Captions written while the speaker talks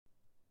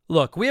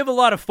Look, we have a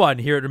lot of fun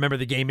here at Remember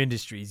the Game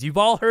Industries. You've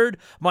all heard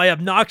my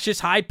obnoxious,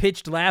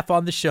 high-pitched laugh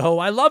on the show.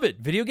 I love it.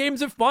 Video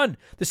games are fun.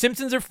 The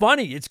Simpsons are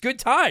funny. It's good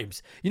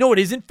times. You know what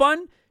isn't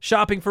fun?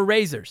 Shopping for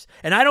razors.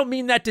 And I don't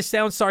mean that to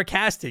sound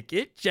sarcastic.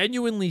 It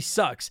genuinely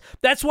sucks.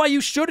 That's why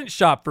you shouldn't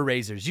shop for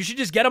razors. You should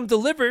just get them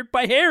delivered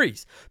by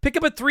Harry's. Pick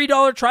up a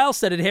 $3 trial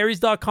set at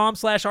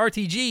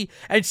harrys.com/RTG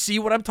and see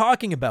what I'm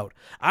talking about.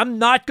 I'm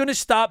not going to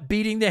stop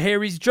beating the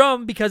Harry's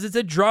drum because it's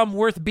a drum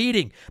worth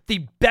beating.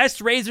 The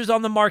best razors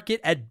on the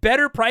market at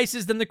better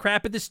prices than the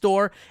crap at the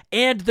store,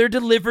 and they're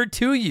delivered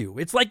to you.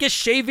 It's like a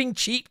shaving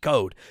cheat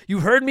code.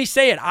 You've heard me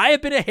say it. I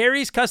have been a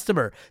Harry's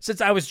customer since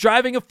I was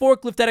driving a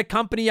forklift at a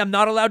company I'm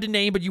not allowed to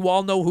name, but you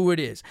all know who it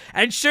is.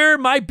 And sure,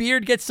 my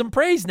beard gets some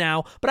praise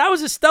now, but I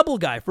was a stubble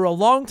guy for a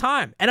long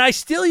time, and I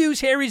still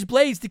use Harry's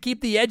blades to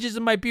keep the edges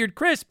of my beard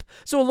crisp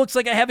so it looks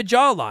like I have a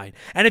jawline.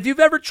 And if you've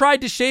ever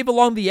tried to shave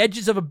along the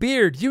edges of a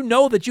beard, you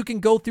know that you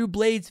can go through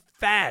blades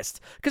fast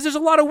because there's a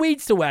lot of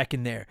weeds to whack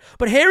in there.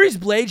 But Harry's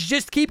blades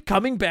just keep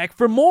coming back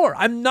for more.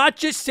 I'm not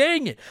just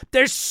saying it.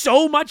 They're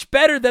so much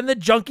better than the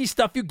junky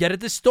stuff you get at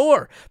the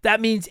store.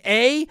 That means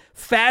A,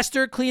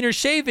 faster, cleaner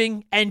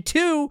shaving, and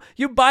 2,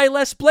 you buy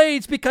less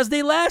blades because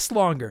they last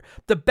longer.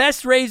 The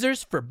best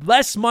razors for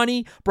less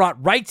money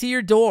brought right to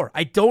your door.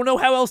 I don't know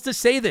how else to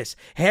say this.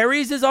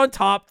 Harry's is on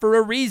top for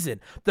a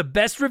reason. The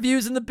best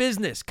reviews in the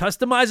business,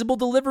 customizable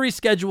delivery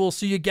schedules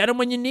so you get them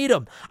when you need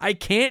them. I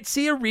can't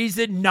see a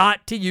reason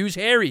not to use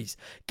Harry's.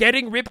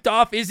 Getting ripped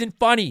off isn't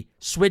funny.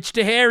 Switch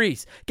to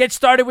Harry's. Get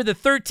started with a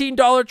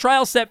 $13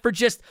 trial set for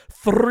just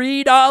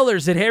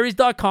 $3 at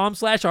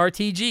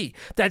harrys.com/RTG.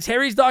 That's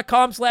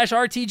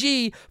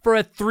harrys.com/RTG for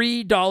a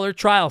 $3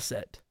 trial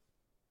set.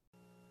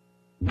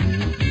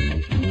 I'm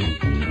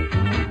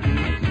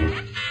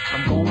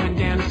going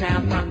down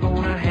south, I'm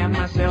gonna have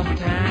myself a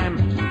time.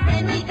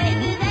 Friendly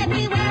faces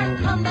everywhere,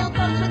 humble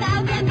folks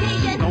without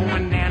temptation.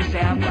 Going down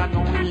south, I'm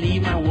gonna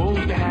leave my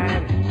woes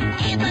behind.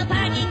 If a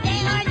party's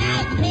day or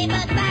night, leave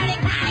us party,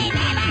 party,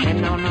 never.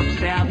 And on up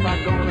south,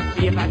 I'm gonna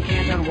see if I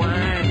can't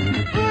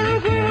unwind.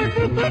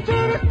 So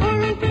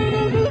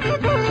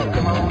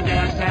come on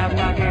down south,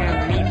 I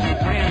can meet some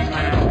friends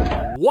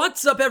now.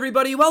 What's up,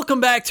 everybody? Welcome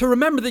back to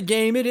Remember the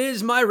Game. It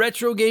is my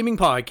retro gaming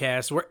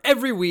podcast where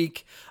every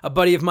week a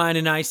buddy of mine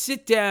and I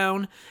sit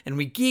down and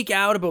we geek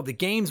out about the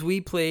games we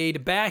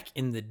played back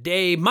in the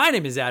day. My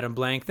name is Adam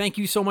Blank. Thank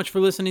you so much for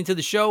listening to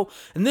the show.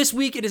 And this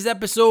week it is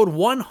episode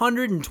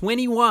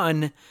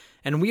 121,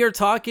 and we are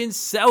talking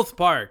South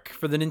Park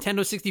for the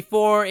Nintendo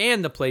 64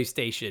 and the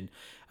PlayStation.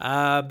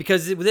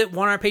 Because it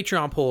won our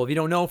Patreon poll. If you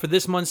don't know, for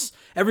this month's,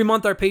 every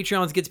month our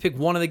Patreons get to pick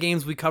one of the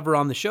games we cover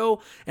on the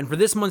show. And for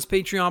this month's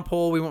Patreon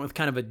poll, we went with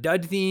kind of a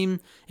dud theme,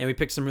 and we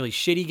picked some really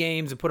shitty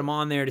games and put them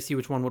on there to see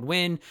which one would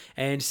win.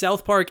 And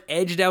South Park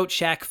edged out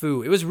Shaq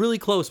Fu. It was really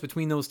close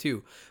between those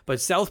two,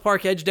 but South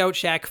Park edged out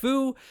Shaq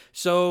Fu.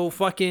 So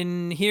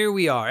fucking here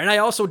we are. And I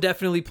also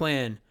definitely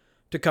plan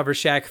to cover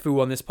Shaq Fu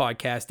on this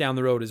podcast down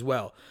the road as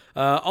well.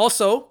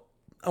 Also,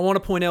 I want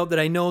to point out that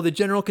I know the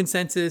general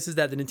consensus is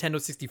that the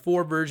Nintendo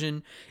 64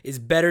 version is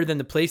better than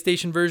the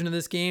PlayStation version of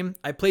this game.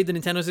 I played the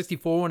Nintendo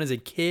 64 one as a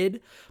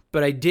kid,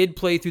 but I did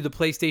play through the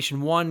PlayStation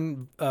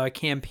 1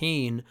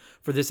 campaign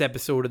for this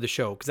episode of the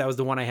show because that was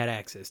the one I had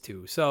access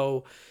to.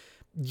 So,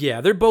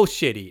 yeah, they're both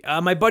shitty.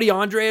 My buddy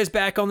Andre is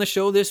back on the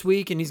show this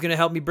week, and he's going to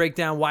help me break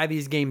down why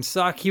these games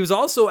suck. He was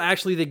also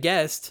actually the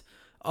guest,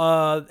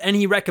 and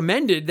he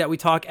recommended that we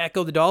talk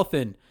Echo the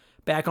Dolphin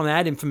back on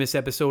that infamous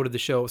episode of the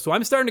show. So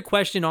I'm starting to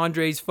question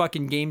Andre's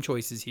fucking game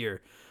choices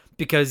here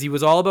because he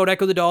was all about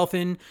Echo the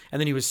Dolphin, and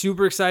then he was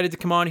super excited to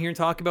come on here and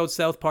talk about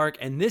South Park,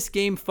 and this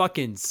game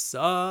fucking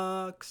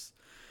sucks.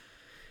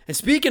 And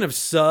speaking of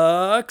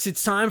sucks,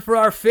 it's time for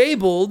our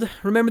fabled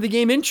Remember the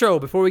Game intro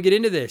before we get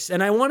into this.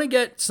 And I want to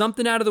get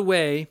something out of the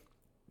way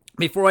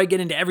before I get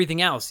into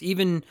everything else,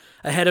 even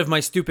ahead of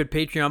my stupid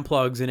Patreon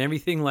plugs and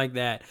everything like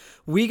that.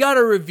 We got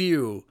a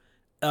review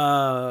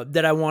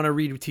that I want to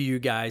read to you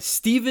guys.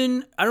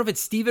 Steven, I don't know if it's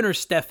Steven or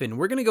Stefan.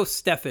 We're going to go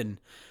Stefan.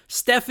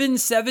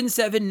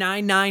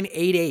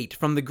 Stefan779988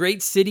 from the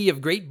great city of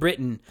Great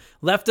Britain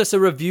left us a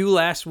review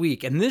last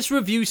week. And this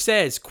review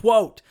says,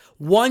 quote,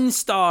 1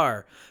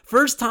 star.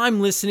 First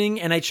time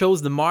listening, and I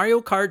chose the Mario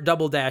Kart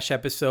Double Dash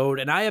episode,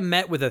 and I am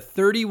met with a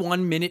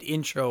 31-minute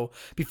intro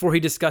before he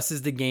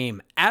discusses the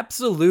game.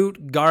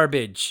 Absolute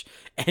garbage.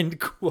 End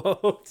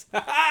quote.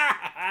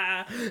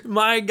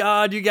 My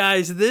God, you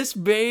guys, this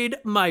made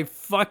my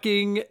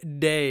fucking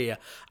day.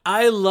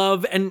 I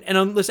love, and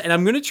listen,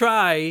 I'm going to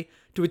try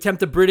to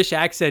attempt a British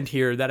accent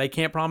here that I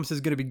can't promise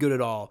is going to be good at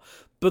all.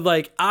 But,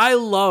 like, I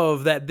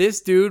love that this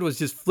dude was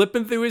just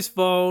flipping through his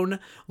phone,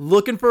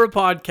 looking for a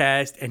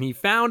podcast, and he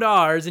found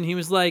ours, and he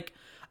was like,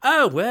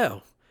 oh,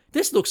 well,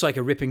 this looks like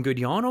a ripping good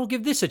yarn. I'll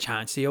give this a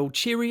chance. The old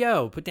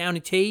cheerio. Put down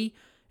a tea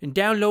and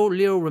download a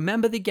little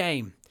Remember the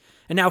Game.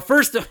 And now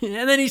first, and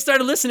then he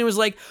started listening and was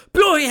like,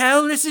 bloody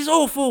hell, this is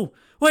awful.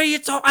 What are you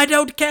talking? I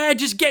don't care.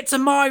 Just get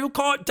some Mario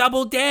Kart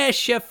Double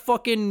Dash, you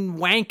fucking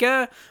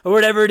wanker. Or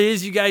whatever it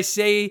is you guys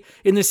say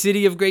in the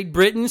city of Great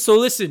Britain. So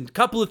listen,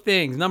 couple of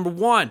things. Number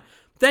one,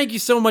 Thank you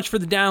so much for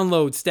the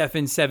download,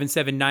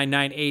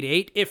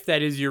 Stefan779988, if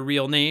that is your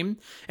real name.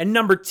 And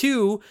number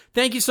 2,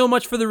 thank you so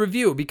much for the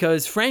review,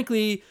 because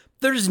frankly,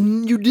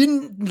 you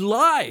didn't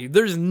lie.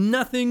 There's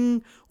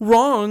nothing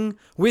wrong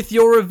with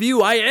your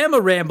review. I am a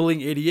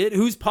rambling idiot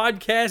whose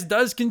podcast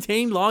does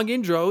contain long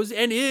intros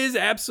and is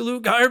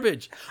absolute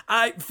garbage.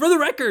 For the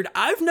record,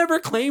 I've never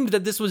claimed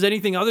that this was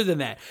anything other than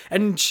that.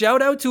 And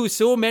shout out to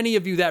so many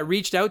of you that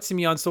reached out to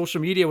me on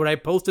social media when I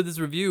posted this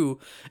review.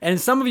 And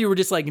some of you were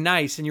just like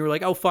nice and you were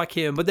like, oh, fuck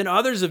him. But then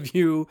others of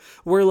you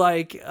were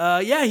like,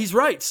 yeah, he's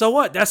right. So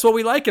what? That's what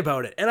we like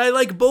about it. And I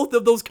like both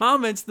of those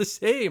comments the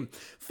same.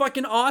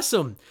 Fucking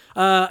awesome.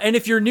 And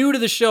if you're new to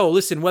the show,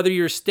 listen, whether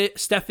you're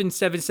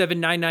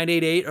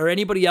Stefan779988 or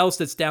anybody else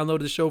that's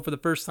downloaded the show for the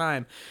first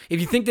time, if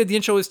you think that the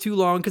intro is too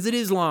long, because it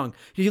is long,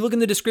 if you look in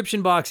the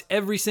description box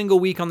every single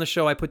week on the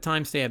show, I put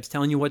timestamps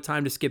telling you what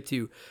time to skip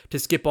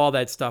all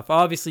that stuff.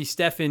 Obviously,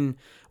 Stefan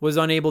was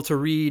unable to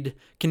read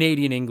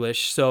Canadian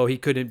English, so he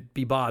couldn't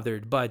be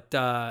bothered. But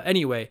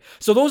anyway,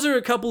 so those are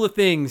a couple of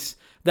things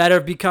that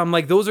have become,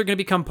 like, those are going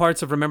to become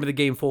parts of Remember the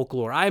Game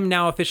folklore. I'm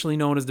now officially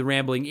known as the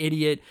Rambling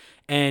Idiot,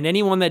 and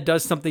anyone that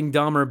does something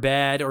dumb or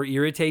bad or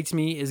irritates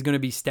me is going to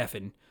be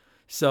Stefan.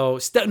 So,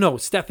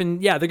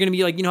 Stefan, yeah, they're going to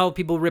be like, you know how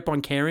people rip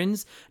on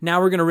Karens?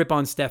 Now we're going to rip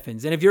on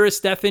Stefans. And if you're a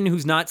Stefan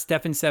who's not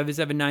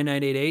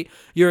Stefan779988,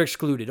 you're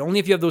excluded. Only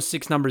if you have those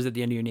 6 numbers at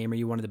the end of your name are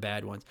you one of the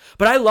bad ones.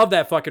 But I love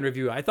that fucking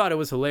review. I thought it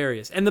was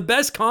hilarious. And the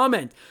best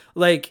comment,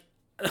 like,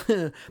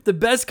 the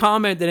best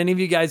comment that any of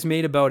you guys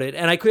made about it,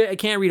 and I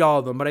can't read all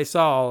of them, but I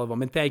saw all of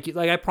them, and thank you.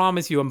 Like, I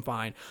promise you I'm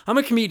fine. I'm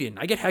a comedian.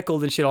 I get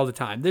heckled and shit all the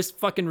time. This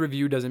fucking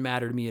review doesn't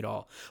matter to me at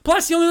all.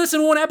 Plus, he only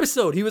listened to 1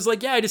 episode. He was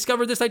like, yeah, I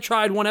discovered this. I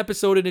tried 1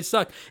 episode and it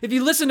sucked. If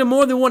you listen to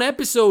more than 1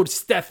 episode,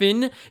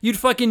 Stefan, you'd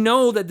fucking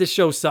know that this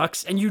show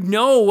sucks, and you'd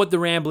know what the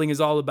rambling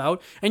is all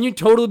about, and you'd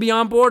totally be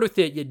on board with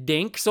it, you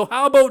dink. So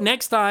how about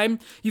next time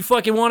you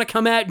fucking want to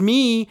come at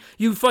me,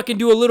 you fucking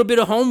do a little bit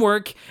of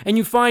homework, and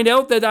you find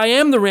out that I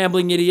am the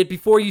Rambling Idiot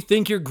before you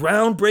think you're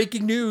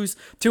groundbreaking news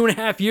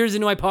 2.5 years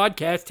into my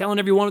podcast telling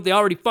everyone what they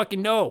already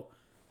fucking know.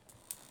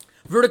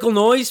 Vertical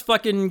Noise,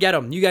 fucking get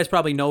him. You guys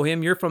probably know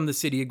him. You're from the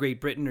city of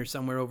Great Britain or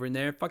somewhere over in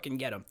there. Fucking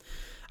get him.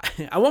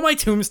 I want my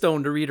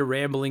tombstone to read a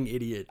Rambling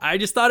Idiot. I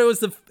just thought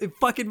it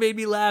fucking made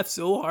me laugh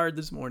so hard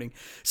this morning.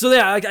 So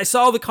yeah, I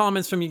saw the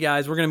comments from you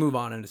guys. We're going to move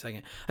on in a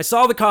second. I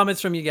saw the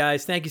comments from you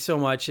guys. Thank you so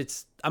much.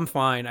 I'm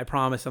fine. I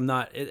promise I'm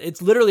not.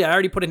 It's literally, I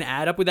already put an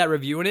ad up with that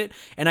review in it,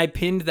 and I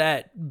pinned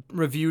that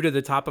review to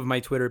the top of my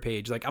Twitter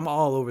page. Like, I'm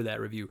all over that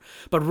review.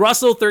 But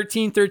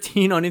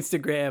Russell1313 on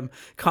Instagram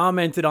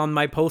commented on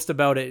my post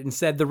about it and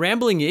said, the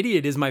Rambling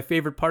Idiot is my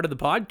favorite part of the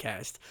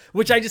podcast,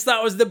 which I just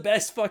thought was the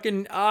best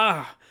fucking,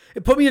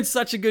 it put me in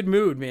such a good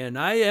mood, man.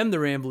 I am the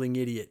Rambling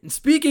Idiot. And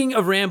speaking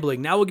of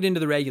rambling, now we'll get into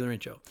the regular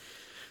intro.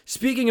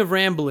 Speaking of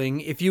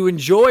rambling, if you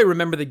enjoy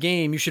Remember the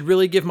Game, you should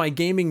really give my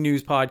gaming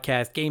news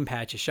podcast, Game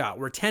Patch, a shot.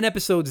 We're 10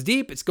 episodes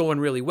deep. It's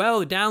going really well.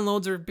 The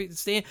downloads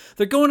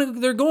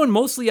they're going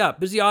mostly up.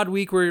 There's the odd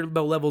week where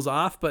about levels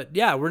off, but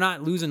yeah, we're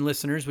not losing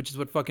listeners, which is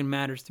what fucking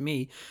matters to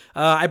me.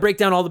 I break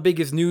down all the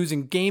biggest news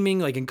in gaming,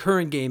 like in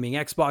current gaming,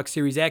 Xbox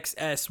Series X,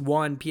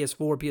 S1,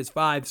 PS4,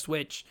 PS5,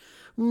 Switch,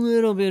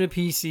 little bit of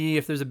PC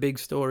if there's a big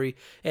story,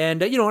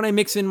 and and I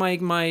mix in my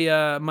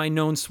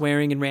known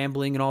swearing and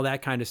rambling and all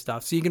that kind of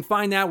stuff. So you can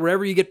find that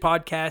wherever you get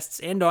podcasts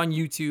and on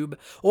YouTube,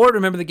 or at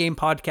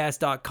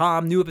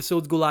rememberthegamepodcast.com. New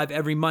episodes go live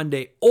every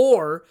Monday.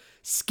 Or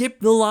skip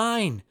the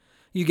line,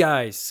 you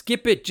guys.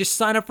 Skip it. Just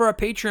sign up for our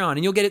Patreon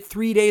and you'll get it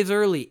 3 days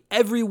early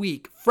every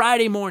week.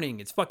 Friday morning.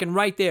 It's fucking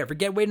right there.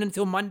 Forget waiting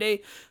until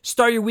Monday.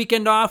 Start your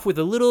weekend off with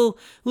a little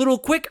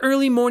quick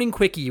early morning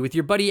quickie with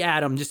your buddy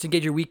Adam, just to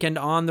get your weekend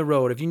on the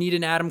road. If you need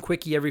an Adam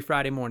quickie every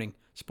Friday morning,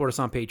 support us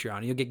on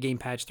Patreon. You'll get Game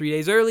Patch 3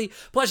 days early.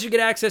 Plus, you get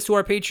access to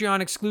our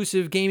Patreon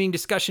exclusive gaming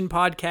discussion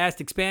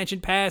podcast, Expansion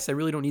Pass. I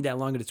really don't need that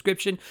long a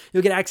description.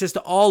 You'll get access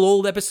to all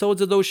old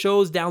episodes of those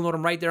shows. Download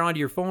them right there onto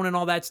your phone and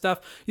all that stuff.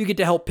 You get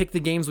to help pick the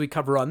games we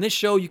cover on this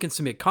show. You can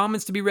submit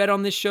comments to be read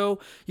on this show.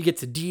 You get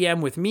to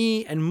DM with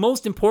me. And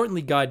most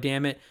importantly,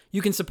 goddammit,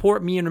 you can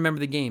support me and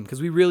Remember the Game,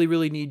 because we really,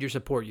 really need your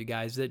support, you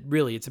guys.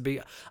 It's a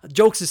big,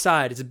 jokes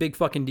aside, it's a big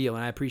fucking deal,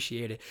 and I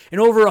appreciate it.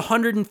 And over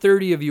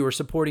 130 of you are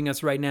supporting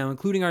us right now,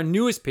 including our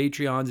newest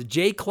Patreons,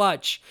 Jay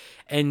Clutch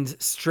and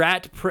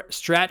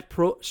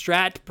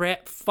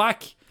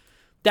fuck.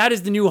 That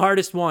is the new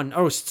hardest one.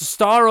 Oh,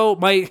 Starro,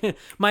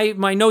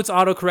 my notes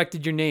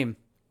auto-corrected your name.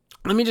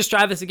 Let me just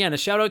try this again. A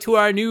shout out to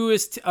our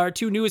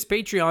two newest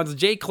Patreons,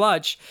 Jay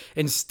Clutch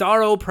and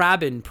Starro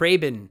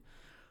Prabin.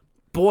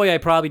 Boy, I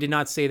probably did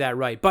not say that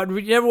right. But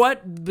you know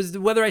what?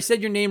 Whether I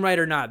said your name right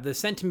or not, the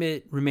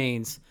sentiment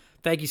remains.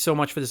 Thank you so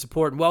much for the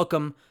support, and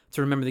welcome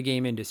to Remember the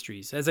Game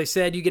Industries. As I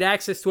said, you get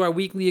access to our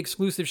weekly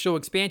exclusive show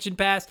Expansion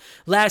Pass.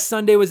 Last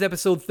Sunday was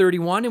episode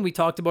 31, and we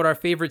talked about our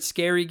favorite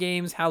scary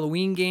games,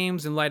 Halloween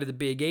games, in light of the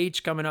Big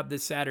H coming up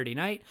this Saturday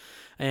night.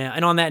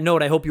 And on that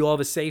note, I hope you all have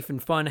a safe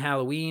and fun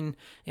Halloween,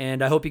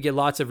 and I hope you get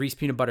lots of Reese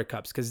Peanut Butter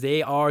Cups, because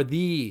they are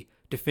the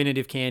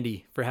definitive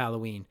candy for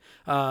Halloween.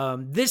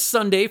 This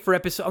Sunday for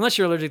episode, unless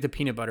you're allergic to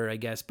peanut butter, I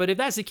guess. But if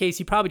that's the case,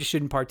 you probably just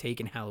shouldn't partake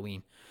in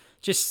Halloween.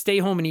 Just stay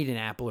home and eat an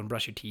apple and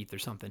brush your teeth or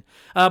something.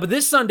 But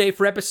this Sunday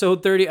for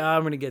episode 30,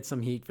 I'm going to get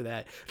some heat for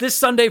that. This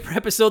Sunday for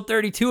episode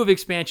 32 of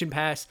Expansion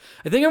Pass,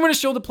 I think I'm going to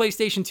show the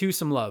PlayStation 2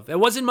 some love. It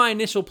wasn't my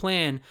initial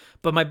plan,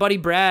 but my buddy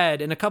Brad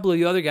and a couple of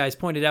you other guys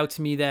pointed out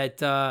to me that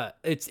the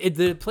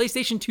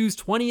PlayStation 2's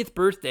 20th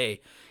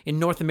birthday in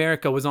North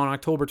America was on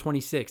October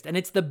 26th, and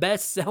it's the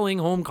best-selling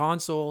home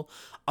console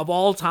of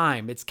all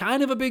time. It's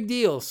kind of a big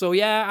deal. So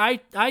yeah,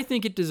 I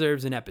think it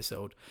deserves an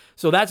episode.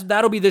 So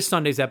that'll be this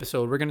Sunday's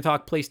episode. We're going to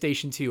talk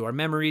PlayStation 2, our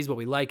memories, what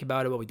we like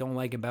about it, what we don't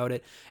like about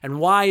it,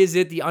 and why is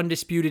it the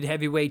undisputed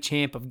heavyweight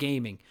champ of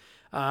gaming.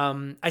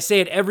 I say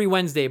it every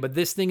Wednesday, but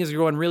this thing is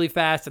growing really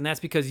fast, and that's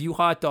because you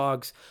hot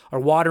dogs are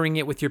watering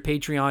it with your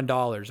Patreon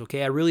dollars,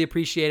 okay? I really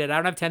appreciate it. I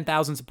don't have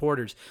 10,000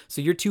 supporters,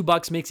 so your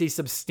 $2 makes a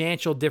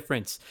substantial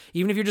difference.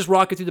 Even if you're just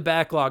rocking through the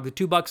backlog, the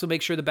 $2 will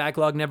make sure the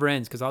backlog never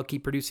ends because I'll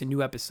keep producing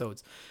new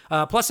episodes.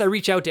 Plus, I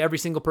reach out to every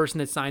single person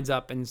that signs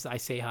up, and I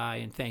say hi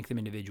and thank them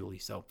individually.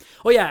 So,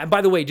 oh yeah, and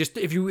by the way, just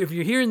if you're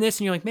hearing this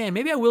and you're like, man,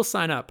 maybe I will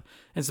sign up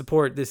and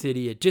support this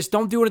idiot, just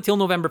don't do it until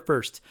November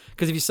 1st,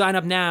 because if you sign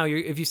up now,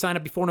 if you sign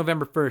up before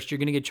November 1st, you're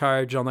going to get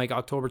charged on like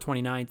October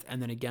 29th and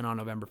then again on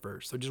November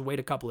 1st. So just wait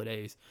a couple of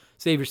days.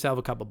 Save yourself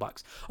a couple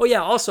bucks. Oh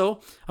yeah,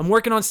 also, I'm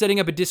working on setting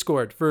up a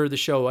Discord for the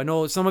show. I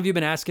know some of you have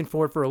been asking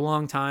for it for a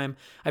long time.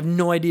 I have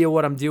no idea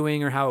what I'm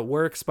doing or how it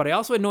works, but I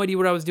also had no idea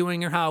what I was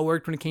doing or how it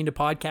worked when it came to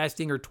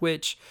podcasting or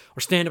Twitch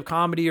or stand-up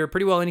comedy or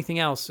pretty well anything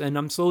else, and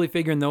I'm slowly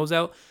figuring those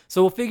out.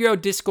 So we'll figure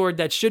out Discord.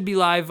 That should be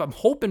live, I'm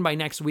hoping, by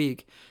next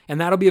week, and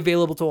that'll be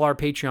available to all our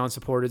Patreon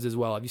supporters as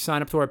well. If you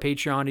sign up to our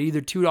Patreon at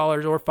either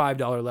 $2 or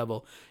 $5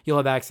 level, you'll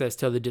have access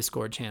to the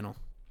Discord channel.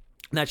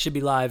 That should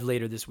be live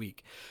later this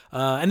week.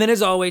 And then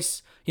as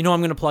always, you know I'm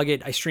going to plug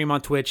it. I stream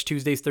on Twitch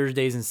Tuesdays,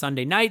 Thursdays, and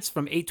Sunday nights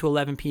from 8 to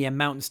 11 p.m.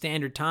 Mountain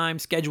Standard Time,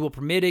 schedule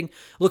permitting.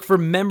 Look for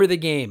Member the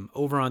Game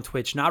over on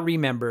Twitch, not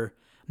Remember.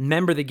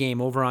 Member the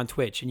Game over on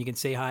Twitch, and you can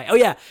say hi. Oh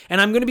yeah, and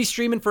I'm going to be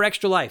streaming for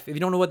Extra Life. If you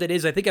don't know what that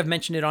is, I think I've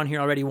mentioned it on here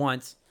already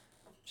once.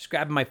 Just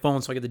grabbing my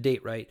phone so I get the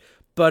date right.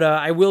 But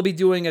I will be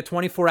doing a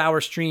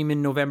 24-hour stream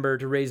in November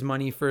to raise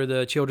money for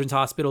the Children's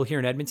Hospital here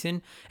in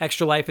Edmonton.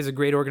 Extra Life is a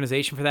great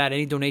organization for that.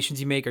 Any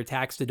donations you make are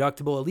tax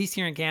deductible, at least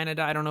here in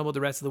Canada. I don't know about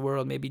the rest of the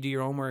world. Maybe do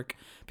your homework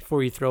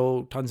before you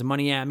throw tons of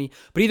money at me.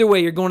 But either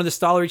way, you're going to the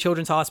Stollery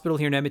Children's Hospital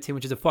here in Edmonton,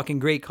 which is a fucking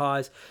great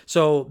cause.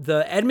 So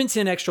the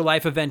Edmonton Extra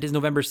Life event is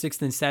November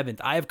 6th and 7th.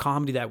 I have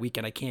comedy that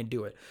weekend. I can't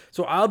do it.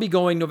 So I'll be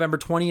going November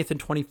 20th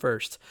and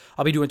 21st.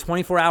 I'll be doing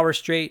 24 hours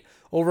straight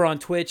over on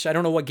Twitch. I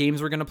don't know what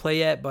games we're going to play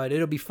yet, but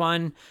it'll be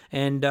fun,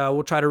 and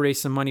we'll try to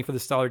raise some money for the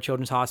Stollery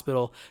Children's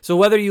Hospital. So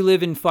whether you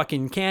live in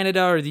fucking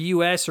Canada or the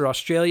US or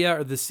Australia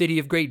or the city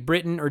of Great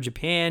Britain or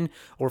Japan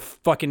or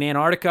fucking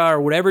Antarctica or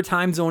whatever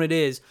time zone it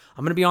is,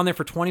 I'm going to be on there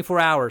for 24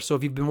 hours. So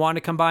if you've been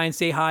wanting to come by and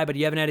say hi, but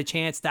you haven't had a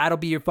chance, that'll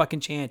be your fucking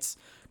chance,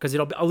 because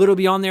I'll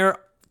literally be on there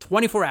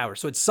 24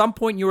 hours. So at some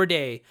point in your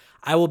day,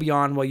 I will be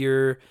on while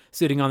you're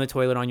sitting on the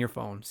toilet on your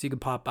phone. So you can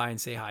pop by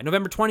and say hi.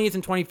 November 20th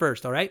and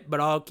 21st, all right?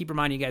 But I'll keep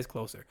reminding you guys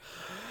closer.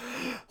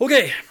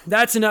 Okay,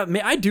 that's enough.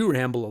 I do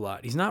ramble a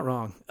lot. He's not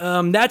wrong.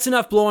 That's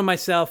enough blowing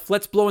myself.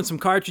 Let's blow in some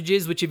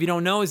cartridges, which, if you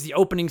don't know, is the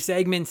opening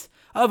segment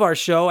of our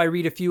show. I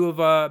read a few of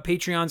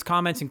Patreon's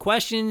comments and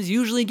questions,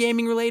 usually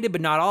gaming related,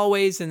 but not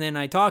always. And then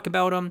I talk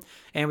about them,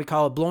 and we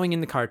call it blowing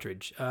in the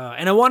cartridge.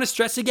 And I want to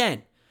stress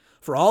again,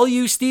 for all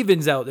you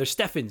Stevens out there,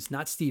 Steffens,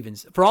 not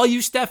Stevens, for all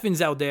you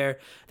Steffens out there,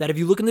 that if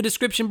you look in the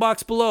description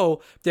box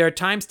below, there are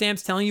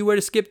timestamps telling you where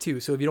to skip to.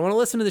 So if you don't want to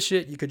listen to the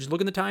shit, you could just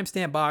look in the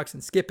timestamp box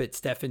and skip it,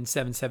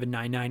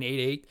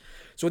 Steffens779988.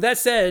 So with that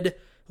said,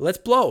 let's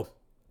blow.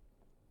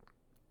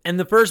 And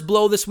the first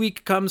blow this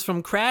week comes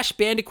from Crash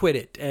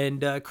Bandicoot.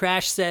 And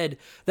Crash said,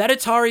 that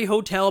Atari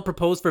hotel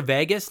proposed for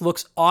Vegas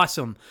looks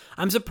awesome.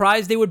 I'm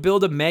surprised they would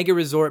build a mega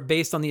resort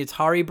based on the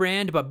Atari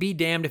brand, but be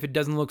damned if it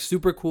doesn't look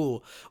super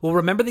cool. Will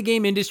Remember the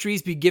Game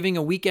Industries be giving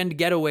a weekend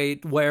getaway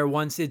where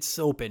once it's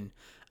open?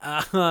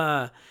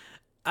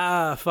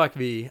 Fuck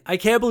me. I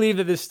can't believe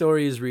that this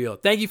story is real.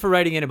 Thank you for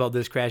writing in about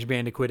this, Crash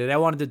Bandicoot. I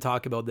wanted to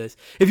talk about this.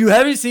 If you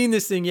haven't seen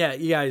this thing yet,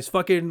 you guys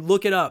fucking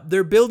look it up.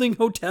 They're building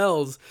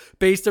hotels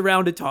based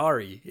around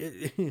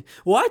Atari.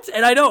 What?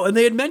 And I know, and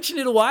they had mentioned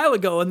it a while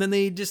ago, and then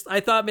I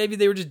thought maybe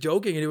they were just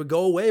joking and it would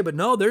go away, but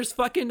no, there's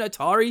fucking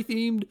Atari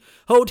themed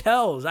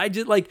hotels. I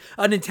just like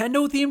a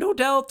Nintendo themed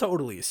hotel,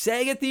 totally. A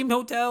Sega themed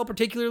hotel,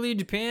 particularly in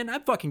Japan, I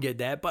fucking get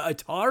that, but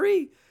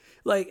Atari?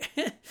 Like,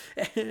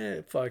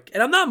 fuck.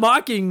 And I'm not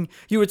mocking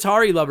you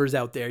Atari lovers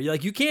out there. You're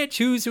like, you can't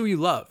choose who you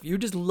love. You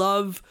just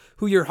love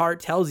who your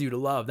heart tells you to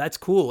love. That's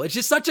cool. It's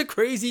just such a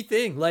crazy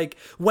thing. Like,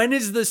 when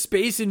is the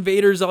Space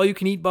Invaders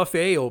all-you-can-eat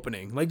buffet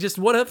opening? Like, just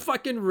what a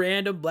fucking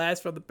random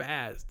blast from the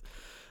past.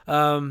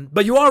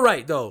 But you are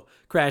right, though,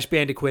 Crash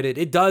Bandicoot.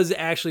 It does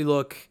actually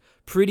look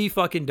pretty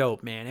fucking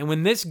dope, man. And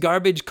when this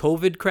garbage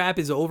COVID crap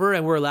is over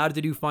and we're allowed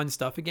to do fun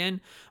stuff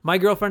again, my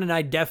girlfriend and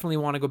I definitely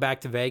want to go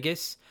back to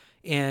Vegas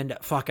And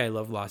fuck, I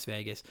love Las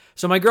Vegas.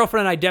 So my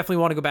girlfriend and I definitely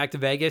want to go back to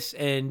Vegas,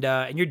 and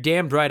you're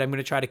damned right. I'm going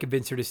to try to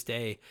convince her to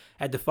stay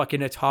at the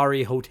fucking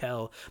Atari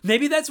Hotel.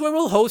 Maybe that's where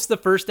we'll host the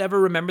first ever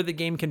Remember the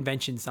Game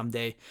convention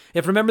someday.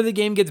 If Remember the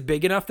Game gets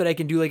big enough that I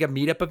can do like a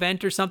meetup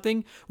event or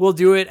something, we'll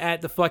do it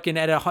at the fucking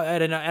at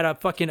a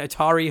fucking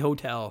Atari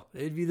Hotel.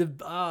 It'd be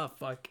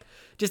fuck.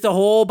 Just a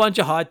whole bunch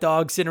of hot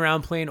dogs sitting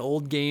around playing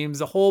old games.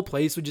 The whole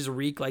place would just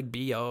reek like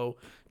BO.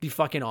 It'd be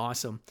fucking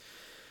awesome.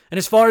 And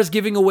as far as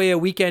giving away a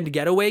weekend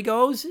getaway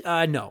goes,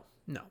 no.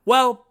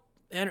 Well,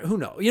 and who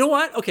knows? You know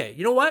what? Okay,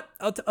 you know what?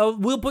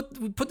 We'll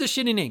put this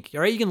shit in ink. All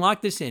right, you can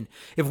lock this in.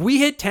 If we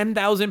hit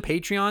 10,000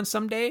 Patreons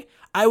someday,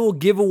 I will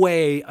give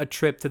away a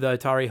trip to the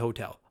Atari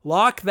Hotel.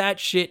 Lock that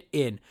shit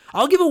in.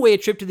 I'll give away a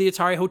trip to the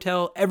Atari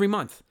Hotel every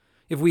month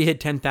if we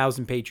hit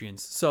 10,000 Patreons.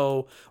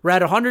 So we're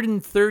at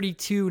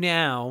 132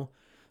 now.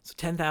 So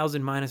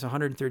 10,000 minus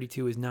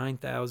 132 is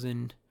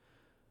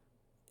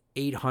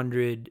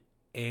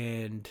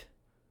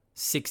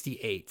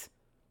 9,868.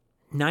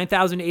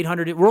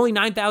 9,800. We're only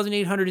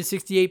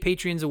 9,868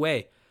 Patreons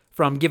away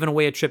from giving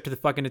away a trip to the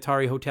fucking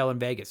Atari Hotel in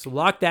Vegas. So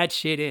lock that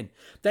shit in.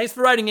 Thanks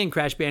for writing in,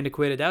 Crash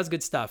Bandicoot. That was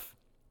good stuff.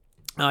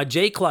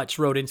 Jay Clutch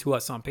wrote into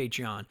us on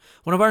Patreon,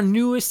 one of our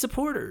newest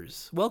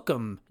supporters.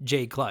 Welcome,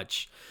 Jay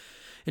Clutch.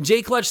 And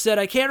Jay Clutch said,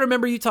 I can't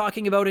remember you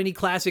talking about any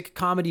classic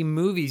comedy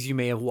movies you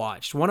may have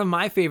watched. One of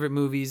my favorite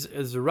movies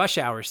is the Rush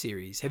Hour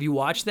series. Have you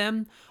watched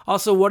them?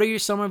 Also, what are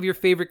some of your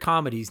favorite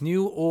comedies,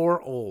 new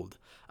or old?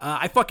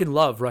 I fucking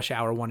love Rush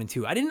Hour 1 and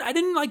 2. I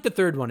didn't like the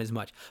third one as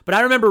much, but I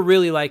remember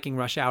really liking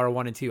Rush Hour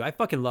 1 and 2. I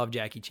fucking love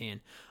Jackie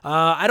Chan.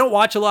 I don't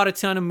watch a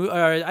ton of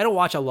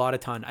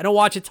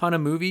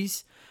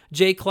movies,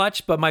 Jay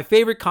Clutch, but my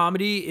favorite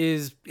comedy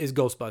is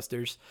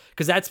Ghostbusters,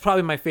 because that's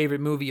probably my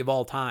favorite movie of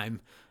all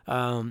time.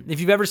 If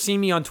you've ever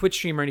seen me on Twitch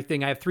stream or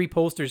anything, I have 3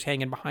 posters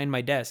hanging behind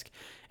my desk,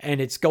 and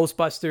it's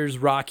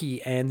Ghostbusters,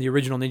 Rocky, and the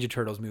original Ninja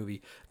Turtles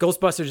movie.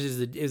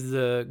 Ghostbusters is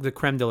the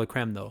creme de la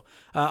creme, though.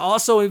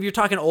 Also, if you're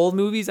talking old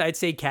movies, I'd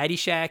say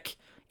Caddyshack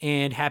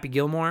and Happy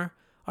Gilmore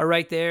are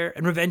right there,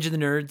 and Revenge of the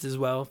Nerds as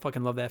well.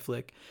 Fucking love that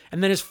flick.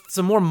 And then there's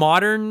some more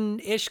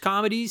modern-ish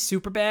comedies.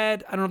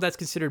 Superbad. I don't know if that's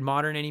considered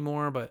modern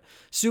anymore, but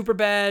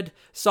Superbad.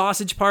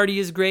 Sausage Party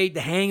is great.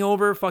 The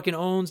Hangover fucking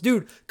owns.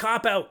 Dude,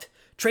 Cop Out.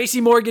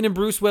 Tracy Morgan and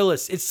Bruce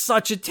Willis. It's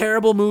such a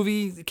terrible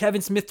movie. Kevin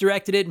Smith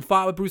directed it and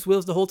fought with Bruce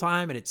Willis the whole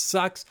time, and it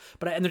sucks.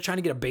 And they're trying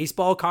to get a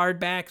baseball card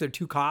back. They're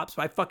 2 cops.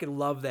 But I fucking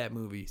love that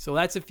movie. So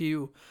that's a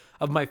few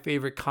of my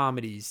favorite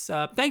comedies.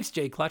 Thanks,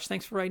 Jay Clutch.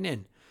 Thanks for writing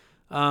in.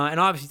 And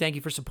obviously, thank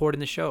you for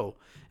supporting the show.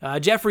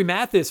 Jeffrey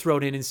Mathis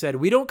wrote in and said,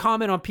 we don't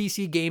comment on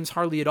PC games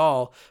hardly at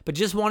all, but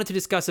just wanted to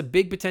discuss a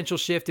big potential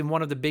shift in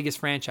one of the biggest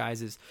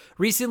franchises.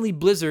 Recently,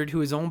 Blizzard,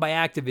 who is owned by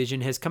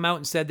Activision, has come out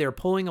and said they're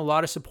pulling a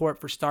lot of support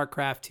for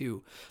StarCraft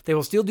 2. They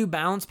will still do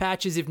balance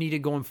patches if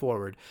needed going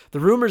forward. The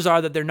rumors are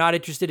that they're not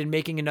interested in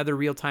making another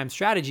real-time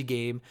strategy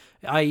game,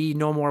 i.e.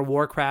 no more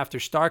Warcraft or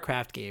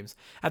StarCraft games.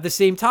 At the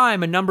same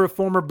time, a number of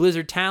former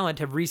Blizzard talent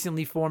have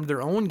recently formed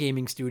their own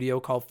gaming studio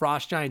called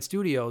Frost Giant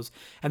Studios,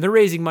 and they're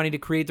raising money to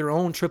create their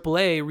own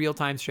AAA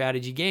real-time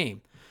strategy game.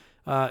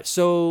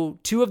 So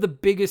 2 of the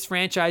biggest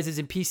franchises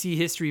in PC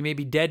history may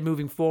be dead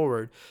moving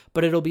forward,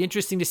 but it'll be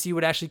interesting to see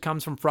what actually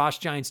comes from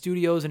Frost Giant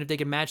Studios and if they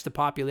can match the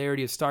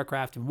popularity of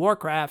StarCraft and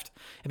Warcraft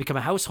and become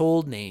a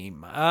household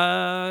name.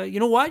 You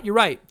know what? You're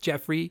right,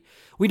 Jeffrey.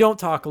 We don't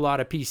talk a lot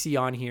of PC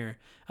on here.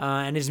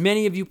 And as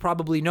many of you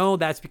probably know,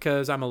 that's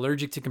because I'm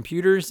allergic to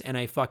computers and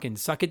I fucking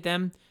suck at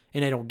them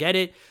and I don't get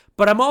it.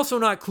 But I'm also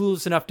not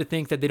clueless enough to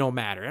think that they don't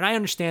matter. And I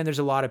understand there's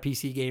a lot of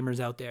PC gamers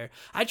out there.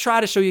 I try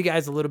to show you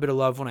guys a little bit of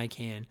love when I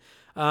can.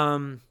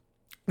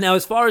 Now,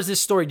 as far as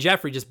this story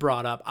Jeffrey just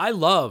brought up, I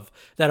love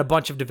that a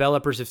bunch of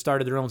developers have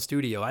started their own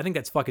studio. I think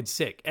that's fucking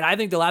sick. And I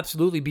think they'll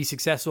absolutely be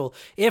successful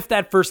if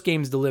that first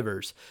game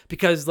delivers.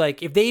 Because,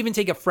 like, if they even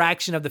take a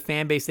fraction of the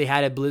fan base they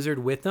had at Blizzard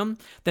with them,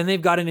 then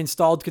they've got an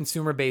installed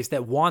consumer base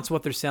that wants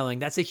what they're selling.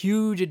 That's a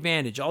huge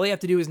advantage. All they have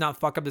to do is not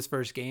fuck up this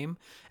first game,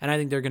 and I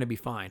think they're going to be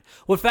fine.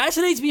 What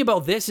fascinates me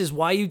about this is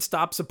why you'd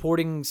stop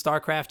supporting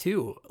StarCraft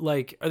 2.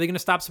 Like, are they going to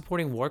stop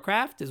supporting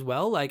Warcraft as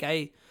well? Like,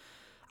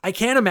 I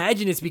can't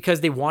imagine it's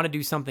because they want to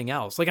do something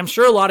else. Like, I'm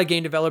sure a lot of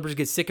game developers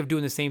get sick of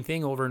doing the same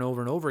thing over and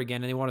over and over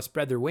again, and they want to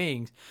spread their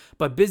wings.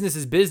 But business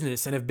is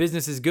business, and if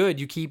business is good,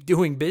 you keep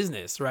doing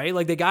business, right?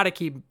 Like, they got to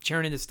keep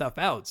churning this stuff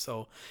out.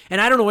 So,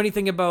 and I don't know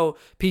anything about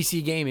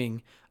PC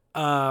gaming,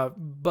 but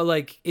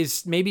like,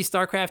 is maybe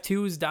StarCraft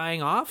 2 is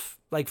dying off,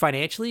 like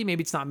financially?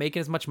 Maybe it's not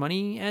making as much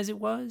money as it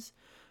was.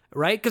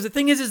 Right? Because the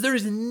thing is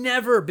there's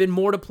never been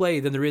more to play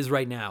than there is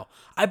right now.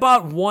 I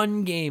bought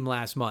 1 game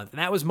last month, and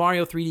that was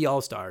Mario 3D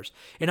All-Stars.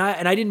 And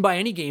I didn't buy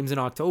any games in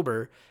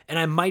October, and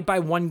I might buy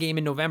 1 game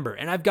in November.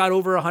 And I've got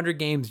over 100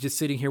 games just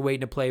sitting here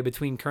waiting to play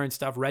between current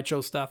stuff,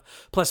 retro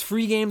stuff, plus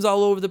free games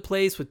all over the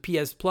place with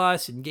PS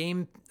Plus and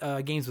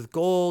games with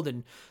gold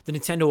and the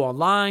Nintendo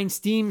Online,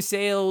 Steam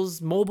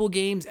sales, mobile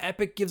games,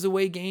 Epic gives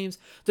away games.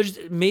 I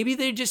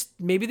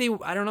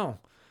don't know.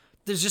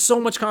 there's just so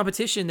much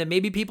competition that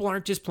maybe people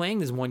aren't just playing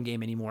this one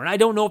game anymore. And I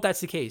don't know if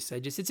that's the case.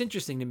 It's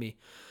interesting to me.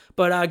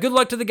 But good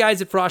luck to the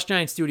guys at Frost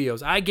Giant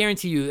Studios. I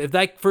guarantee you, if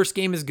that first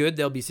game is good,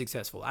 they'll be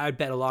successful. I would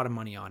bet a lot of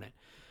money on it.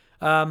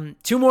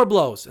 2 more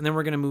blows, and then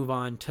we're going to move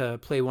on to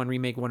play one,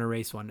 remake one,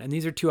 erase one. And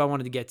these are 2 I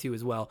wanted to get to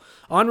as well.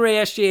 Andre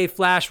SJA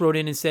Flash wrote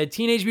in and said,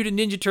 Teenage Mutant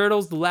Ninja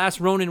Turtles, The Last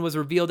Ronin was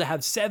revealed to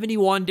have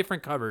 71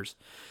 different covers.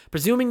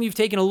 Presuming you've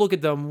taken a look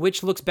at them,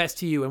 which looks best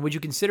to you, and would you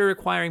consider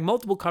acquiring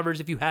multiple covers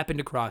if you happen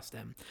to cross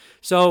them?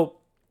 So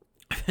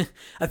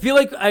I feel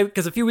like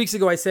because a few weeks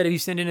ago I said if you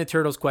send in a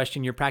Turtles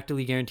question, you're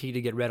practically guaranteed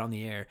to get read on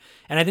the air.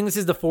 And I think this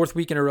is the 4th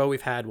week in a row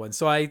we've had one.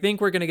 So I think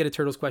we're going to get a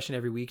Turtles question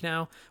every week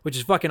now, which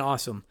is fucking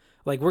awesome.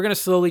 Like, we're going to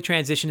slowly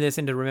transition this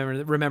into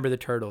Remember the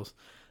Turtles.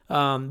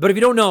 But if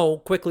you don't know,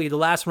 quickly, The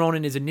Last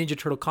Ronin is a Ninja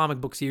Turtle comic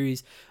book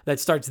series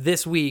that starts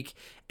this week.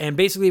 And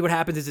basically what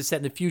happens is it's set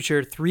in the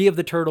future. 3 of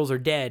the turtles are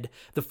dead.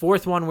 The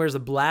 4th one wears a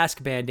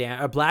black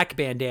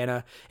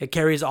bandana. It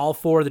carries all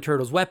 4 of the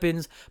turtles'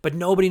 weapons, but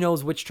nobody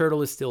knows which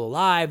turtle is still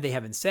alive. They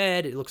haven't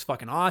said. It looks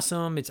fucking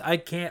awesome.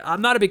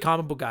 I'm not a big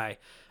comic book guy.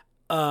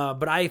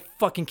 But I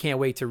fucking can't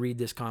wait to read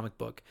this comic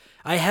book.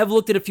 I have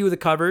looked at a few of the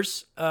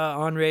covers,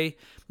 Andre.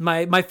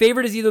 My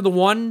favorite is either the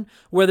one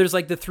where there's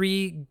like the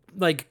 3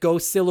 like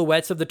ghost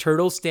silhouettes of the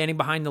turtles standing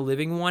behind the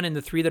living one, and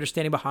the 3 that are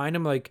standing behind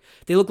them, like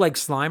they look like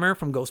Slimer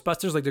from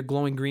Ghostbusters, like they're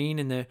glowing green,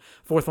 and the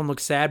 4th one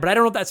looks sad. But I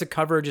don't know if that's a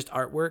cover or just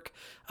artwork.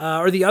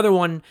 Or the other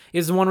one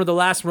is the one where the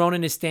last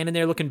Ronin is standing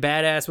there looking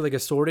badass with like a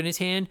sword in his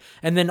hand,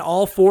 and then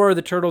all 4 of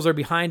the turtles are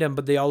behind him,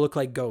 but they all look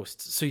like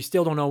ghosts. So you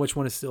still don't know which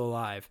one is still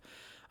alive.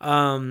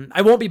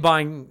 I won't be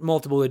buying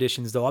multiple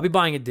editions though. I'll be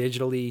buying it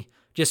digitally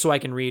just so I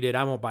can read it.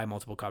 I won't buy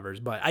multiple covers,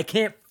 but I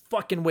can't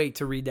fucking wait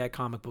to read that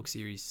comic book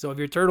series. So if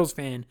you're a Turtles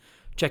fan,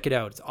 check it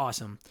out. It's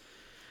awesome.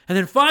 And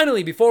then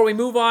finally, before we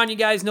move on, you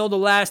guys know the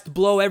last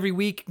blow every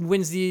week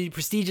wins the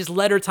prestigious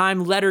Letter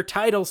Time letter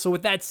title. So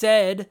with that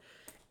said,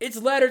 it's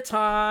letter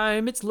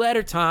time. It's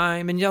letter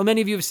time. And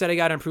many of you have said I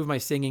got to improve my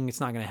singing. It's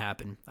not going to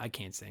happen. I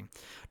can't sing.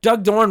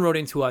 Doug Dorn wrote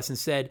into us and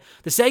said,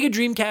 the Sega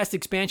Dreamcast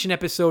expansion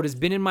episode has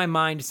been in my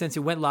mind since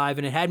it went live,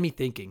 and it had me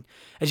thinking.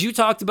 As you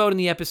talked about in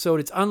the episode,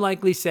 it's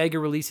unlikely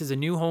Sega releases a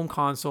new home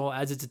console,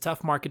 as it's a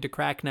tough market to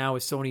crack now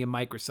with Sony and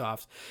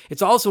Microsoft.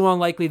 It's also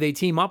unlikely they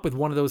team up with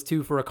one of those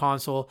 2 for a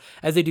console,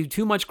 as they do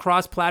too much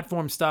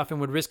cross-platform stuff and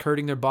would risk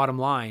hurting their bottom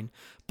line.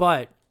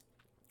 But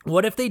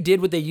what if they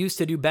did what they used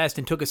to do best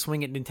and took a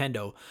swing at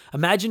Nintendo?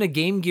 Imagine a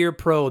Game Gear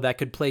Pro that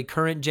could play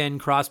current-gen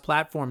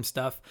cross-platform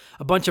stuff,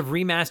 a bunch of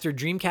remastered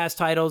Dreamcast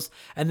titles,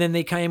 and then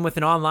they came with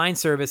an online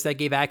service that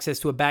gave access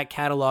to a back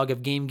catalog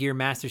of Game Gear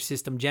Master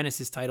System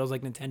Genesis titles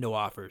like Nintendo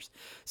offers.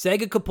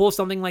 Sega could pull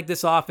something like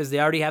this off as they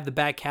already have the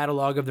back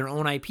catalog of their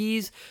own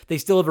IPs, they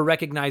still have a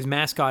recognized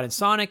mascot in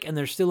Sonic, and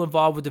they're still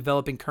involved with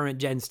developing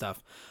current-gen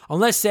stuff.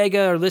 Unless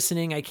Sega are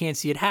listening, I can't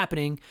see it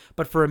happening,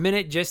 but for a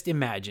minute, just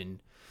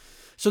imagine.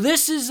 So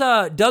this is,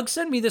 Doug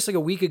sent me this like a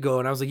week ago,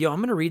 and I was like, yo, I'm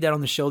going to read that on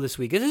the show this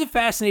week. This is a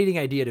fascinating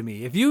idea to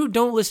me. If you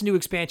don't listen to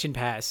Expansion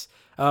Pass,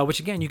 which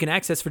again, you can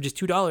access for just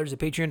 $2 at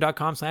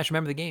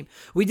patreon.com/rememberthegame.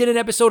 We did an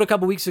episode a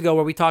couple weeks ago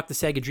where we talked the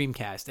Sega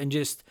Dreamcast and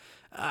just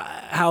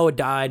how it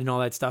died and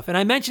all that stuff. And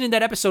I mentioned in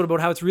that episode about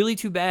how it's really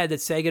too bad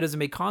that Sega doesn't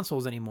make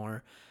consoles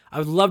anymore. I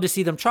would love to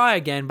see them try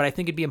again, but I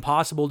think it'd be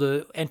impossible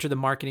to enter the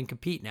market and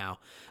compete now.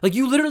 Like,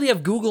 you literally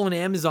have Google and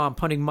Amazon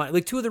punting money,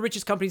 like 2 of the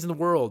richest companies in the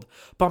world,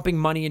 pumping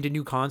money into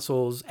new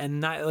consoles, and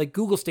not, like,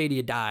 Google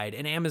Stadia died,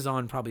 and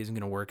Amazon probably isn't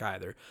going to work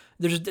either.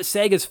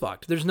 Sega's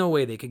fucked. There's no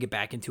way they could get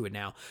back into it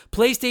now.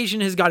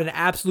 PlayStation has got an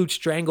absolute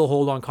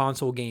stranglehold on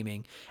console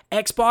gaming.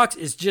 Xbox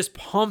is just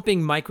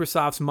pumping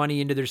Microsoft's money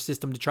into their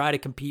system to try to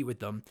compete with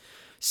them.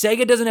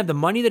 Sega doesn't have the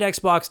money that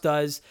Xbox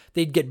does.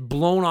 They'd get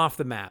blown off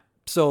the map.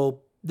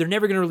 So they're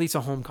never going to release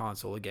a home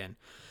console again.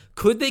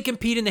 Could they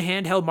compete in the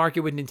handheld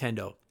market with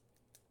Nintendo?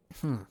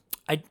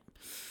 I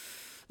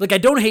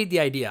don't hate the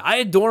idea. I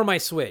adore my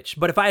Switch,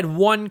 but if I had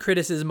one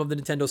criticism of the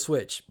Nintendo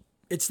Switch,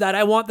 it's that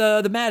I want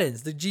the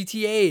Maddens, the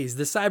GTAs,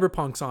 the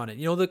Cyberpunks on it,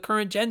 the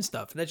current gen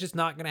stuff. That's just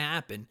not going to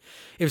happen.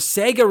 If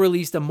Sega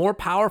released a more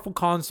powerful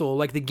console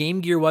like the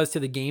Game Gear was to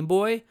the Game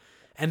Boy,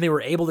 and they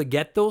were able to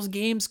get those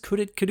games,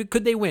 could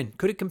they win?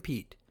 Could it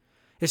compete?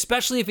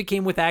 Especially if it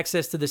came with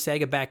access to the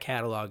Sega back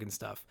catalog and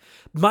stuff.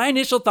 My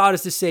initial thought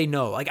is to say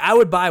no. Like, I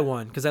would buy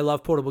one because I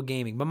love portable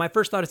gaming, but my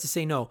first thought is to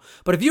say no.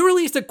 But if you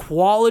released a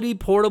quality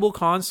portable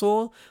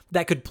console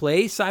that could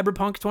play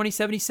Cyberpunk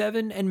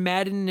 2077 and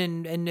Madden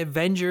and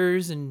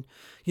Avengers and,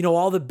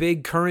 all the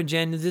big current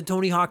gen, the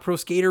Tony Hawk Pro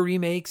Skater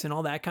remakes and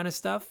all that kind of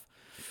stuff,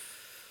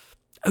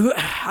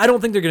 I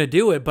don't think they're going to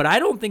do it, but I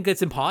don't think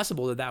it's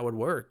impossible that would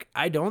work.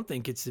 I don't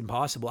think it's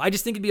impossible. I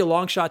just think it'd be a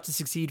long shot to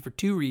succeed for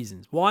 2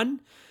 reasons. One,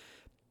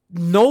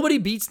 Nobody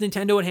beats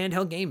Nintendo at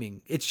handheld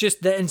gaming. It's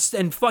just that,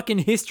 and fucking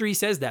history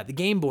says that. The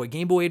Game Boy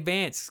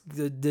Advance,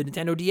 the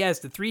Nintendo DS,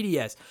 the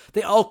 3DS,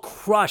 they all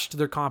crushed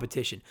their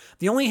competition.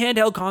 The only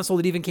handheld console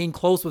that even came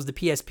close was the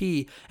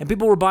PSP, and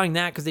people were buying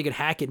that because they could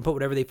hack it and put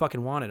whatever they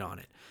fucking wanted on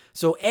it.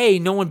 So A,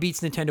 no one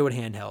beats Nintendo at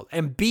handheld.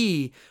 And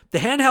B, the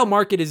handheld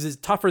market is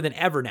tougher than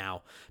ever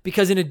now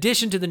because in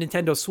addition to the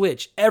Nintendo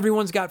Switch,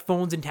 everyone's got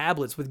phones and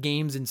tablets with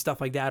games and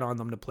stuff like that on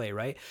them to play,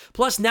 right?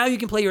 Plus, now you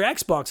can play your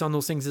Xbox on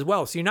those things as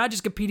well. So you're not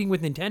just competing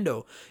with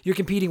Nintendo. You're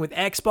competing with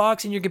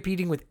Xbox and you're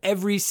competing with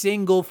every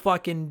single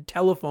fucking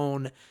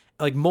telephone,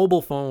 like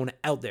mobile phone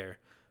out there.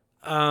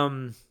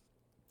 Does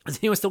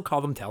anyone still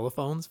call them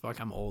telephones? Fuck,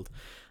 I'm old.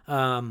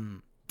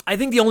 I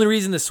think the only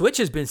reason the Switch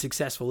has been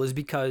successful is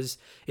because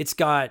it's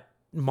got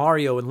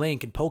Mario and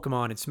Link and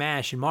Pokemon and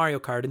Smash and Mario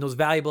Kart and those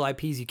valuable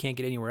IPs you can't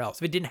get anywhere else.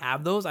 If it didn't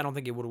have those, I don't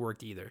think it would have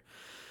worked either.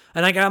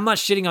 And I'm not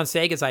shitting on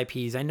Sega's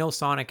IPs. I know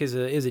Sonic is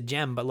a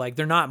gem, but like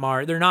they're not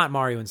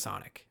Mario and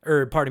Sonic,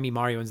 or pardon me,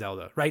 Mario and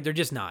Zelda, right? They're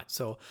just not.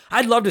 So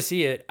I'd love to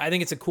see it. I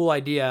think it's a cool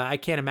idea. I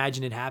can't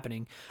imagine it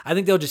happening. I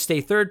think they'll just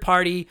stay third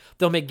party.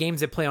 They'll make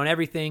games that play on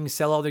everything,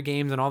 sell all their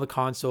games on all the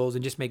consoles,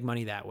 and just make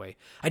money that way.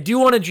 I do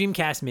want a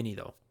Dreamcast Mini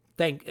though.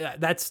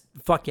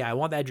 Fuck yeah, I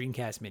want that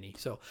Dreamcast Mini.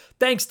 So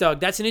thanks,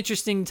 Doug. That's an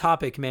interesting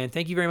topic, man.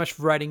 Thank you very much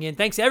for writing in.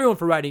 Thanks to everyone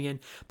for writing in.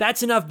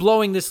 That's enough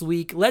blowing this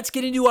week. Let's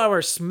get into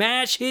our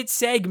smash hit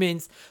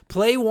segments.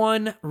 Play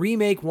one,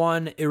 remake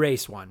one,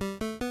 erase one.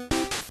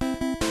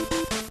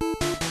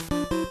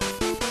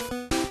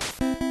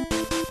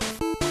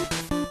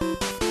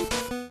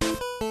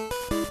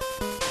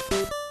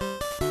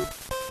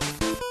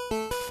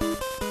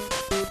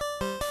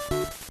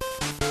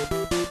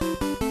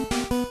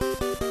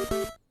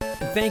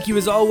 Thank you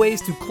as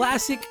always to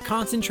Classic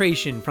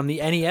Concentration from the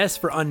NES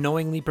for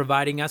unknowingly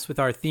providing us with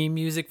our theme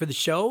music for the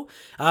show.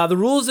 The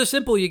rules are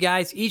simple, you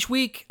guys. Each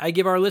week, I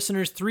give our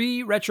listeners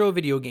 3 retro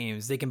video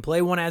games. They can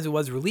play one as it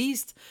was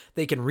released,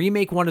 they can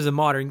remake one as a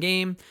modern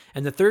game,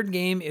 and the third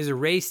game is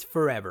erased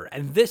forever.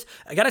 And this,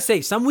 I gotta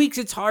say, some weeks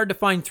it's hard to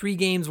find 3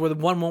 games where the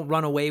one won't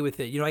run away with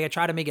it. You know, I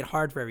try to make it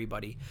hard for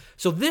everybody.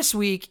 So this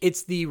week,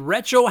 it's the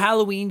retro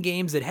Halloween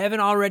games that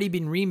haven't already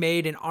been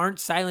remade and aren't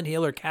Silent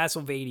Hill or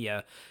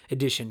Castlevania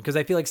edition, because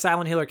I feel like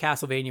Silent Hill or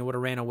Castlevania would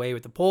have ran away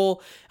with the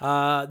poll.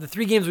 The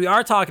 3 games we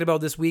are talking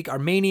about this week are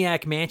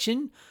Maniac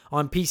Mansion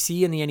on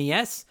PC and the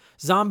NES,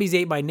 Zombies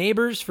Ate My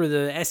Neighbors for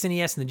the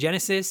SNES and the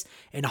Genesis,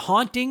 and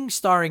Haunting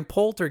starring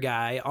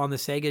Poltergeist on the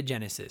Sega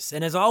Genesis.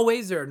 And as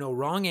always, there are no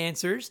wrong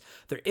answers.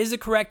 There is a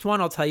correct one.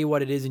 I'll tell you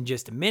what it is in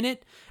just a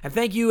minute. And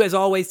thank you as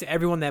always to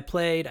everyone that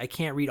played. I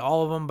can't read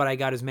all of them, but I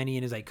got as many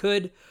in as I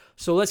could.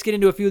 So let's get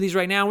into a few of these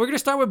right now. We're going to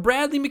start with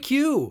Bradley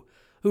McHugh,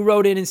 who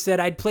wrote in and said,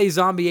 I'd play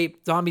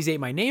Zombies Ate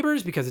My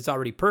Neighbors because it's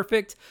already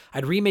perfect.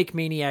 I'd remake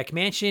Maniac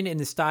Mansion in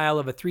the style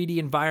of a 3D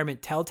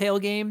environment Telltale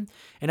game,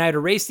 and I'd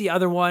erase the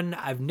other one.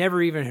 I've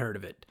never even heard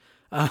of it.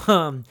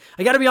 I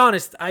gotta be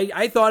honest,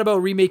 I thought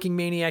about remaking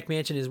Maniac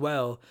Mansion as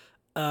well,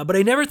 but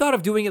I never thought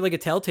of doing it like a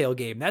Telltale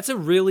game. That's a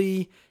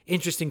really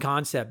interesting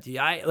concept.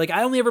 I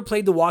only ever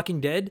played the Walking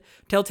Dead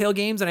Telltale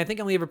games, and I think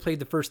I only ever played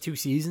the first 2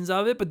 seasons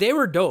of it, but they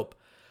were dope.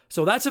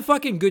 So that's a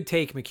fucking good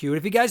take, McHugh. And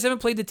if you guys haven't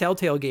played the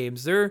Telltale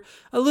games, they're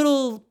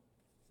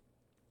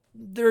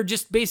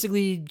just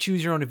basically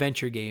choose your own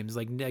adventure games,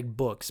 like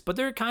books, but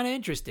they're kind of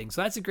interesting.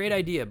 So that's a great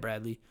idea,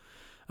 Bradley.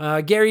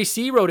 Gary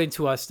C. wrote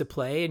into us to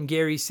play, and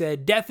Gary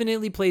said,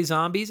 definitely play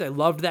Zombies. I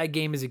loved that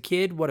game as a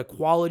kid. What a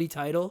quality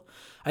title.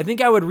 I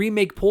think I would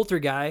remake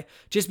Poltergeist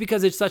just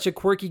because it's such a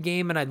quirky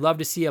game and I'd love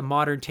to see a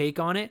modern take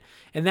on it.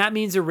 And that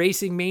means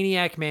erasing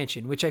Maniac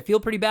Mansion, which I feel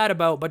pretty bad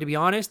about, but to be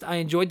honest, I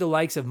enjoyed the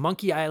likes of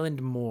Monkey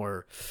Island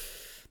more.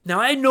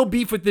 Now, I had no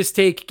beef with this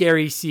take,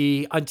 Gary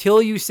C.,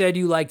 until you said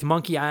you liked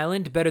Monkey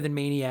Island better than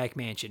Maniac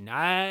Mansion.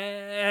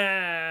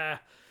 I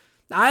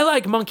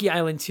like Monkey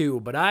Island too,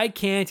 but I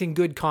can't in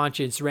good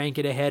conscience rank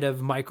it ahead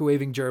of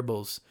microwaving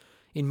gerbils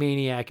in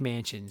Maniac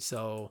Mansion.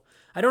 So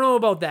I don't know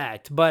about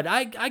that, but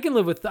I can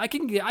live with, I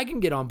can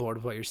get on board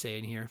with what you're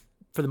saying here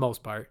for the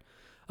most part.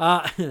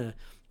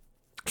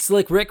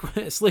 Slick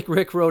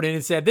Rick wrote in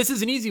and said, this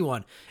is an easy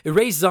one.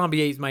 Erase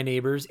Zombie Ate My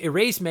Neighbors,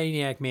 erase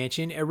Maniac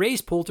Mansion,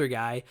 erase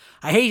Poltergeist.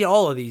 I hate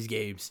all of these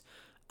games.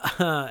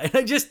 And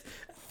I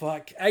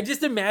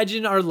just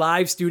imagine our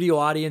live studio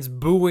audience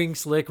booing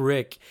Slick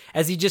Rick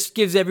as he just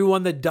gives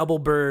everyone the double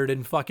bird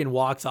and fucking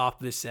walks off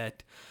the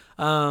set.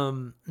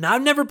 Now,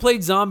 I've never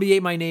played Zombies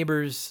Ate My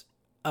Neighbors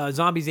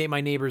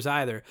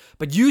either,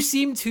 but you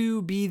seem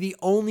to be the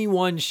only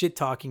one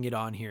shit-talking it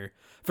on here,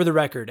 for the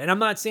record. And I'm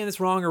not saying this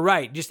wrong or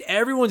right. Just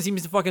everyone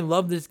seems to fucking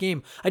love this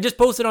game. I just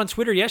posted on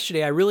Twitter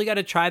yesterday, I really got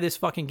to try this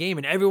fucking game,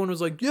 and everyone was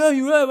like, yeah,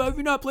 you have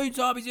you not played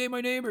Zombies Ate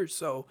My Neighbors?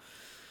 So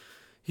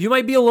you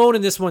might be alone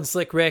in this one,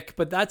 Slick Rick,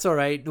 but that's all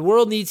right. The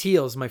world needs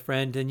heels, my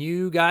friend, and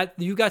you got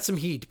some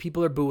heat.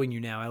 People are booing you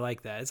now. I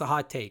like that. It's a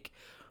hot take.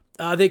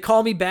 They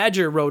Call Me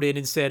Badger wrote in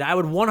and said, I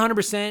would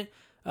 100%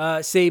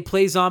 say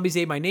play Zombies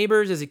Ate My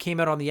Neighbors as it came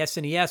out on the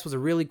SNES, was a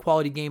really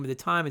quality game at the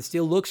time and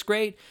still looks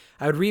great.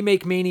 I would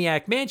remake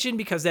Maniac Mansion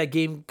because that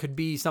game could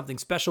be something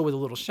special with a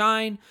little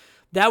shine.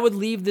 that would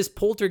leave this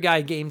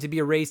Poltergeist game to be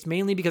erased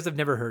mainly because I've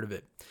never heard of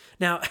it.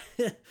 Now,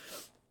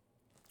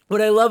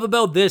 what I love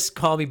about this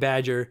Call Me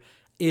Badger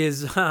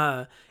is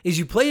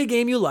you play a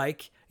game you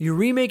like, you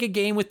remake a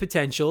game with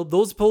potential,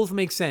 those both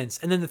make sense.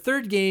 And then the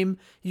third game,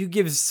 you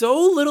give so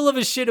little of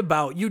a shit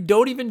about, you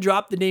don't even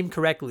drop the name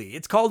correctly.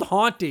 It's called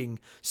Haunting,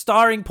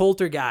 starring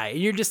Poltergeist. And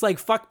you're just like,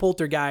 fuck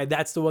Poltergeist,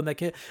 that's the one that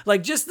can,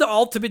 like, just the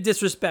ultimate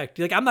disrespect.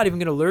 Like, I'm not even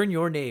gonna learn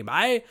your name.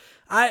 I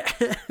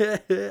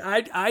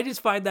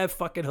just find that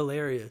fucking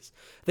hilarious.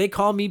 They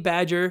call me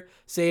Badger,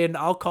 saying,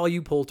 I'll call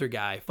you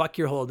Poltergeist. Fuck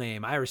your whole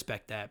name. I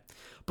respect that.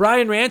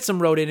 Brian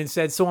Ransom wrote in and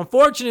said, so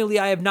unfortunately,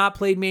 I have not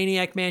played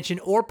Maniac Mansion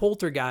or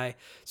Poltergeist,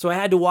 so I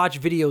had to watch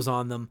videos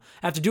on them.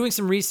 After doing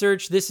some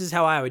research, this is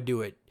how I would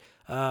do it.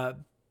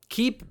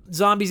 Keep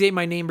Zombies Ate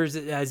My Neighbors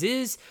as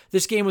is.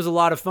 This game was a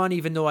lot of fun,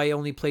 even though I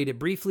only played it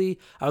briefly.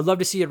 I would love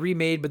to see it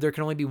remade, but there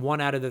can only be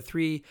one out of the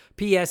three.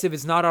 P.S. If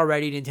it's not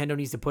already, Nintendo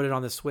needs to put it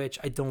on the Switch.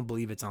 I don't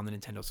believe it's on the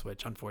Nintendo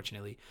Switch,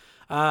 unfortunately.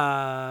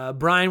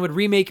 Brian would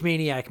remake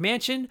Maniac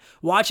Mansion.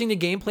 Watching the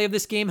gameplay of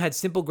this game had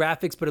simple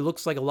graphics, but it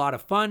looks like a lot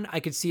of fun. I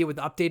could see it with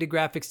updated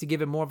graphics to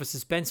give it more of a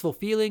suspenseful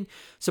feeling.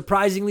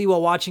 Surprisingly,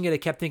 while watching it, I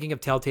kept thinking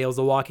of Telltale's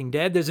The Walking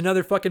Dead. There's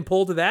another fucking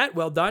poll to that.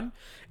 Well done.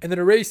 And then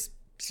Erase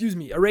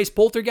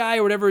Poltergeist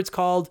or whatever it's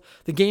called.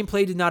 The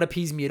gameplay did not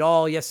appease me at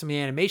all. Yes, some of the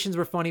animations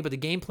were funny, but the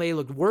gameplay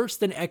looked worse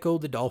than Echo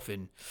the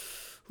Dolphin.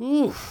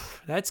 Ooh,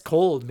 that's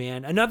cold,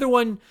 man. Another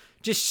one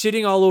just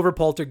shitting all over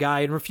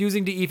Poltergeist and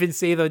refusing to even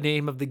say the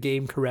name of the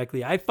game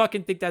correctly. I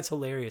fucking think that's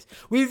hilarious.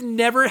 We've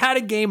never had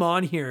a game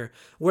on here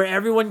where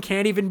everyone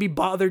can't even be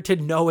bothered to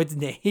know its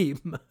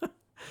name.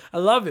 I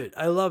love it.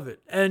 I love it.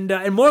 And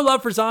more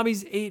love for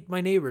Zombies Ate My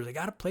Neighbors. I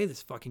gotta play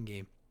this fucking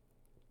game.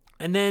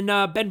 And then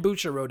Ben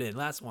Butcher wrote in,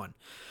 last one,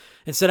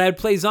 and said, I'd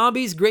play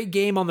Zombies, great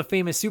game on the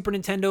famous Super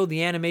Nintendo.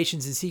 The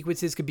animations and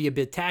sequences could be a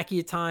bit tacky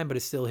at times, but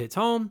it still hits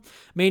home.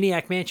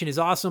 Maniac Mansion is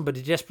awesome, but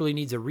it desperately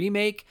needs a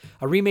remake.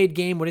 A remade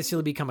game would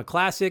instantly become a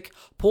classic.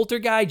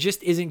 Poltergeist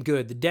just isn't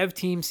good. The dev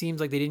team seems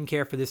like they didn't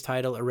care for this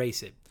title.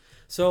 Erase it.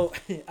 So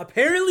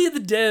apparently the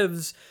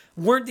devs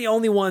weren't the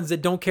only ones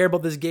that don't care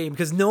about this game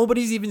because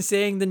nobody's even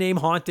saying the name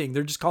Haunting.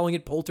 They're just calling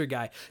it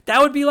Poltergeist.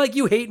 That would be like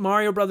you hate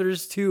Mario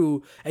Brothers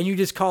 2 and you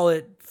just call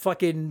it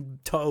fucking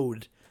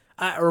Toad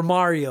or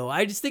Mario.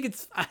 I just think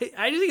it's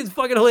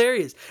fucking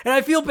hilarious. And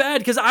I feel bad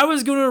because I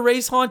was going to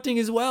erase Haunting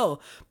as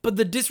well. But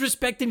the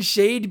disrespect and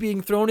shade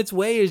being thrown its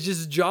way is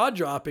just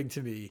jaw-dropping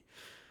to me.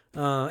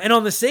 And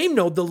on the same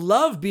note, the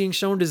love being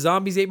shown to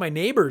Zombies Ate My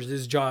Neighbors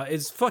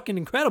is fucking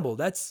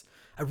incredible.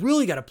 I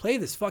really got to play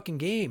this fucking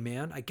game,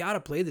 man. I got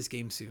to play this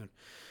game soon.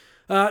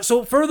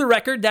 So for the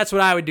record, that's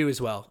what I would do as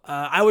well.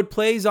 I would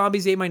play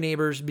Zombies Ate My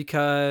Neighbors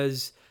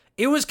because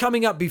it was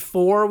coming up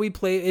before we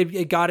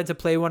it got into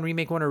Play One,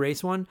 Remake One,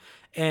 Erase One.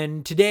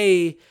 And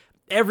today,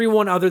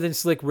 everyone other than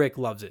Slick Rick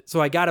loves it.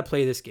 So I got to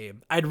play this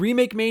game. I'd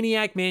remake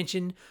Maniac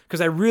Mansion because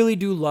I really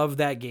do love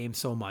that game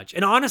so much.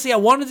 And honestly, I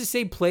wanted to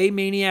say play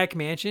Maniac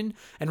Mansion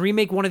and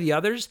remake one of the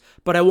others,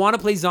 but I want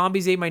to play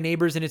Zombies Ate My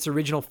Neighbors in its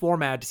original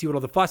format to see what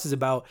all the fuss is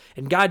about.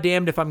 And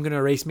goddamned if I'm going to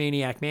erase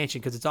Maniac Mansion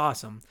because it's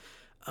awesome.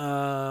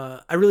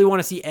 I really want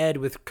to see Ed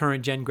with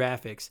current gen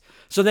graphics.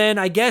 So then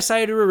I guess I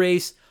had to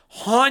erase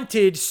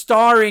Haunted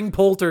starring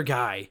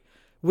Poltergeist,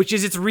 which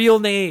is its real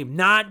name,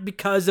 not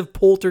because of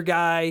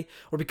Poltergeist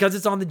or because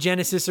it's on the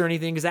Genesis or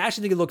anything, because I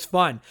actually think it looks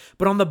fun.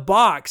 But on the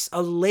box,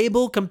 a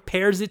label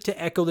compares it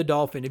to Echo the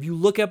Dolphin. If you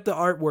look up the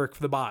artwork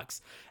for the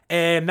box,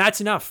 and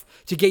that's enough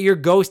to get your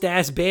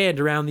ghost-ass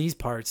band around these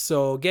parts.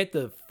 So get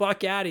the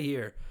fuck out of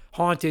here.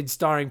 Haunted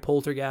starring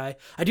Poltergeist.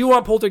 I do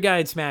want Poltergeist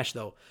in Smash,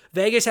 though.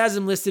 Vegas has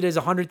him listed as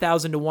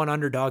 100,000 to 1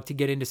 underdog to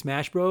get into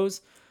Smash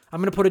Bros. I'm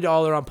going to put a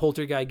dollar on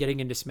Poltergeist getting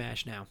into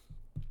Smash now.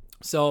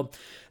 So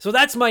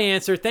that's my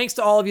answer. Thanks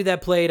to all of you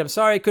that played. I'm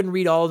sorry I couldn't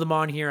read all of them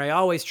on here. I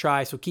always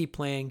try, so keep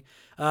playing.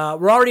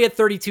 We're already at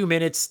 32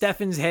 minutes.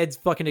 Stefan's head's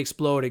fucking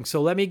exploding.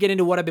 So let me get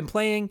into what I've been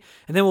playing,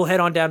 and then we'll head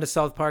on down to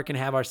South Park and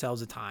have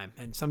ourselves a time.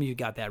 And some of you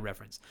got that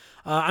reference.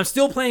 I'm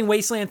still playing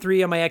Wasteland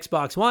 3 on my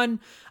Xbox One.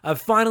 I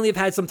finally have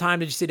had some time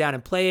to just sit down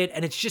and play it,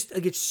 and it's just,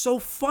 like, it's so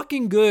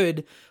fucking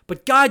good,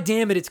 but god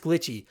damn it, it's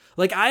glitchy.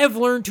 Like, I have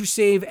learned to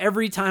save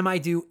every time I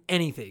do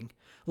anything.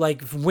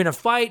 Like, win a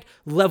fight,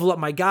 level up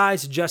my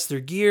guys, adjust their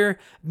gear,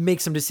 make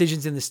some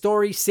decisions in the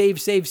story, save,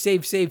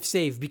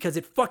 because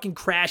it fucking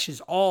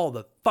crashes all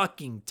the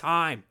fucking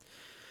time.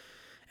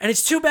 And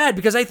it's too bad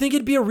because I think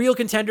it'd be a real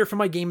contender for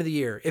my game of the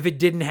year if it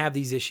didn't have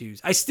these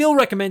issues. I still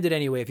recommend it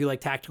anyway if you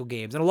like tactical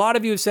games. And a lot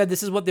of you have said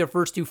this is what their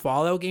first two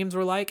Fallout games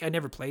were like. I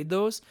never played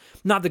those.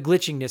 Not the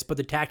glitchingness, but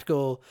the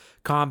tactical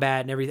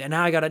combat and everything.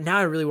 And now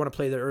I really want to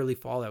play the early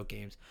Fallout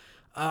games.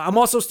 I'm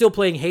also still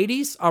playing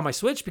Hades on my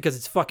Switch because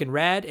it's fucking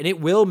rad, and it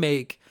will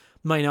make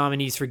my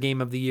nominees for Game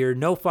of the Year,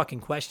 no fucking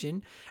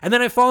question. And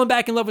then I've fallen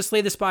back in love with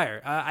Slay the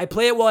Spire. I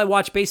play it while I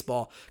watch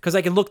baseball because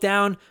I can look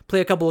down,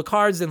 play a couple of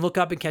cards, then look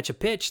up and catch a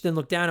pitch, then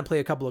look down and play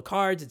a couple of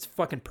cards. It's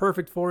fucking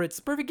perfect for it. It's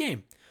the perfect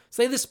game.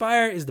 Slay the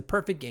Spire is the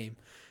perfect game.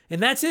 And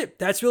that's it.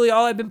 That's really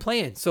all I've been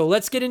playing. So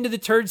let's get into the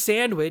turd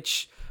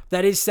sandwich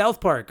That is South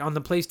Park on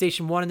the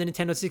PlayStation 1 and the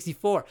Nintendo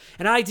 64.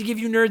 And I like to give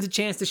you nerds a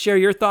chance to share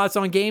your thoughts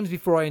on games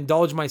before I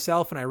indulge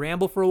myself and I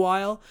ramble for a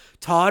while.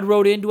 Todd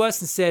wrote into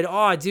us and said,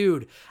 "Aw,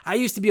 dude, I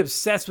used to be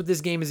obsessed with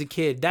this game as a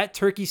kid. That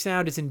turkey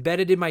sound is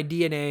embedded in my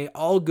DNA,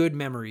 all good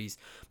memories.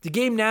 The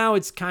game now,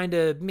 it's kind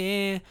of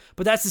meh,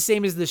 but that's the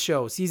same as the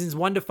show. Seasons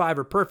 1 to 5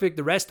 are perfect.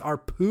 The rest are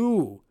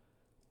poo."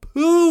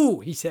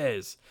 Poo, he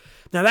says.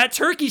 Now that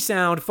turkey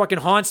sound fucking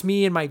haunts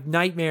me in my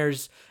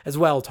nightmares as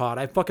well, Todd.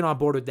 I'm fucking on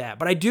board with that.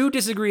 But I do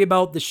disagree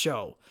about the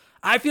show.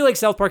 I feel like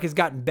South Park has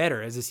gotten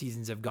better as the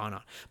seasons have gone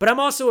on. But I'm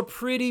also a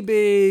pretty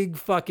big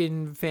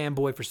fucking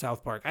fanboy for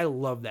South Park. I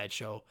love that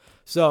show.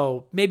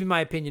 So maybe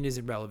my opinion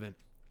isn't relevant.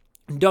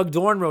 Doug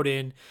Dorn wrote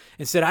in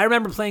and said, "I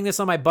remember playing this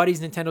on my buddy's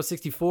Nintendo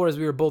 64 as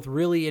we were both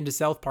really into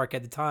South Park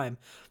at the time,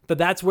 but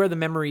that's where the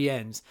memory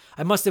ends.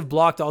 I must have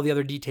blocked all the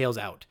other details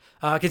out."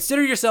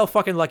 Consider yourself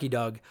fucking lucky,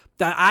 Doug.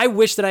 I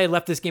wish that I had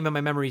left this game in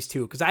my memories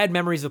too, because I had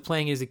memories of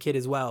playing it as a kid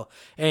as well.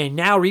 And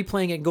now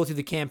replaying it and go through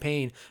the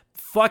campaign,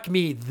 fuck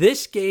me,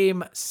 this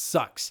game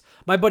sucks.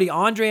 My buddy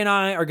Andre and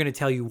I are going to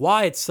tell you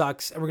why it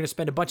sucks, and we're going to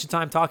spend a bunch of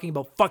time talking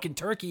about fucking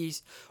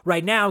turkeys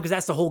right now, because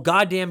that's the whole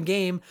goddamn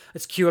game.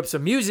 Let's cue up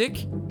some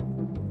music.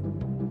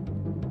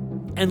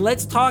 And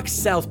let's talk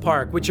South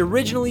Park, which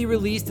originally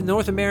released in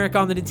North America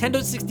on the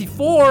Nintendo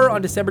 64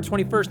 on December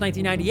 21st,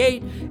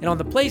 1998, and on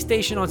the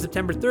PlayStation on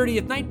September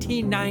 30th,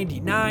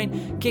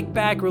 1999. Kick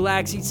back,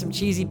 relax, eat some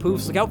cheesy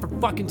poofs, look out for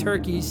fucking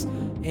turkeys,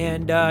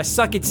 and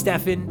suck it,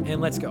 Stefan, and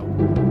let's go.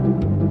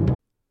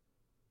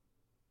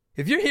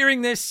 If you're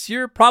hearing this,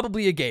 you're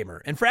probably a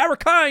gamer, and for our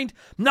kind,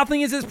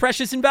 nothing is as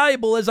precious and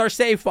valuable as our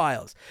save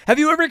files. Have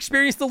you ever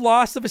experienced the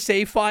loss of a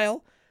save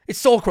file? It's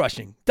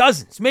soul-crushing.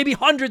 Dozens, maybe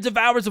hundreds of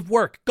hours of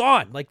work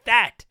gone like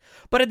that.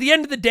 But at the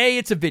end of the day,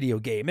 it's a video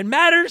game. It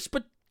matters,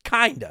 but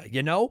kinda,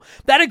 you know?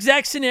 That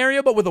exact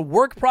scenario, but with a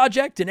work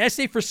project, an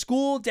essay for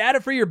school,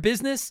 data for your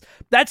business,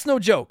 that's no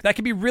joke. That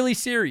can be really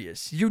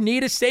serious. You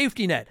need a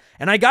safety net.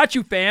 And I got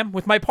you, fam,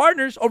 with my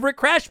partners over at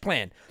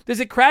CrashPlan.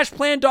 Visit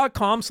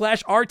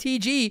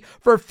CrashPlan.com/RTG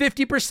for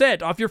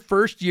 50% off your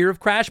first year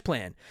of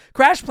CrashPlan.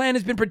 CrashPlan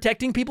has been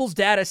protecting people's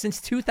data since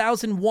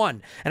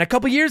 2001. And a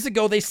couple years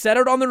ago, they set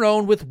out on their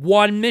own with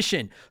one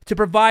mission: to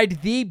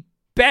provide the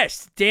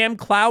best damn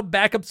cloud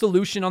backup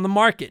solution on the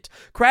market.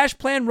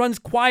 CrashPlan runs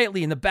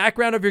quietly in the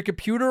background of your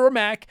computer or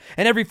Mac,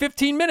 and every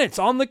 15 minutes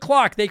on the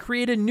clock, they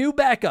create a new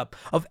backup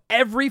of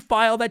every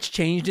file that's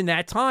changed in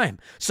that time.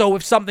 So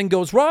if something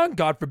goes wrong,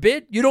 God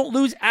forbid, you don't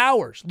lose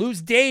hours, lose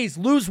days,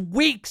 lose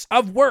weeks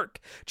of work.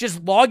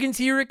 Just log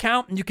into your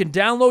account and you can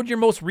download your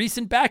most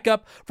recent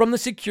backup from the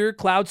secure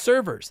cloud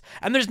servers.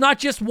 And there's not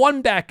just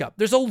one backup.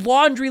 There's a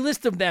laundry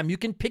list of them. You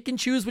can pick and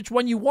choose which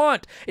one you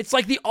want. It's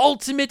like the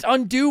ultimate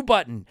undo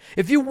button.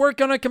 If you work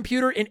on a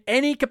computer in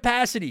any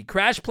capacity,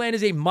 CrashPlan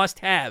is a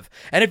must-have.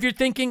 And if you're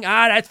thinking,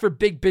 that's for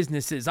big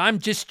businesses, I'm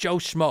just Joe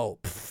Schmo.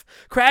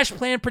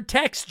 CrashPlan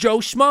protects Joe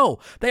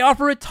Schmo. They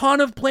offer a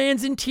ton of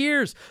plans and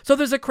tiers. So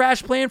there's a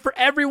Crash Plan for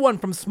everyone,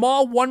 from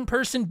small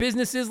one-person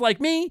businesses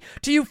like me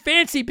to you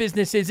fancy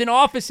businesses in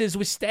offices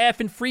with staff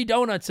and free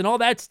donuts and all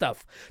that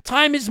stuff.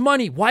 Time is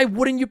money. Why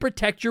wouldn't you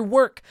protect your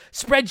work?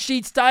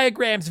 Spreadsheets,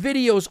 diagrams,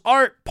 videos,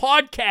 art,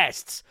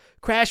 podcasts.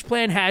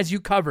 CrashPlan has you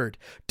covered.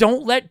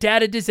 Don't let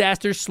data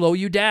disasters slow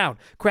you down.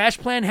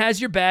 CrashPlan has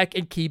your back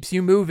and keeps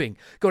you moving.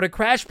 Go to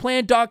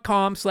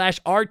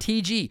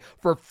CrashPlan.com/RTG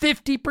for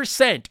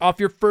 50% off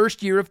your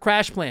first year of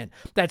CrashPlan.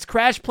 That's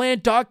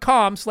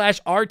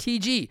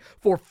CrashPlan.com/RTG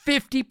for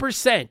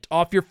 50%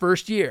 off your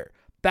first year.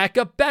 Back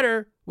up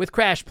better with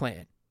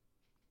CrashPlan.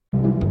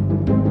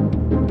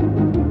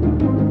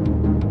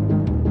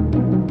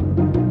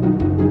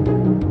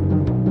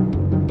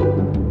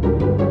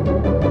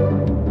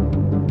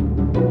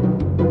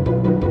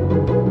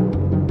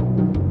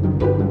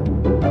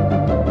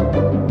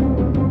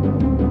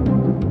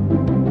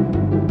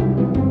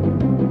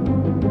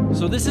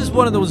 So this is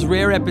one of those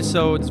rare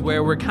episodes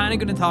where we're kind of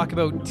going to talk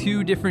about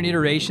two different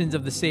iterations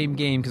of the same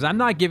game, because I'm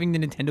not giving the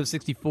Nintendo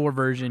 64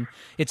 version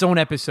its own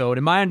episode,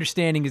 and my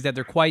understanding is that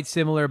they're quite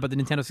similar, but the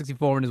Nintendo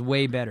 64 one is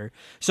way better.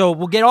 So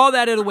we'll get all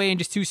that out of the way in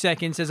just 2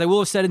 seconds. As I will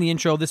have said in the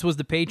intro, this was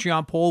the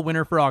Patreon poll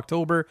winner for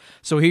October,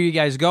 so here you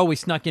guys go. We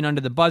snuck in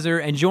under the buzzer,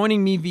 and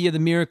joining me via the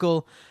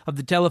miracle of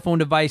the telephone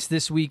device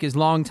this week is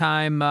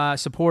longtime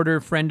supporter,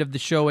 friend of the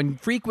show,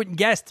 and frequent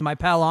guest, my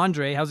pal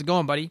Andre. How's it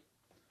going, buddy?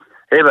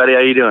 Hey, buddy, how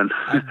you doing?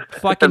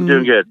 I'm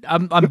doing good.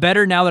 I'm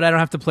better now that I don't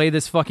have to play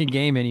this fucking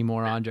game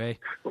anymore, Andre.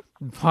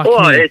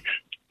 Well, it's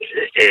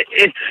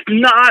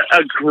not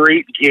a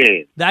great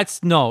game.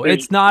 It's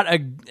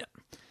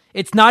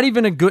not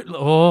even a good.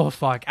 Oh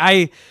fuck!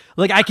 I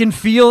can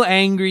feel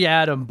angry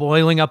Adam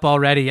boiling up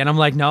already, and I'm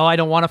like, no, I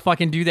don't want to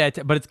fucking do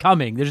that. But it's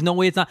coming. There's no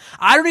way it's not.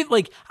 I don't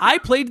even I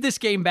played this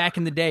game back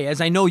in the day, as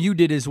I know you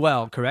did as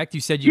well. Correct? You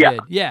said you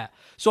did. Yeah.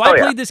 So I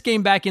played this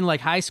game back in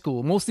high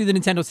school, mostly the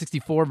Nintendo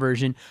 64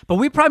 version, but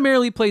we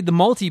primarily played the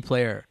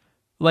multiplayer,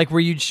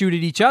 where you'd shoot at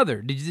each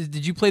other.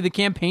 Did you play the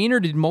campaign or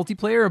did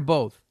multiplayer or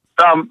both?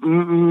 I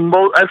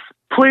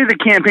played the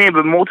campaign,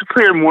 but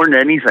multiplayer more than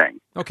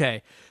anything.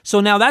 Okay. So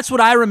now that's what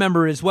I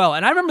remember as well.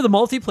 And I remember the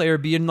multiplayer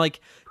being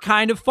like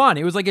kind of fun.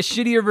 It was like a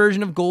shittier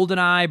version of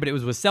GoldenEye, but it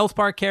was with South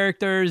Park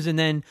characters. And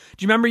then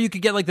do you remember you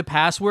could get like the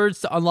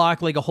passwords to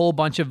unlock like a whole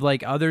bunch of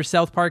like other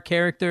South Park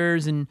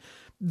characters? And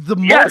the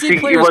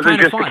multiplayer it was wasn't kind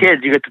of just fun. the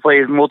kids. You get to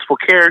play as multiple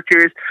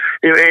characters.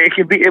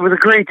 It was a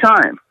great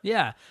time.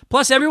 Yeah.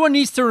 Plus, everyone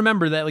needs to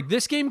remember that like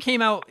this game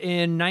came out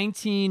in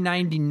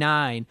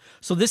 1999,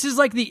 so this is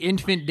like the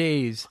infant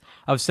days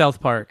of South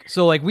Park.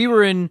 So like we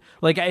were in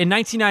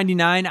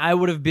 1999, I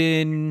would have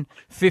been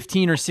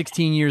 15 or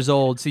 16 years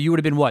old. So you would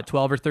have been what,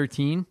 12 or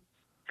 13?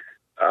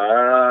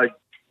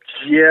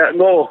 Yeah,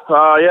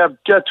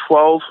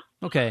 12.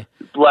 Okay.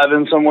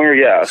 11 somewhere,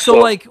 yeah. So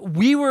like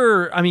we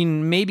were, I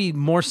mean, maybe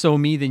more so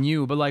me than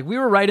you, but like we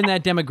were right in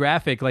that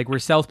demographic, like where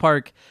South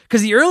Park,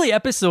 because the early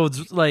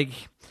episodes, like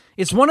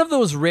it's one of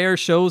those rare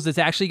shows that's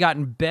actually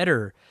gotten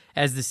better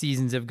as the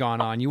seasons have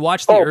gone on. You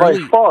watch the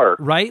early, by far.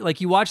 right?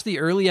 Like you watch the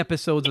early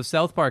episodes of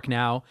South Park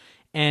now,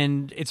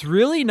 and it's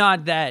really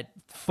not that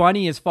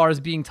funny as far as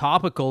being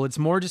topical. It's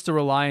more just a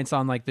reliance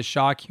on like the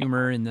shock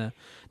humor and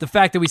the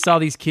fact that we saw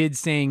these kids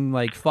saying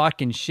like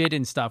fuck and shit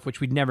and stuff, which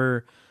we'd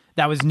never.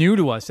 That was new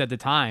to us at the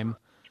time.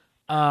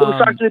 The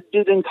fact that they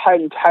did an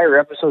entire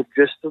episode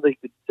just so they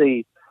could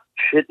say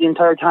shit the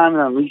entire time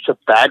and unleash a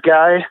bad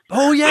guy.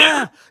 Oh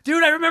yeah,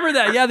 dude, I remember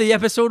that. Yeah, the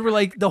episode where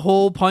like the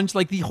whole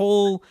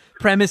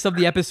premise of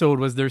the episode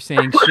was they're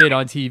saying shit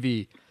on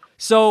TV.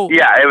 So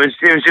yeah, it was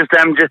just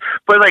them.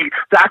 But like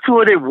that's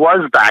what it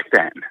was back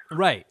then.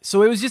 Right.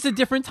 So it was just a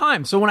different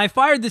time. So when I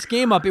fired this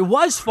game up, it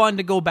was fun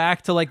to go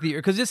back to like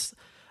because this.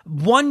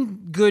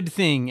 One good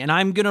thing, and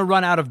I'm going to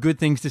run out of good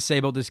things to say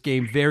about this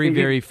game very,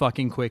 very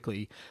fucking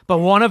quickly. But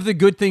one of the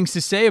good things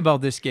to say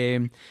about this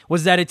game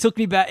was that it took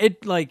me back.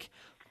 It like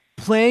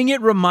playing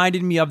it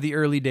reminded me of the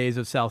early days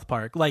of South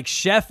Park. Like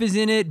Chef is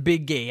in it.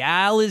 Big Gay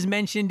Al is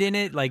mentioned in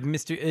it. Like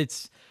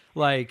it's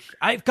like,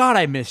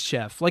 I miss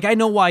Chef. Like I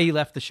know why he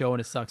left the show and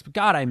it sucks, but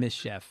God, I miss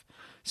Chef.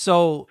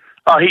 So.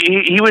 Oh,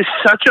 he was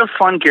such a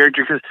fun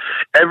character because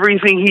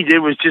everything he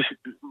did was just.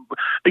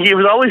 He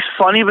was always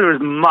funny, but it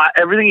was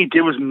everything he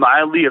did was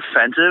mildly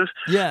offensive.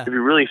 Yeah, if you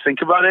really think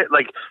about it,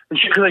 like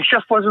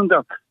Chef wasn't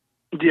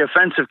the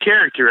offensive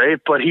character, right?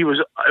 But it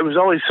was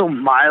always so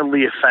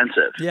mildly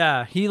offensive.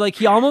 Yeah,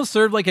 he almost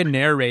served like a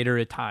narrator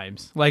at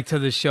times, like to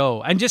the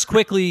show. And just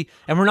quickly,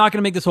 and we're not going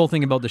to make this whole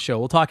thing about the show.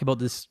 We'll talk about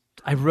this.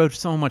 I would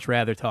so much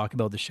rather talk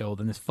about the show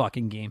than this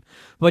fucking game.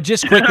 But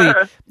just quickly,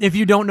 if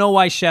you don't know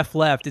why Chef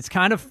left, it's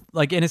kind of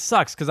like, and it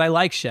sucks because I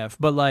like Chef,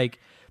 but like.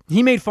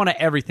 He made fun of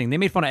everything. They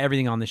made fun of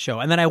everything on the show.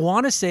 And then I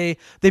want to say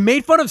they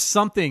made fun of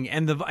something,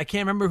 and I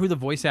can't remember who the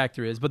voice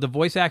actor is, but the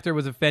voice actor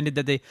was offended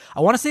that I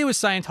want to say it was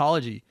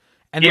Scientology.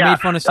 And they made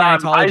fun of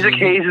Scientology. Isaac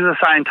Hayes is a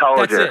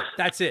Scientologist.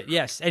 That's it,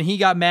 yes. And he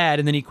got mad,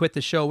 and then he quit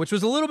the show, which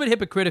was a little bit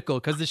hypocritical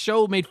because the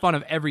show made fun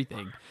of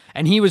everything.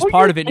 And he was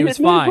part of it, and it was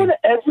fine. It made fun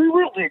of every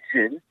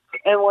religion,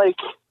 and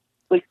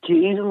like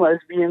gays and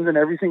lesbians and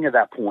everything at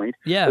that point.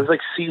 Yeah. It was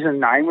like season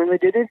 9 when they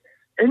did it.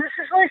 And this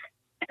is like,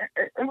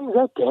 I mean, is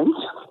that dense?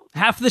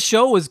 Half the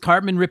show was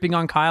Cartman ripping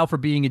on Kyle for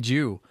being a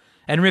Jew,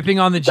 and ripping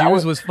on the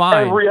Jews was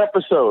fine. Every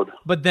episode.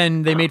 But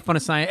then they made fun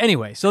of science.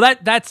 Anyway, so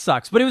that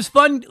sucks. But it was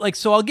fun. Like,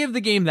 so I'll give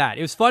the game that.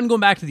 It was fun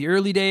going back to the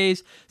early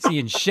days,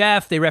 seeing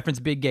Chef. They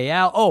referenced Big Gay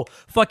Al. Oh,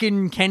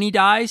 fucking Kenny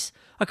dies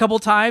a couple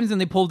times, and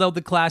they pulled out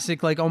the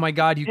classic, like, oh my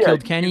God, you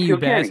killed Kenny, you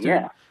bastard.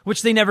 Yeah.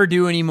 Which they never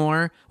do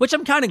anymore, which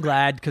I'm kind of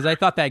glad because I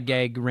thought that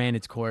gag ran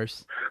its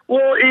course.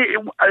 Well,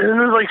 it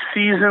was like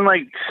season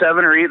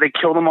 7 or 8. They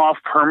killed him off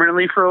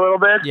permanently for a little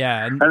bit.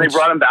 Yeah, and they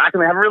brought him back,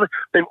 and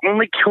they've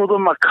only killed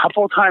him a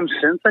couple times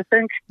since, I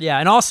think. Yeah,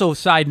 and also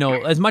side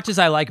note, as much as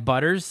I like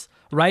Butters,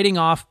 writing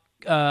off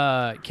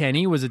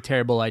Kenny was a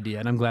terrible idea,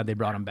 and I'm glad they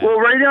brought him back. Well,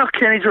 writing off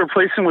Kenny to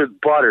replace him with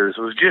Butters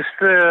was just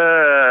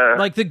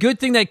like the good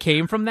thing that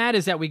came from that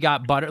is that we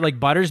got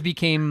Butters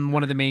became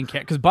one of the main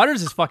characters because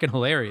Butters is fucking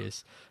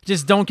hilarious.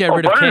 Just don't get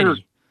rid of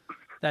Kenny.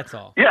 That's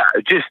all. Yeah,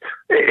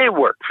 it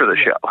worked for the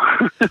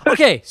show.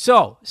 Okay,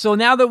 so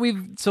now that we're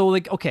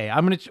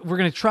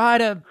gonna try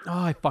to.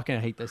 Oh, I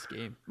fucking hate this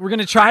game. We're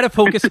gonna try to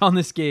focus on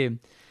this game.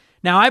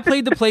 Now, I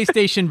played the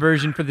PlayStation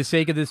version for the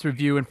sake of this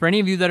review, and for any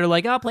of you that are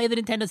like, "Oh, play the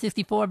Nintendo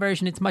 64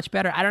 version; it's much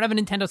better." I don't have a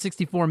Nintendo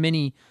 64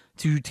 Mini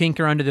to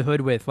tinker under the hood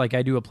with like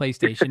I do a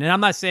PlayStation, and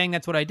I'm not saying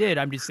that's what I did.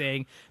 I'm just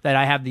saying that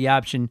I have the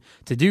option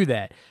to do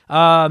that.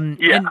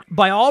 And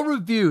by all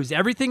reviews,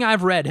 everything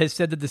I've read has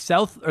said that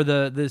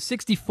the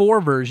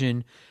 64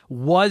 version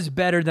was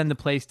better than the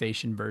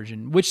PlayStation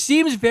version, which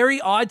seems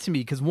very odd to me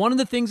because one of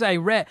the things I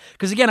read,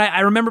 because again, I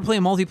remember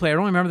playing multiplayer. I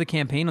don't remember the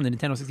campaign on the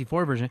Nintendo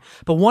 64 version,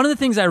 but one of the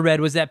things I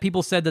read was that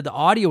people said that the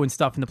audio and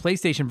stuff in the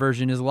PlayStation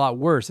version is a lot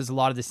worse. There's a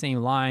lot of the same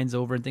lines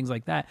over and things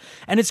like that.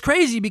 And it's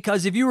crazy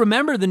because if you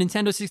remember the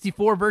Nintendo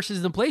 64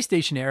 versus the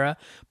PlayStation era,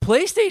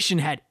 PlayStation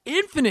had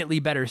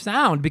infinitely better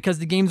sound because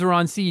the games were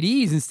on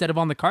CDs instead of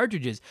on the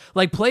cartridges.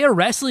 Like play a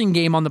wrestling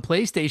game on the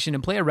PlayStation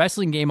and play a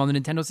wrestling game on the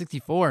Nintendo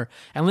 64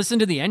 and listen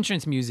to the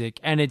entrance music.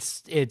 And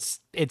it's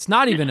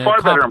not even a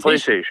far better on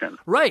competition. PlayStation,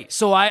 right?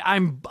 So I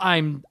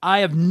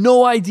have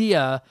no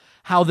idea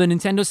how the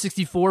Nintendo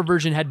 64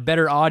 version had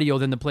better audio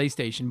than the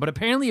PlayStation, but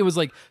apparently it was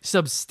like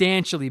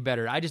substantially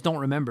better. I just don't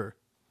remember.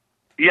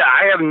 Yeah,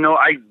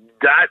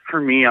 that for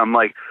me, I'm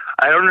like,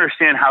 I don't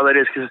understand how that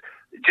is, because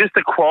just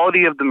the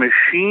quality of the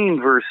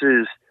machine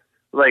versus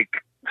like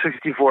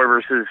 64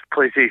 versus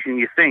PlayStation,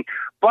 you think.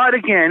 But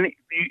again,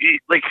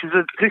 like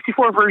the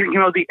 64 version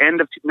came out at the end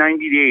of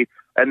 98,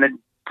 and the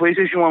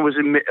PlayStation one was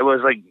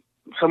like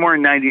somewhere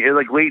in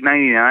like late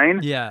 99.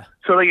 Yeah.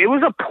 So like it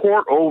was a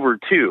port over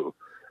too.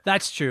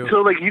 That's true.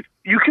 So like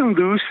you can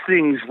lose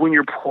things when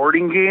you're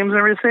porting games and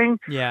everything.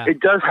 Yeah.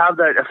 It does have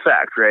that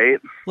effect, right?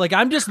 Like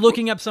I'm just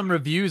looking up some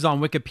reviews on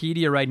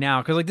Wikipedia right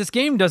now because like this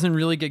game doesn't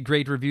really get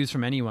great reviews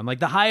from anyone. Like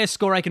the highest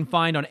score I can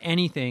find on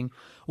anything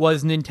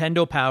was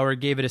Nintendo Power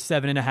gave it a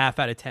 7.5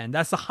 out of 10.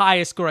 That's the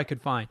highest score I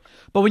could find.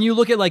 But when you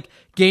look at like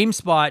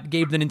GameSpot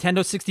gave the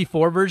Nintendo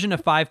 64 version a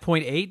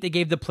 5.8, they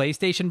gave the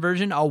PlayStation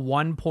version a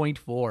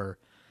 1.4.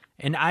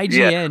 And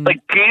IGN,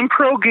 like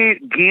GamePro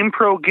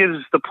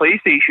gives the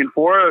PlayStation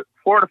 4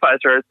 to 5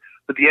 stars,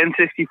 but the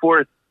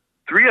N64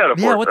 3 out of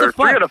 4 what the stars,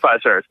 3 fuck? out of 5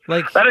 stars.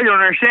 Like that I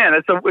don't understand.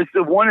 It's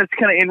the one that's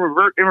kind of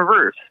in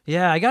reverse.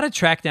 Yeah, I gotta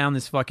track down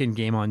this fucking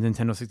game on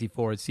Nintendo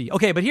 64 and see.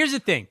 Okay, but here's the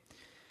thing.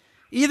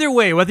 Either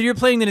way, whether you're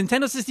playing the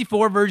Nintendo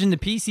 64 version, the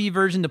PC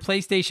version, the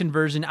PlayStation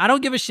version, I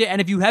don't give a shit. And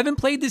if you haven't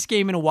played this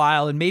game in a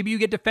while and maybe you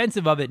get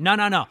defensive of it,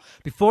 no.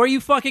 Before you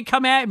fucking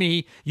come at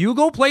me, you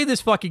go play this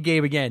fucking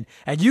game again.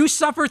 And you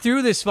suffer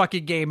through this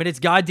fucking game and its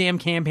goddamn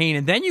campaign.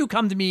 And then you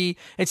come to me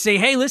and say,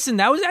 hey, listen,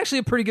 that was actually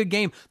a pretty good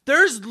game.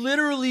 There's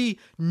literally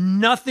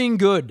nothing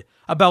good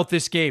about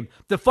this game.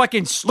 The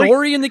fucking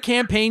story in the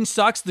campaign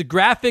sucks. The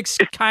graphics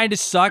kind of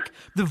suck.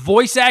 The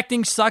voice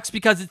acting sucks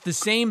because it's the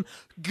same.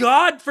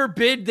 God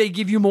forbid they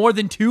give you more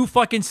than 2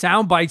 fucking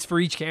sound bites for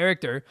each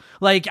character.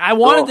 Like,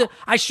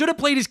 I should have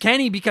played as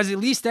Kenny because at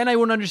least then I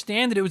wouldn't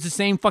understand that it was the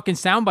same fucking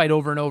sound bite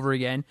over and over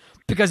again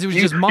because it was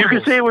just mumbles. You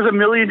could say it was a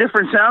million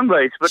different sound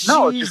bites, but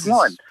no, it's just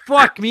one.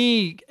 Fuck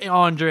me,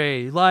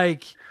 Andre.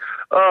 Like...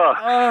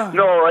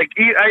 no, like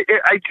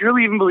I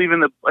truly even believe in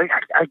the like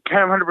I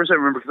can't 100%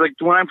 remember because like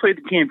when I played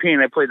the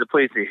campaign, I played the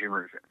PlayStation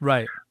version,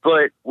 right?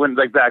 But when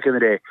like back in the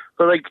day,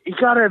 but like you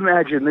gotta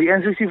imagine the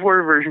N64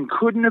 version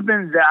couldn't have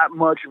been that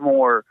much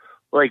more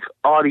like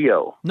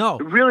audio. No,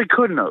 it really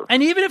couldn't have.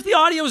 And even if the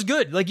audio is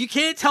good, like you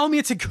can't tell me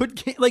it's a good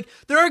game. Like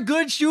there are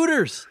good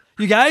shooters.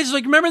 You guys,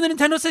 like, remember the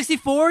Nintendo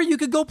 64? You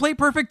could go play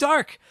Perfect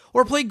Dark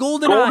or play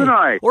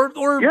GoldenEye.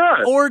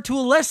 Or to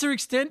a lesser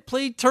extent,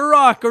 play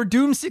Turok or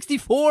Doom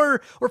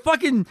 64 or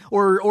fucking,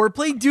 or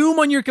play Doom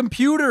on your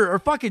computer or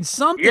fucking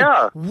something.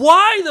 Yeah.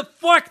 Why the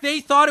fuck they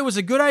thought it was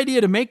a good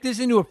idea to make this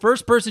into a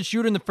first-person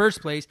shooter in the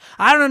first place,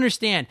 I don't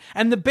understand.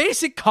 And the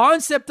basic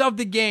concept of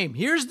the game,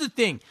 here's the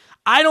thing.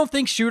 I don't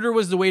think shooter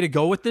was the way to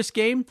go with this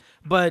game,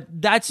 but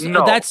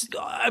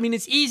I mean,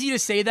 it's easy to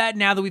say that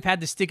now that we've had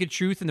the Stick of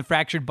Truth and the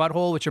Fractured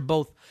Butthole, which are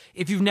both,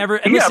 if you've never...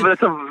 but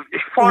it's a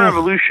far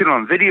evolution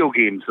on video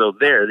games, though,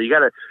 there. You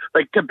gotta,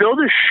 like, to build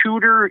a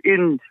shooter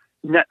in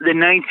the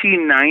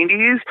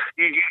 1990s,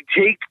 you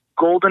take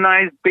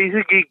GoldenEye's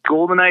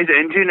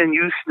engine and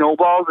use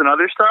snowballs and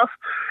other stuff.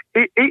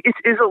 It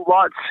is a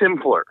lot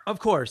simpler. Of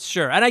course,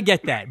 sure, and I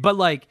get that, but,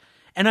 like...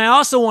 And I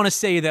also want to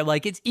say that,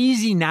 like, it's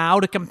easy now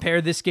to compare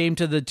this game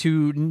to the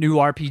 2 new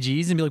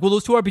RPGs and be like, well,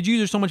 those 2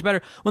 RPGs are so much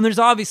better, when there's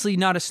obviously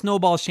not a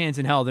snowball's chance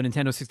in hell that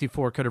Nintendo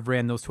 64 could have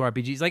ran those 2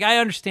 RPGs. Like, I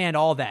understand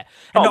all that.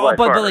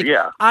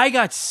 I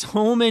got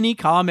so many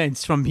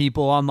comments from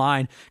people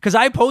online because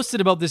I posted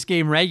about this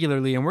game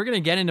regularly, and we're going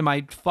to get into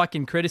my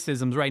fucking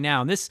criticisms right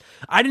now. And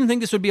I didn't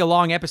think this would be a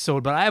long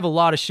episode, but I have a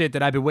lot of shit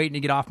that I've been waiting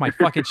to get off my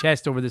fucking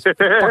chest over this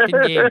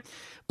fucking game.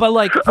 But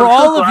like for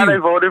all of you, I'm so glad I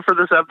voted for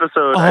this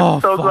episode.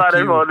 I'm so glad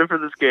I voted for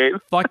this game.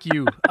 Fuck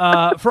you.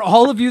 For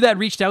all of you that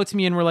reached out to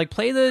me and were like,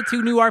 play the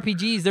 2 new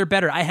RPGs, they're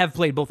better. I have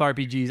played both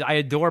RPGs. I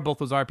adore both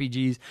those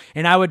RPGs,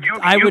 and I would. You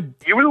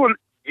were the one.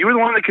 You were the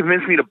one that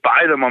convinced me to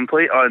buy them on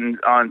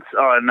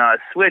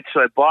Switch,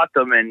 so I bought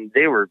them, and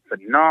they were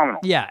phenomenal.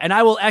 Yeah, and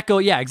I will echo.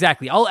 Yeah,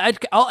 exactly. I'll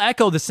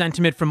echo the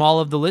sentiment from all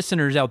of the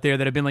listeners out there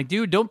that have been like,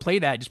 dude, don't play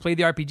that. Just play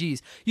the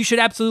RPGs. You should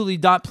absolutely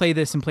not play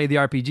this and play the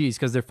RPGs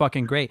because they're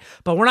fucking great.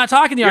 But we're not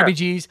talking the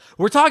RPGs.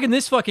 We're talking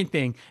this fucking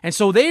thing. And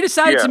so they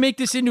decided to make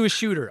this into a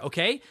shooter.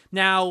 Okay,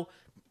 now.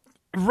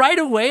 Right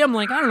away, I'm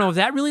like, I don't know, is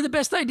that really the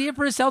best idea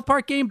for a South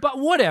Park game? But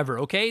whatever,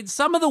 okay?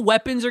 Some of the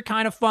weapons are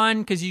kind of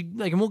fun, because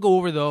and we'll go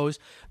over those.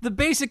 The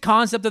basic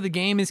concept of the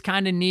game is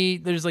kind of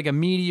neat. There's like a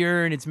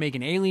meteor, and it's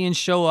making aliens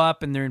show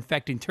up, and they're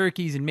infecting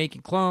turkeys and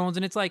making clones,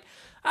 and it's like,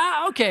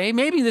 okay,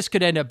 maybe this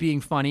could end up being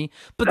funny.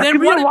 But that then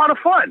could be a lot of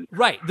fun.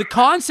 Right. The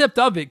concept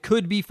of it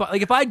could be fun.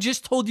 Like, if I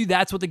just told you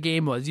that's what the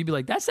game was, you'd be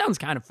like, that sounds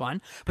kind of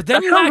fun. But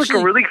then that sounds like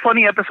a really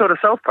funny episode of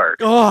South Park.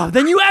 Oh,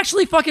 then you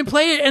actually fucking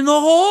play it, and the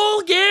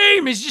whole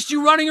game is just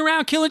you running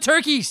around killing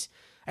turkeys.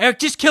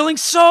 Just killing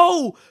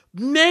so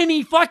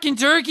many fucking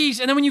turkeys.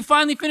 And then when you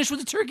finally finish with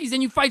the turkeys,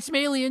 then you fight some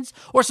aliens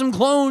or some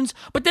clones.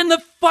 But then the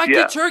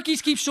fucking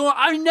turkeys keep showing.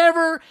 I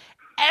never,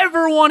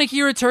 ever want to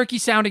hear a turkey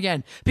sound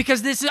again,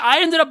 because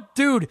I ended up,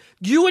 dude,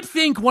 you would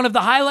think one of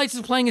the highlights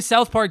of playing a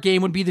South Park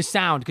game would be the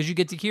sound, because you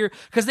get to hear,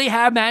 because they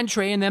have Matt and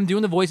Trey and them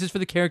doing the voices for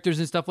the characters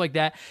and stuff like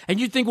that, and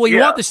you'd think, well, you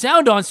want the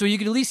sound on so you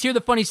can at least hear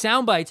the funny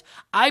sound bites.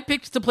 I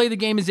picked to play the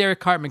game as Eric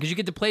Cartman, because you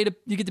get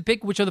to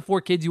pick which of the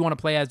 4 kids you want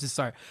to play as to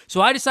start.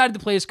 So I decided to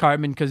play as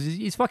Cartman, because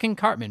he's fucking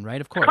Cartman,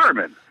 right? Of course.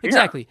 Cartman.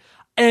 Exactly.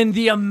 And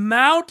the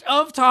amount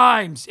of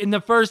times in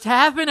the first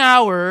half an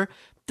hour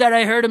that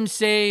I heard him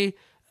say,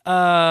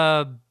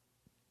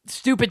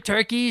 stupid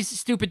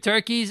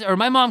turkeys, or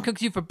my mom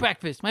cooks you for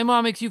breakfast, my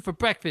mom makes you for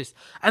breakfast,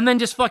 and then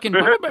just fucking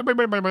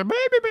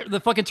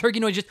the fucking turkey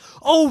noise just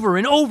over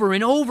and over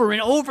and over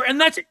and over, and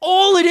that's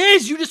all it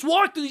is. You just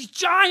walk through these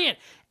giant,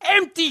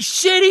 empty,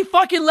 shitty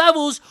fucking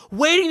levels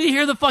waiting to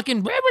hear the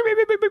fucking,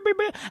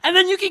 and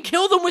then you can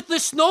kill them with the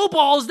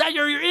snowballs that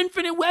are your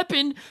infinite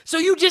weapon, so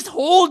you just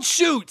hold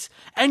shoot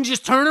and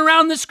just turn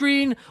around the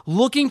screen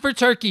looking for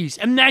turkeys,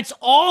 and that's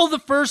all the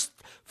first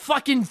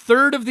fucking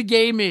third of the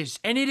game is,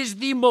 and it is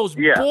the most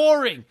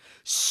boring,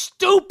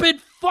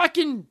 stupid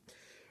fucking.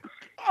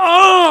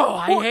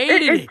 I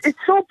hated it. It's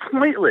so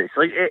pointless.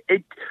 Like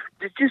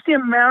it's just the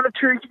amount of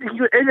turkey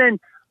that and then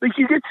like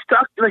you get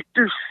stuck. Like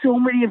there's so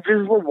many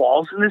invisible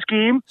walls in this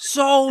game.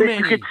 So that many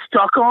you get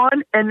stuck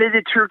on, and then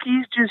the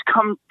turkeys just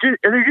come, and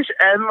they're just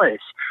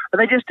endless. And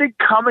they just keep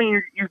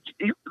coming. You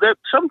at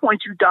some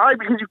point you die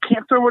because you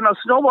can't throw enough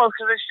snowballs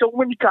because there's so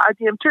many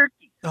goddamn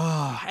turkeys.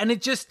 Oh, and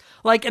it just,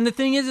 like, and the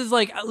thing is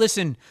like,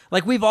 listen,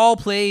 like, we've all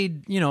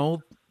played, you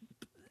know,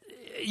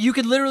 you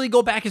could literally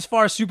go back as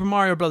far as Super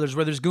Mario Brothers,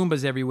 where there's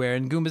Goombas everywhere,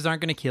 and Goombas aren't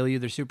going to kill you.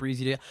 They're super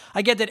easy to.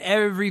 I get that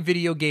every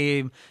video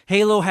game,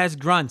 Halo has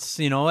grunts,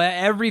 you know,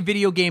 every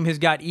video game has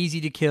got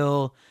easy to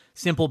kill,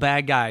 simple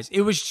bad guys.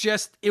 It was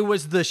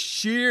the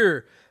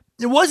sheer.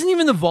 It wasn't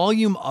even the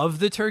volume of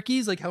the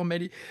turkeys, like how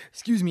many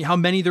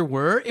there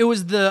were. It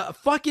was the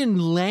fucking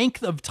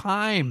length of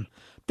time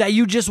that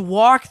you just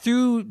walk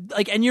through,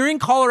 like, and you're in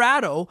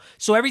Colorado,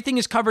 so everything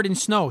is covered in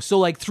snow. So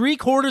like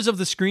 3/4 of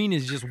the screen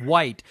is just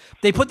white.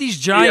 They put these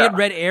giant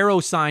red arrow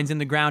signs in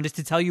the ground just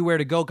to tell you where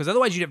to go, because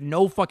otherwise you'd have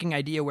no fucking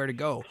idea where to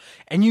go.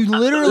 And you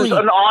literally...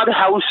 There's an odd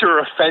house or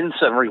a fence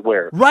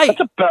everywhere. Right.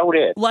 That's about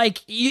it. Like,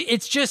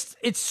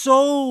 it's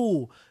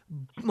so...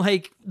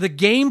 Like, the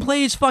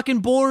gameplay is fucking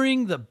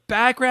boring, the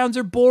backgrounds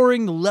are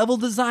boring, the level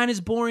design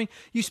is boring.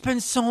 You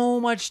spend so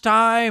much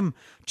time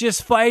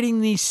just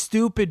fighting these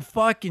stupid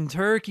fucking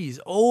turkeys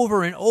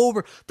over and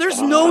over.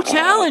 There's no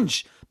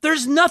challenge.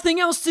 There's nothing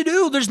else to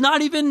do. There's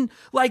not even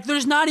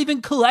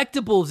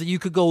collectibles that you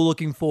could go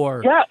looking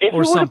for. Yeah, if it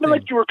would have been something.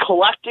 like you were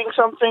collecting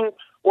something,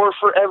 or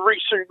for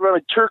every certain amount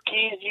of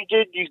turkeys you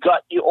did,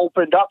 you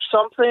opened up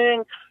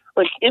something.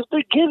 Like, if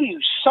they give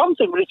you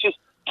something, but it's just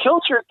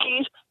kill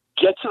turkeys,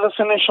 get to the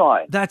finish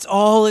line. That's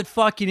all it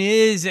fucking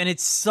is, and it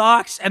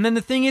sucks. And then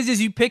the thing is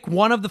you pick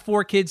one of the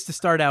 4 kids to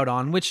start out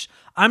on, which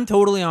I'm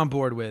totally on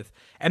board with.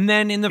 And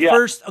then in the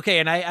first, okay,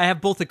 and I have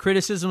both the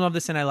criticism of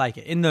this and I like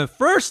it. In the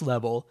first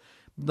level,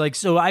 like,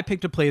 so I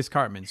picked to play as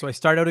Cartman. So I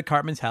start out at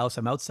Cartman's house,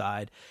 I'm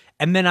outside,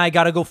 and then I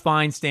got to go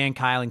find Stan,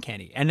 Kyle, and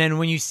Kenny. And then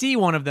when you see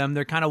one of them,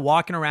 they're kind of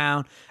walking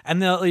around,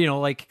 and they'll, you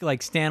know,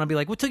 like Stan will be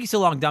like, "What took you so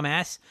long,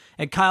 dumbass?"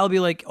 And Kyle will be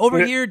like,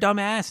 "Over here,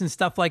 dumbass," and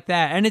stuff like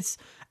that. And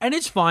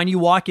it's fine. You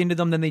walk into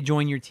them, then they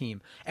join your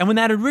team. And when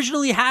that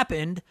originally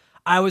happened,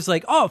 I was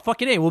like, oh,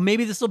 fucking A. Well,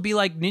 maybe this will be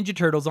like Ninja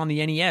Turtles on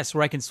the NES,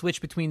 where I can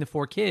switch between the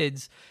 4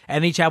 kids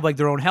and they each have like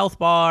their own health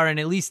bar. And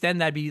at least then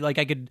that'd be like,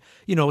 I could,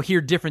 you know, hear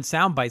different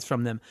sound bites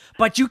from them.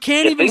 But you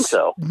can't even. Think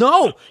so?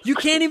 No, you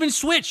can't even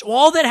switch.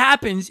 All that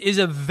happens is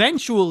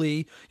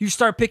eventually you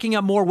start picking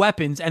up more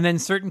weapons, and then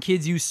certain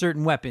kids use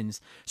certain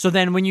weapons. So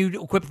then when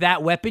you equip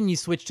that weapon, you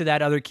switch to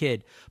that other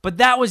kid. But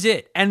that was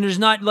it. And there's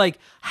not like,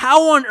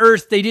 how on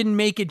earth they didn't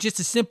make it just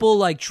a simple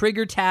like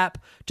trigger tap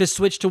to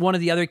switch to one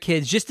of the other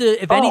kids, just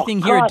to, if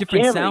anything, hear a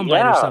different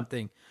soundbite or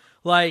something.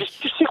 Like,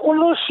 just take one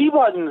of those C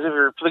buttons if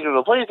you're playing on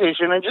the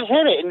PlayStation and just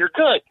hit it, and you're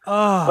good.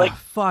 Oh, like,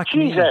 fuck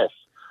Jesus.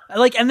 me.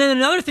 Like, and then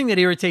another thing that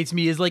irritates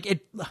me is like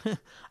it.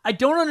 I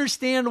don't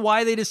understand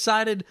why they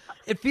decided.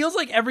 It feels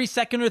like every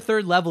second or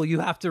third level you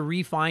have to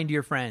re-find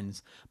your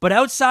friends. But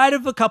outside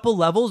of a couple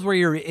levels where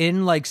you're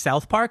in like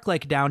South Park,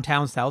 like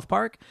downtown South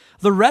Park,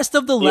 the rest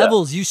of the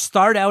levels you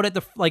start out at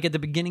the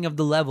beginning of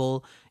the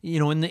level, you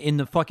know, in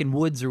the fucking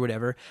woods or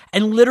whatever,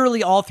 and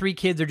literally all 3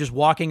 kids are just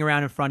walking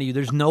around in front of you.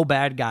 There's no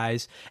bad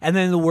guys, and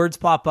then the words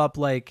pop up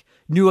like,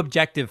 "New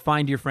objective,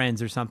 find your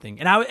friends," or something.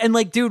 And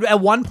like, dude, at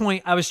one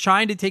point I was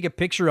trying to take a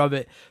picture of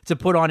it to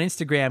put on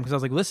Instagram because I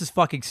was like, well, this is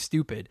fucking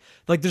stupid.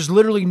 Like, there's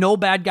literally no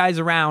bad guys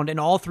around, and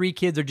all 3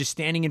 kids are just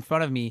standing in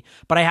front of me,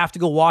 but I have to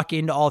go walk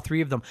into all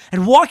 3 of them.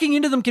 And walking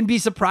into them can be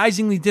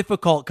surprisingly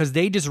difficult because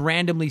they just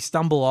randomly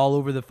stumble all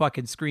over the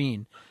fucking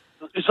screen.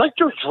 It's like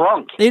they're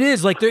drunk. It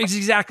is like it's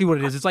exactly what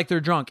it is. It's like they're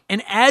drunk.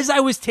 And as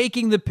I was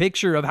taking the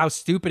picture of how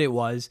stupid it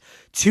was,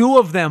 2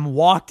 of them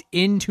walked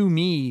into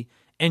me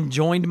and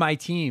joined my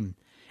team.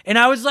 And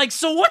I was like,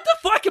 so what the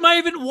fuck am I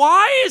even,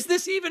 why is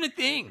this even a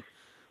thing?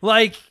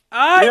 Like,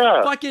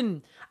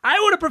 I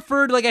would have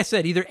preferred, like I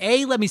said, either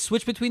A, let me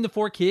switch between the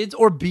 4 kids,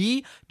 or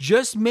B,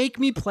 just make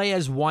me play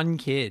as one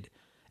kid.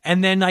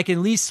 And then I can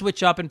at least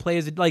switch up and play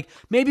as, like,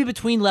 maybe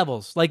between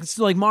levels. Like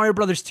Mario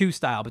Brothers 2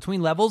 style.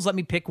 Between levels, let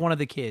me pick one of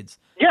the kids.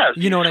 Yeah,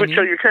 You know what I switch mean?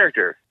 out your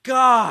character.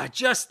 God,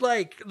 just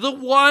like the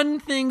one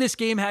thing this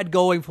game had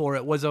going for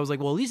it was I was like,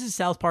 well, at least it's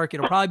South Park.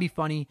 It'll probably be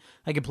funny.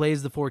 I can play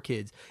as the 4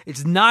 kids.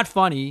 It's not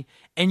funny,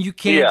 and you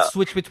can't Yeah.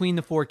 switch between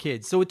the 4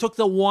 kids. So it took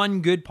the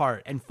one good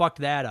part and fucked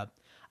that up.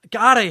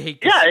 God, I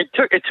hate this. Yeah,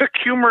 it took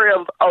humor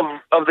of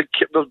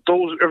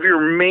those of your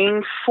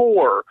main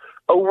 4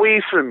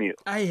 away from you.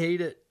 I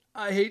hate it.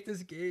 I hate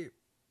this game.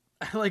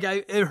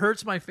 It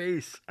hurts my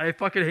face. I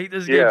fucking hate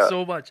this game Yeah.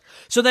 so much.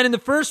 So then in the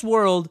first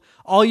world,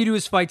 all you do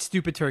is fight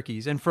stupid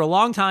turkeys. And for a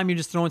long time, you're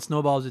just throwing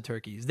snowballs at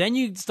turkeys. Then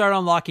you start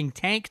unlocking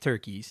tank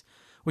turkeys,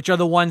 which are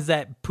the ones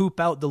that poop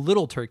out the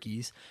little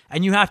turkeys.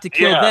 And you have to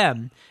kill Yeah.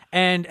 them.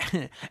 And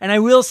I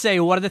will say,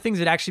 one of the things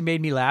that actually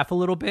made me laugh a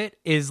little bit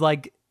is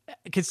like,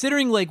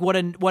 considering like what's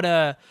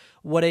the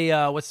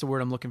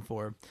word I'm looking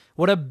for?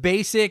 What a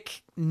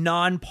basic,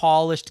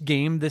 non-polished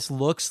game this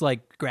looks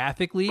like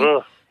graphically.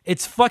 Ugh.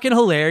 It's fucking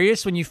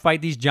hilarious when you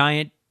fight these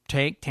giant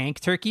tank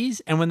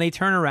turkeys, and when they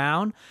turn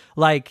around,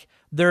 like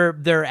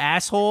their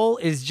asshole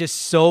is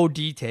just so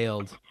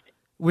detailed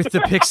with the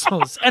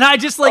pixels. And I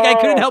just I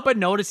couldn't help but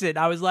notice it.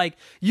 I was like,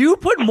 you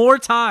put more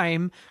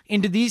time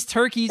into these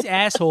turkeys'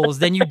 assholes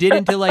than you did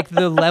into like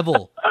the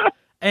level.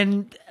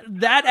 And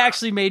that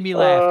actually made me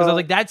laugh because I was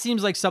like, that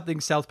seems like something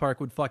South Park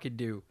would fucking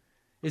do.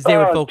 Is they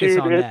would focus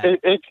on that.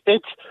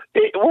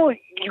 Well,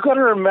 you got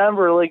to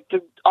remember, like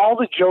all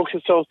the jokes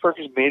that South Park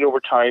has made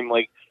over time,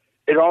 like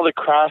and all the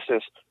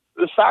crassness.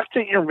 The fact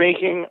that you're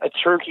making a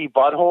turkey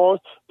butthole,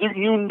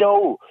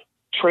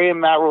 Trey and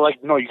Matt were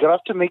like, no, you're gonna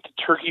have to make the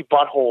turkey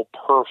butthole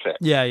perfect.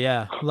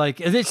 Yeah. Like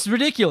it's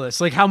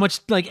ridiculous. Like how much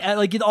like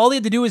all they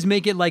had to do is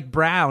make it like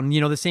brown,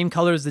 the same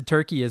color as the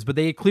turkey is, but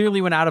they clearly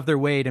went out of their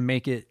way to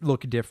make it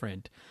look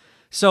different.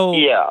 So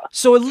Yeah.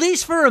 So at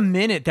least for a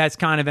minute, that's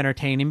kind of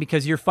entertaining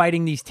because you're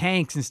fighting these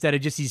tanks instead of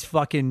just these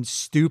fucking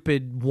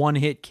stupid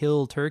one-hit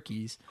kill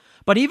turkeys.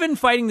 But even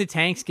fighting the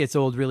tanks gets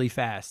old really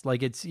fast.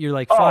 Like you're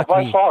like, fuck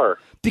by me. far.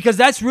 Because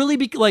that's really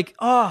fuck.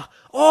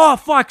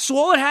 So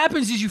all that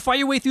happens is you fight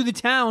your way through the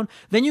town,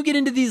 then you get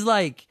into these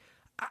like,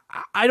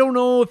 I don't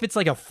know if it's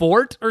like a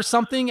fort or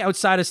something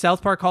outside of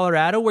South Park,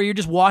 Colorado, where you're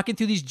just walking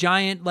through these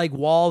giant like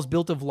walls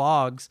built of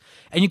logs,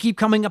 and you keep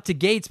coming up to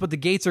gates, but the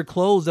gates are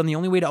closed, and the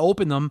only way to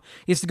open them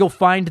is to go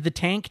find the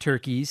tank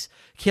turkeys,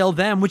 kill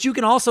them, which you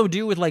can also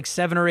do with like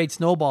 7 or 8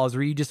 snowballs,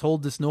 where you just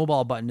hold the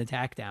snowball button to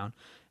tack down.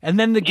 And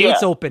then the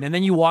gates open, and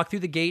then you walk through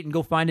the gate and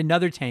go find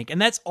another tank.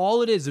 And that's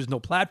all it is. There's no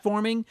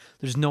platforming.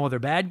 There's no other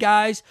bad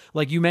guys.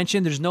 Like you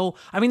mentioned, there's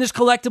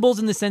collectibles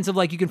in the sense of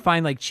like you can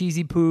find like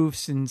cheesy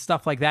poofs and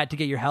stuff like that to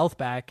get your health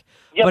back.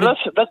 Yeah, but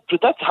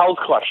that's health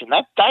collection.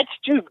 That's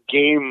just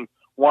game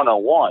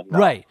 101. No?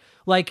 Right.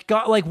 Like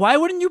why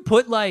wouldn't you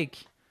put like,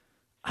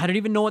 I don't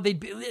even know what they'd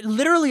be.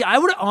 Literally,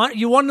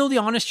 you want to know the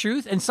honest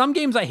truth? And some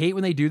games I hate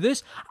when they do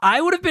this. I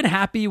would have been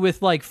happy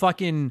with like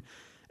fucking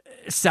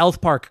South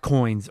Park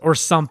coins or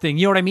something,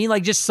 you know what I mean?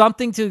 Like just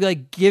something to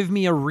like give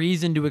me a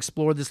reason to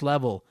explore this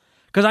level,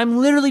 because I'm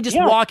literally just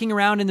walking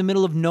around in the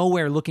middle of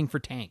nowhere looking for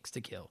tanks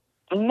to kill.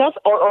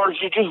 Or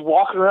you're just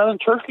walking around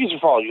and turkeys are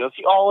following you. That's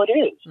all it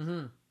is.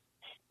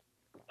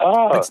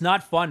 Mm-hmm. It's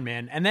not fun,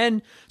 man. And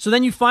then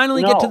you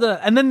finally get to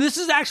and then this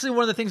is actually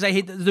one of the things I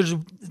hate.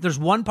 There's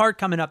one part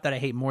coming up that I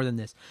hate more than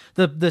this.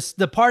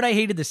 The part I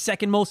hated the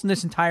second most in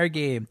this entire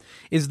game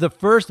is the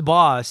first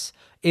boss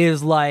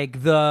is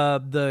like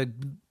the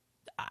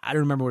I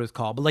don't remember what it's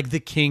called, but like the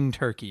king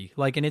turkey.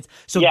 Like, and it's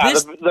so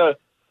this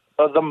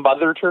the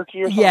mother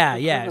turkey or something.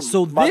 Yeah.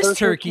 So this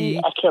turkey,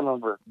 I can't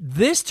remember.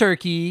 This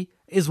turkey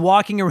is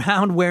walking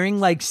around wearing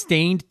like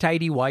stained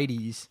tighty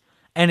whities,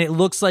 and it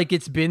looks like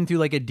it's been through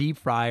like a deep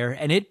fryer,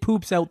 and it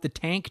poops out the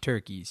tank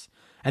turkeys.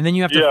 And then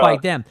you have to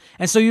fight them.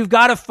 And so you've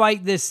got to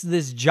fight this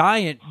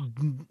giant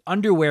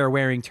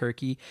underwear-wearing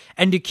turkey.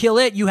 And to kill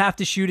it, you have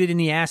to shoot it in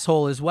the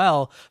asshole as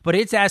well. But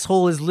its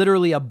asshole is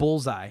literally a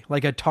bullseye,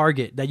 like a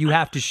target that you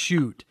have to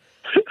shoot.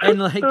 And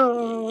like,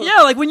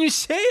 like when you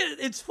say it,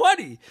 it's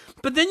funny.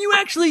 But then you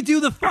actually do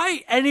the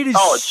fight, and it is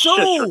it's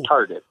just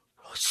retarded.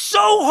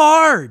 So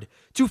hard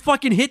to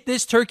fucking hit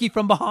this turkey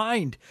from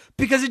behind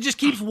because it just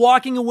keeps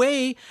walking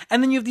away,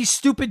 and then you have these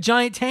stupid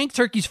giant tank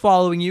turkeys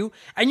following you,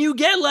 and you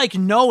get like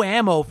no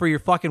ammo for your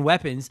fucking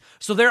weapons,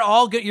 so they're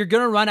all good. You're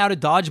gonna run out of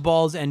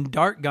dodgeballs and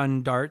dart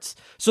gun darts,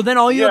 so then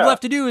all you have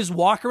left to do is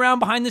walk around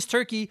behind this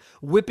turkey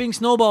whipping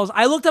snowballs.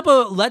 I looked up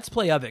a let's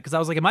play of it because I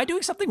was like, am I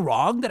doing something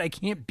wrong that I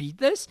can't beat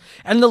this?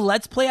 And the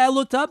let's play I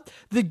looked up,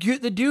 the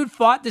dude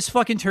fought this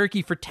fucking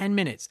turkey for 10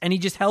 minutes, and he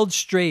just held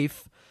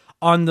strafe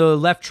on the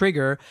left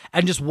trigger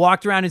and just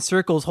walked around in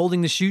circles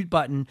holding the shoot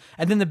button.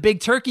 And then the big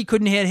turkey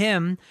couldn't hit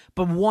him,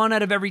 but 1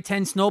 out of every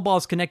 10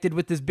 snowballs connected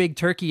with this big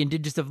turkey and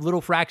did just a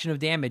little fraction of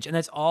damage. And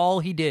that's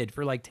all he did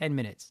for like 10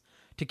 minutes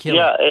to kill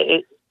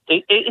him.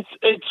 It's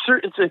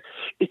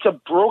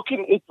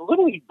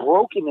literally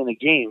broken in a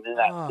game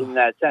in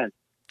that sense.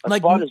 A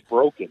spot is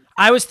broken.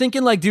 I was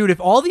thinking, like, dude, if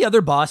all the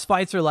other boss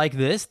fights are like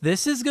this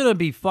is going to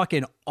be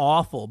fucking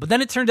awful. But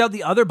then it turned out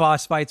the other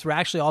boss fights were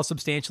actually all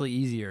substantially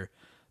easier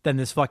than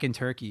this fucking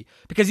turkey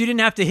because you didn't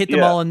have to hit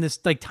them all in this,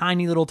 like,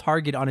 tiny little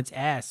target on its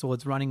ass while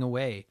it's running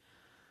away.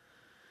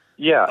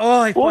 Yeah.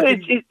 Oh, it's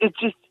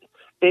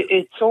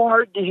so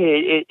hard to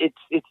hit.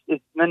 It's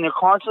then they're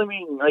constantly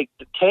being, like,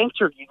 the tank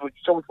turkeys, which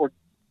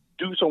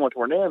do so much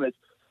more damage.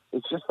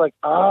 It's just like,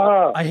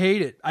 I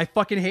hate it. I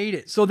fucking hate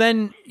it. So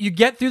then you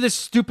get through this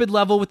stupid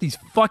level with these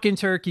fucking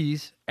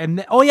turkeys.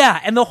 And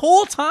and the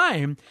whole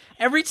time,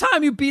 every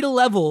time you beat a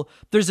level,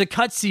 there's a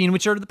cutscene,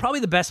 which are probably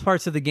the best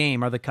parts of the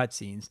game are the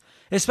cutscenes.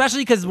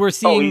 Especially because we're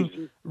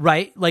seeing,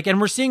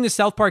 and we're seeing the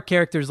South Park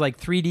characters like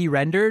 3D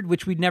rendered,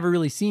 which we'd never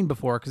really seen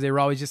before because they were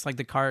always just like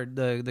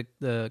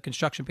the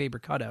construction paper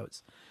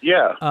cutouts.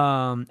 Yeah.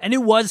 And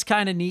it was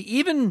kind of neat.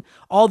 Even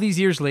all these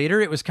years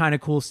later, it was kind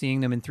of cool seeing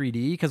them in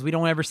 3D because we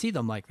don't ever see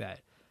them like that.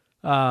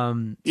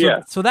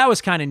 So that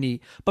was kind of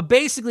neat. But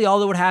basically all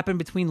that would happen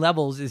between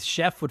levels is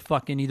Chef would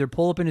fucking either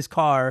pull up in his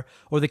car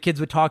or the kids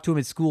would talk to him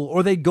at school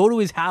or they'd go to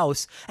his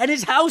house and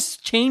his house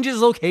changes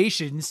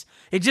locations.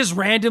 It just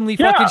randomly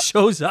fucking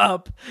shows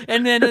up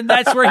and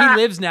that's where he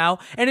lives now.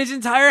 And his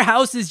entire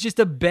house is just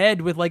a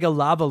bed with like a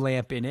lava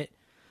lamp in it.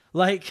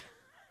 Like...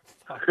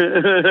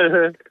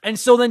 And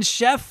so then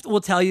Chef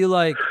will tell you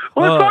like,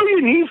 well, it's all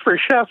you need for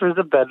Chef is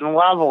a bed and a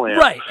lava lamp.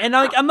 Right. And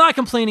I'm not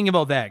complaining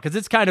about that because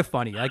it's kind of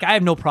funny. Like I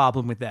have no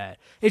problem with that.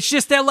 It's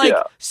just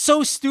that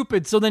so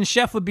stupid. So then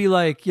Chef would be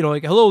like,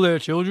 like, hello there,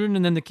 children.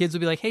 And then the kids would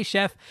be like, hey,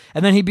 Chef.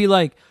 And then he'd be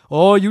like,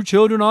 oh, you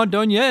children aren't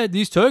done yet.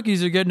 These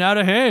turkeys are getting out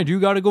of hand. You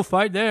got to go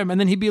fight them. And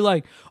then he'd be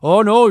like,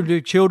 oh, no,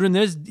 the children,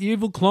 there's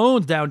evil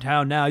clones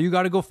downtown now. You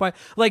got to go fight.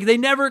 Like, they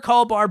never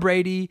call Bar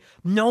Brady.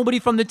 Nobody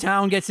from the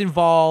town gets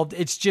involved.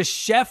 It's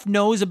just Chef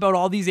knows about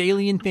all these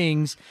alien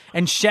things,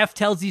 and Chef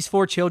tells these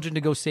 4 children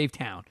to go save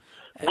town.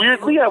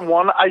 Weirdly,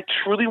 I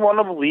truly want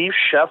to believe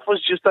Chef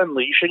was just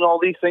unleashing all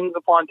these things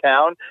upon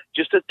town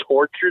just to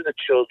torture the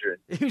children.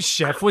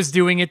 Chef was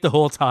doing it the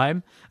whole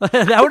time.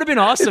 That would have been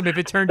awesome if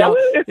it turned out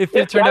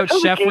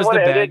Chef was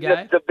the bad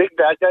guy. The big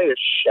bad guy is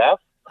Chef.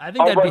 I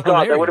think that'd be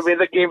hilarious. That would have made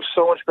the game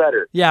so much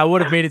better. Yeah, it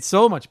would have made it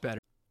so much better.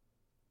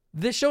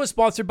 This show is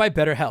sponsored by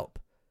BetterHelp.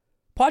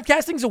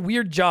 Podcasting's a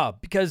weird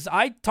job because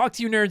I talk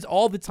to you nerds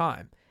all the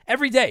time.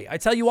 Every day, I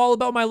tell you all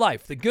about my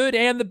life, the good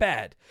and the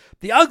bad.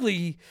 The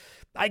ugly,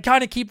 I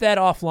kind of keep that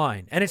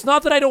offline. And it's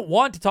not that I don't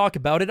want to talk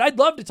about it. I'd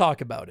love to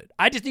talk about it.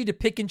 I just need to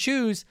pick and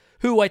choose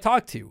who I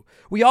talk to.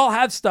 We all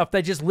have stuff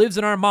that just lives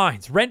in our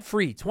minds,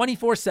 rent-free,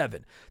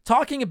 24/7.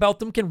 Talking about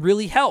them can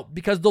really help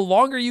because the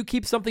longer you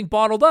keep something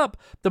bottled up,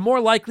 the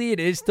more likely it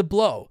is to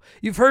blow.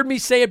 You've heard me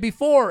say it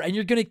before, and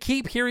you're going to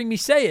keep hearing me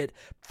say it.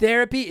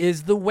 Therapy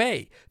is the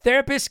way.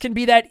 Therapists can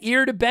be that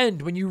ear to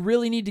bend when you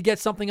really need to get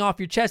something off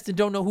your chest and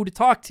don't know who to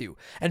talk to.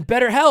 And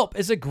BetterHelp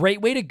is a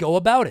great way to go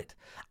about it.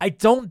 I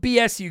don't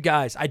BS you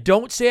guys. I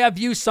don't say I've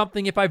used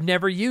something if I've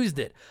never used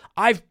it.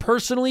 I've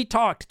personally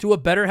talked to a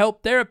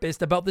BetterHelp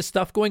therapist about the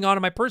stuff going on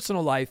in my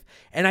personal life,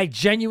 and I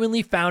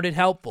genuinely found it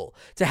helpful.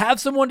 To have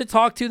someone to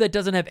talk to that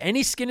doesn't have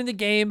any skin in the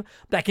game,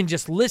 that can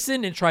just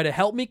listen and try to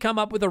help me come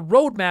up with a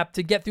roadmap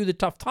to get through the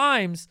tough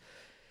times,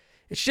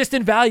 it's just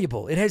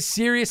invaluable. It has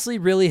seriously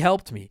really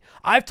helped me.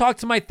 I've talked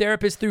to my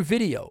therapist through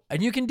video,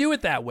 and you can do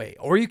it that way,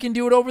 or you can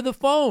do it over the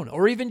phone,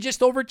 or even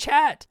just over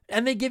chat.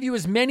 And they give you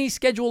as many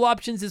schedule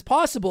options as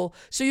possible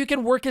so you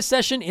can work a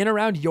session in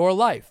around your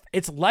life.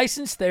 It's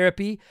licensed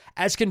therapy,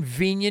 as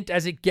convenient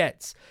as it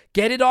gets.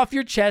 Get it off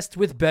your chest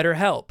with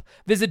BetterHelp.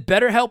 Visit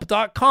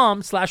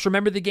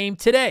betterhelp.com/rememberthegame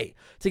today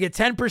to get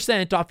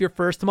 10% off your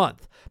first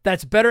month.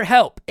 That's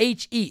BetterHelp,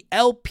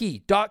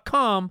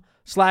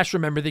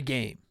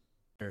 HELP.com/rememberthegame.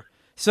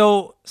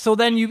 So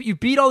then you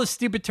beat all the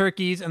stupid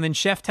turkeys, and then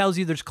Chef tells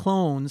you there's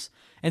clones,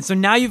 and so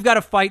now you've got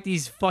to fight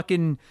these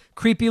fucking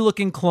creepy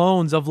looking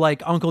clones of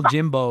like Uncle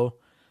Jimbo,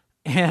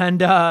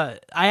 and I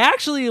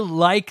actually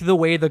like the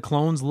way the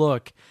clones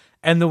look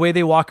and the way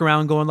they walk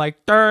around going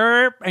like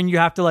derp, and you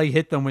have to like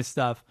hit them with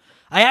stuff.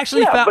 I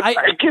actually found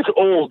it gets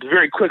old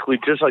very quickly,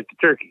 just like the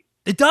turkey.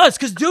 It does,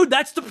 because, dude,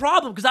 that's the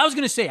problem. Because I was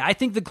going to say, I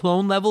think the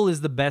clone level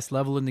is the best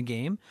level in the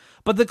game.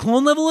 But the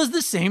clone level is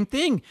the same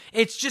thing.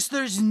 It's just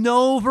there's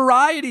no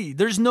variety.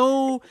 There's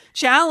no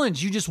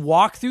challenge. You just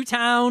walk through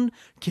town,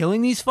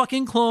 killing these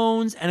fucking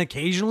clones, and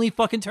occasionally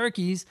fucking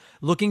turkeys,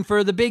 looking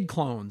for the big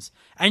clones.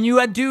 And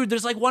dude,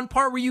 there's like one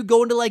part where you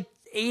go into like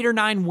 8 or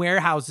 9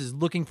 warehouses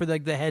looking for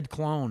like the head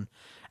clone.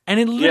 And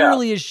it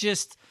literally is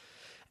just...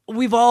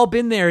 We've all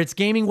been there. It's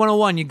gaming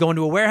 101. You go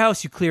into a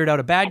warehouse, you clear it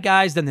out of bad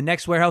guys, then the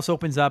next warehouse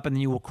opens up, and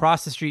then you will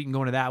cross the street and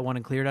go into that one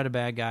and clear it out of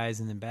bad guys,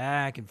 and then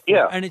back and forth.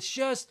 Yeah. And it's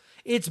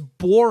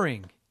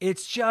boring.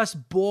 It's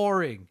just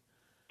boring.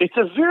 It's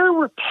a very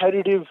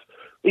repetitive.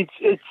 It's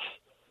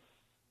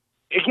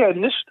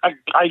again,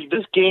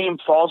 this game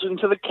falls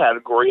into the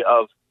category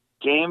of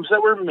games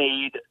that were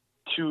made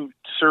to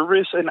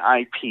service an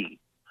IP.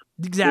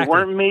 Exactly. They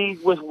weren't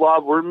made with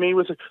love.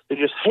 They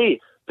just, hey,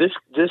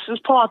 this is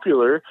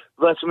popular.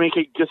 Let's make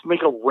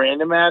a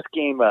random ass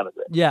game out of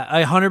it. Yeah,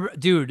 100,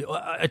 dude,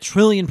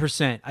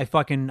 1,000,000,000%.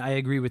 I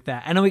agree with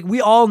that. And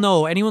we all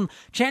know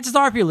chances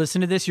are if you're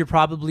listening to this, you're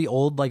probably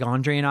old like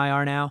Andre and I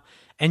are now.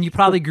 And you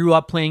probably grew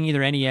up playing either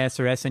NES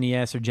or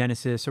SNES or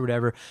Genesis or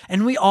whatever.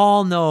 And we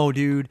all know,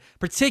 dude,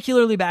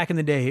 particularly back in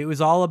the day, it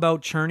was all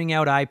about churning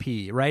out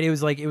IP, right? It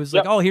was like,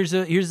 oh, here's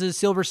a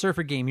Silver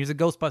Surfer game. Here's a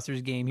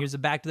Ghostbusters game. Here's a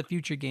Back to the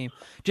Future game.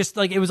 Just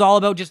like, it was all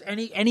about just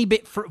any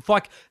bit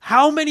fuck.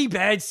 How many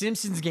bad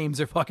Simpsons games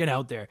are fucking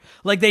out there?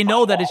 Like, they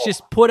know that it's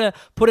just put an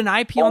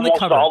IP on the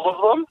cover. All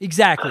of them?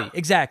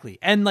 Exactly.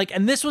 And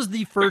this was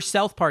the first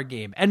South Park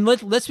game. And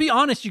let's be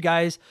honest, you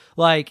guys,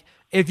 like,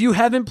 if you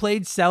haven't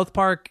played South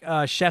Park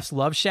Chef's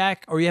Love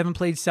Shack, or you haven't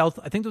played I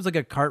think there was like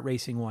a kart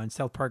racing one,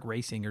 South Park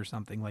Racing or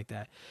something like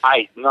that.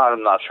 I'm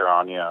not sure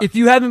on, yeah. If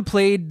you haven't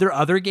played their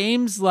other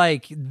games,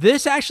 like,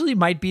 this actually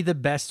might be the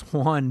best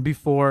one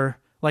before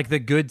like the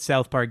good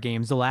South Park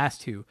games, the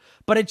last two.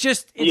 But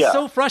it's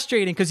so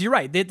frustrating because you're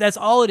right. That's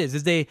all it is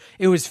it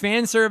was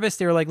fan service.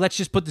 They were like, let's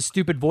just put the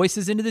stupid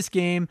voices into this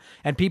game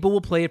and people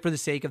will play it for the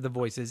sake of the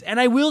voices. And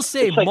I will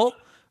say,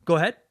 go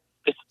ahead.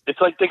 It's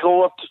like they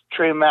go up to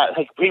Trey Matt,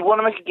 like, we want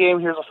to make a game.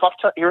 Here's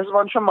a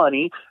bunch of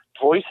money.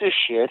 Voice this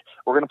shit.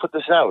 We're gonna put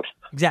this out.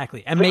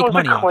 Exactly, and make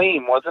money.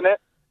 Acclaim, wasn't it?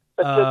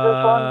 That did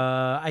this one?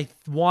 I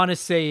want to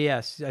say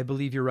yes. I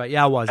believe you're right.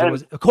 Yeah, it was.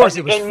 Of course,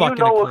 it was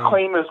fucking Acclaim.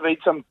 Acclaim has made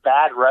some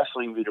bad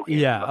wrestling video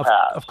games. Yeah, in the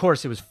past. Of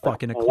course, it was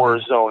fucking Acclaim.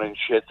 Warzone and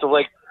shit. So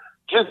like,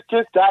 just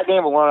that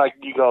name alone, like,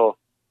 you go.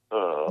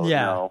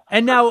 Yeah,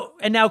 no.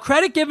 and now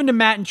credit given to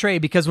Matt and Trey,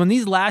 because when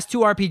these last two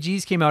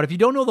RPGs came out, if you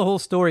don't know the whole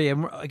story,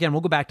 and again,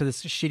 we'll go back to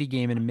this shitty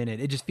game in a minute.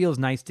 It just feels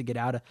nice to get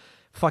out of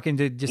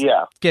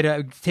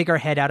take our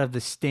head out of the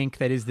stink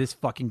that is this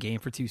fucking game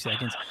for 2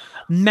 seconds.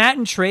 Matt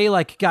and Trey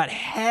like got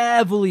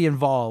heavily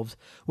involved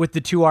with the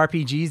two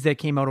RPGs that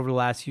came out over the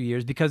last few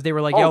years because they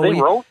were like,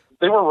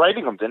 they were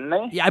writing them, didn't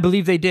they? Yeah, I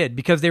believe they did,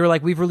 because they were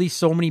like, we've released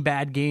so many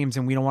bad games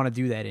and we don't want to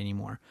do that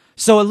anymore.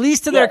 So at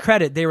least to their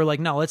credit, they were like,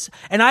 no, let's.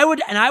 And I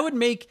would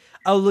make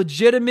a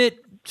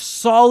legitimate,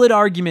 solid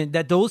argument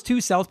that those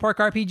two South Park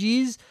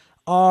RPGs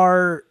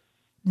are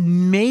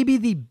maybe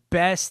the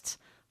best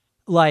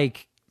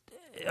like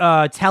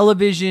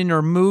television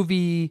or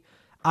movie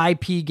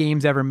IP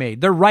games ever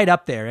made. They're right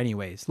up there,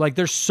 anyways. Like,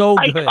 they're so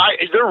good. They're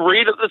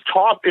right at the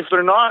top. If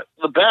they're not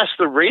the best,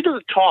 they're right at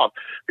the top,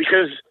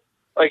 because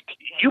like,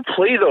 you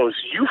play those,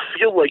 you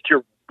feel like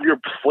you're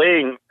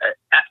playing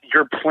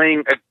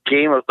a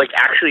game of, like,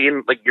 actually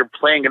in, like, you're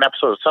playing an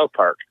episode of South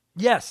Park.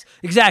 Yes,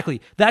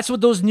 exactly. That's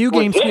what those new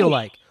games feel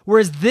like.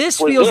 Whereas this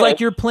feels like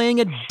you're playing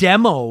a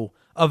demo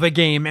of a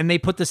game and they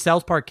put the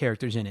South Park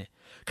characters in it.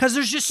 Because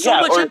there's just so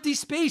much empty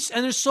space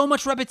and there's so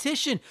much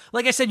repetition.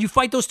 Like I said, you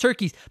fight those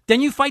turkeys,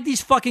 then you fight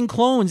these fucking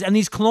clones, and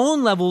these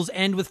clone levels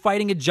end with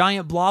fighting a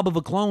giant blob of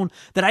a clone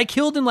that I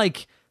killed in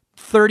like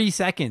 30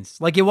 seconds.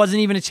 Like, it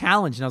wasn't even a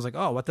challenge. And I was like,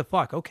 oh, what the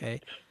fuck?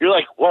 Okay. You're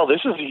like, well, this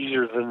is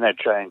easier than that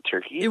giant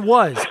turkey. It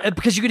was,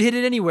 because you could hit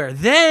it anywhere.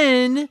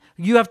 Then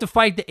you have to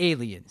fight the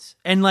aliens.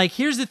 And like,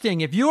 here's the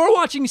thing. If you were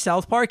watching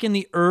South Park in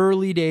the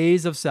early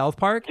days of South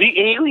Park, the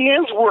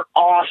aliens were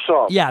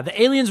awesome. Yeah, the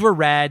aliens were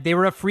rad. They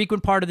were a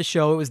frequent part of the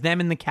show. It was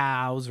them and the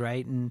cows,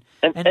 right? And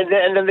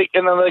then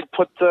they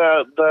put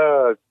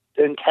the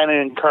antenna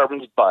in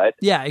Carbon's butt.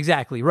 Yeah,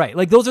 exactly. Right.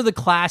 Like, those are the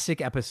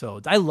classic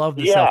episodes. I love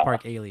the South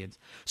Park aliens.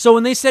 So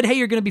when they said, hey,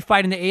 you're going to be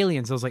fighting the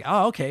aliens, I was like,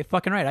 oh, okay,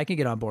 fucking right. I can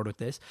get on board with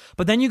this.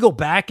 But then you go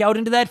back out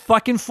into that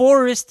fucking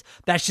forest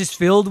that's just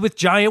filled with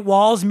giant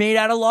walls made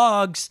out of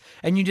logs.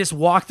 And you just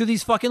walk through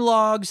these fucking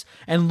logs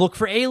and look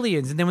for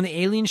aliens. And then when the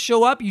aliens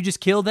show up, you just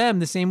kill them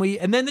the same way.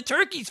 And then the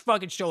turkeys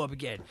fucking show up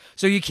again.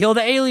 So you kill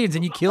the aliens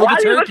and you kill the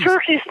turkeys. Why are the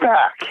turkeys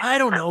back? I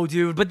don't know,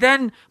 dude. But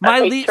then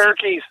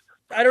turkeys.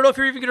 I don't know if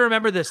you're even going to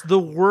remember this. The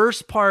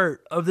worst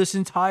part of this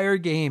entire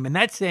game, and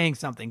that's saying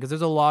something because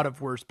there's a lot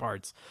of worst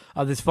parts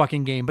of this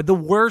fucking game, but the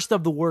worst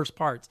of the worst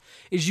parts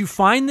is you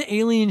find the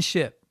alien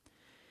ship.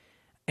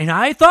 And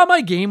I thought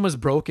my game was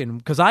broken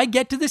because I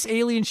get to this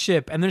alien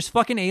ship and there's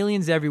fucking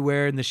aliens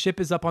everywhere and the ship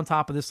is up on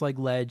top of this like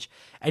ledge.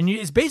 And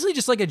it's basically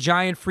just like a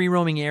giant free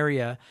roaming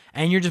area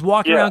and you're just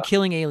walking around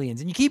killing aliens.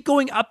 And you keep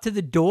going up to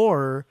the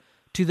door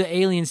to the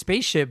alien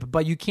spaceship,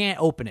 but you can't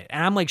open it.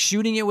 And I'm like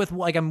shooting it with,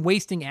 like, I'm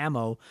wasting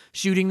ammo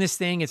shooting this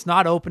thing. It's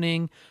not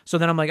opening. So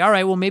then I'm like, all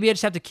right, well, maybe I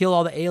just have to kill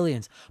all the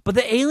aliens. But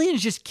the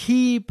aliens just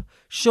keep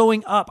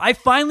showing up. I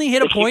finally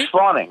hit a point. Keep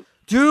spawning.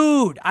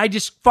 Dude, I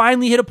just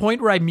finally hit a point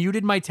where I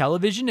muted my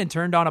television and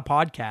turned on a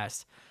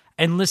podcast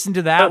and listened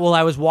to that while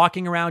I was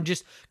walking around,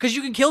 just because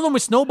you can kill them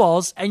with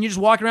snowballs and you're just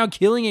walking around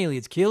killing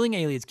aliens.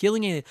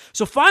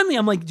 So finally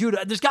I'm like, dude,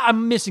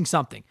 I'm missing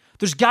something.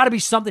 There's got to be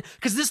something,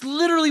 because this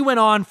literally went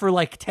on for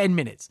like 10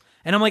 minutes.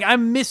 And I'm like,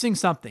 I'm missing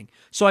something.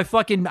 So I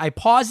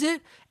pause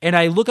it and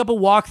I look up a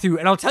walkthrough.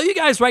 And I'll tell you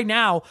guys right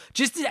now,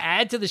 just to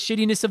add to the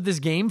shittiness of this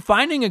game,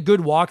 finding a good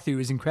walkthrough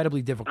is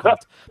incredibly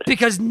difficult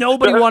because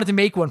nobody wanted to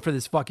make one for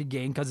this fucking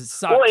game because it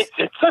sucks. Well,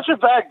 it's such a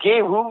bad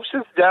game. Who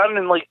sits down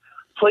and like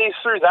plays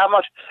through that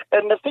much?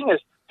 And the thing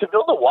is, to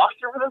build a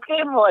walkthrough for this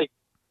game, like,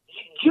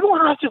 you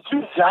don't have to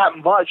do that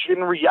much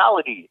in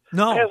reality.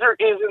 No. Because there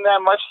isn't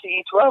that much to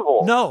each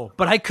level. No,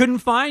 but I couldn't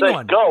find Like,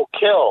 one. go,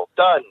 kill,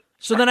 done.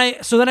 So then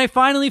I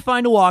finally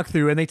find a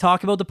walkthrough, and they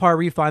talk about the part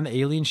where you find the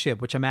alien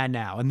ship, which I'm at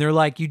now. And they're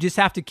like, you just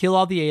have to kill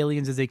all the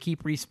aliens as they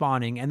keep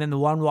respawning. And then the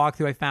one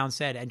walkthrough I found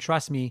said, and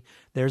trust me,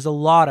 there's a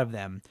lot of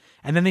them.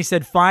 And then they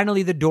said,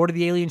 finally, the door to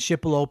the alien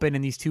ship will open,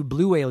 and these 2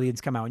 blue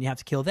aliens come out, and you have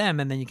to kill them,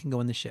 and then you can go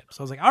in the ship.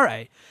 So I was like, all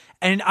right.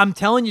 And I'm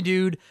telling you,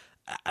 dude,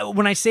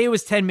 when I say it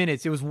was 10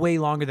 minutes, it was way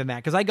longer than that,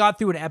 because I got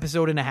through an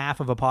episode and a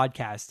half of a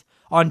podcast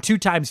on 2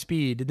 times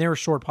speed, and they were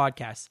short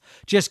podcasts,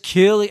 just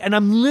killing, and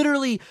I'm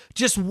literally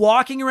just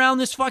walking around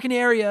this fucking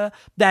area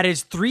that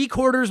is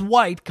 3/4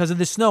 white because of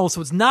the snow, so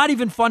it's not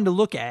even fun to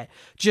look at,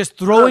 just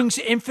throwing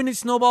infinite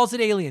snowballs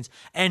at aliens,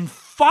 and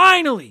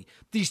finally,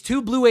 these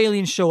 2 blue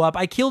aliens show up.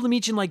 I killed them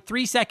each in like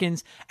 3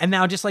 seconds, and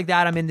now just like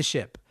that, I'm in the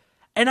ship.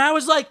 And I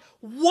was like,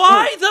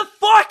 why the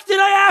fuck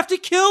did I have to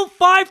kill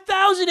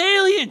 5,000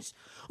 aliens?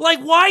 Like,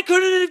 why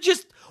couldn't it have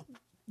just...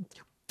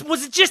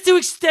 Was it just to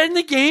extend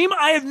the game?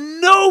 I have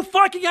no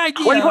fucking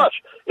idea. Pretty much.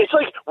 It's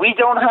like, we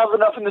don't have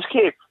enough in this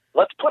cave.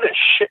 Let's put a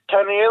shit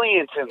ton of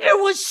aliens in there.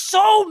 It was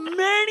so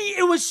many.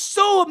 It was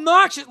so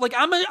obnoxious. Like,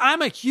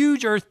 I'm a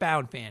huge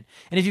Earthbound fan.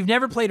 And if you've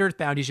never played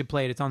Earthbound, you should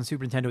play it. It's on the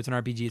Super Nintendo. It's an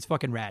RPG. It's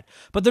fucking rad.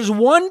 But there's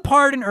one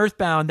part in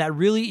Earthbound that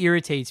really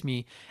irritates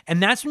me.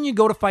 And that's when you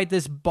go to fight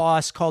this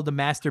boss called the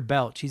Master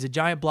Belch. He's a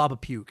giant blob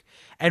of puke.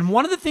 And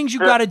one of the things you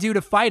got to do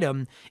to fight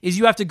him is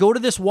you have to go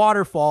to this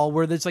waterfall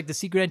where there's like the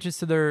secret entrance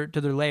to their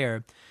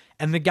lair.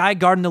 And the guy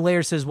guarding the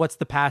lair says, what's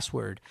the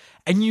password?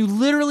 And you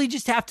literally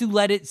just have to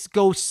let it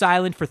go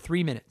silent for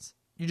 3 minutes.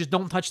 You just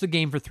don't touch the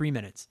game for 3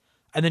 minutes.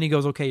 And then he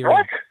goes, okay, you're in.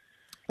 What?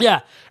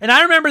 Yeah. And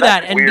I remember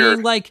That's that and weird.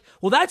 being like,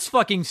 well, that's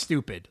fucking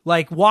stupid.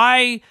 Like,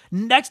 why?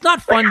 That's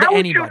not fun Like, to how would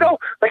anybody. you know?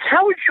 Like,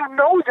 how would you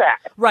know that?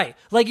 Right.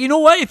 Like, you know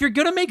what? If you're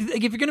gonna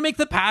make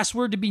the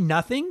password to be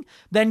nothing,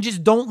 then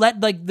just don't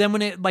let, like, then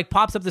when it like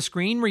pops up the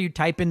screen where you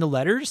type in the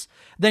letters,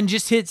 then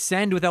just hit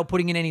send without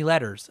putting in any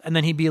letters. And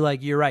then he'd be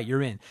like, you're right,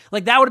 you're in.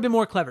 Like, that would have been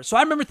more clever. So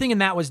I remember thinking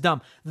that was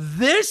dumb.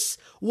 This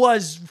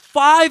was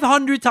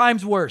 500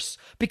 times worse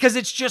because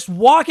it's just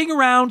walking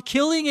around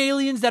killing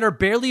aliens that are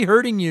barely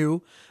hurting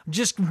you,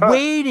 just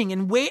waiting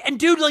and wait. And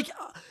dude, like,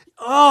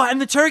 oh,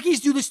 and the turkeys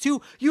do this too.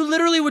 You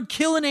literally would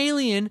kill an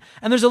alien,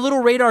 and there's a little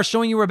radar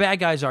showing you where bad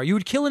guys are. You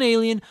would kill an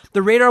alien,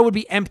 the radar would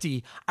be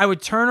empty. I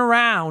would turn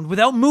around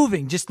without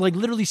moving, just like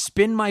literally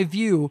spin my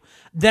view.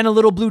 Then a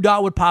little blue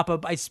dot would pop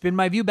up. I spin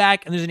my view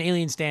back, and there's an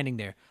alien standing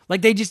there.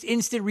 Like, they just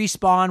instant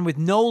respawn with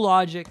no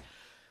logic.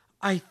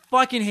 I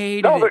fucking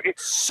hated it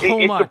so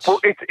much.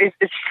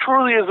 It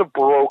truly is a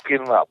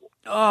broken level.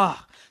 Ugh.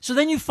 So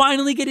then you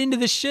finally get into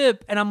the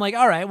ship, and I'm like,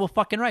 all right, well,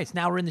 fucking right.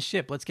 Now we're in the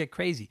ship. Let's get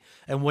crazy.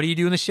 And what do you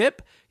do in the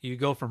ship? You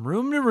go from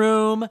room to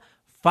room,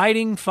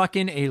 fighting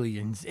fucking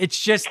aliens. It's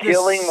just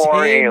Killing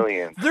more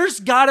aliens. There's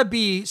gotta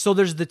be, so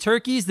there's the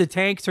turkeys, the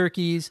tank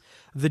turkeys,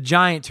 the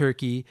giant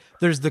turkey.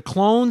 There's the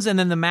clones, and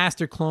then the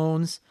master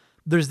clones.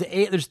 There's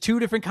 2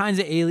 different kinds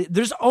of aliens.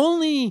 There's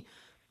only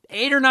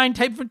 8 or 9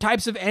 different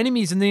types of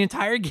enemies in the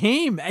entire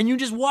game, and you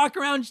just walk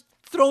around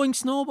throwing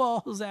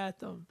snowballs at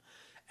them.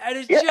 And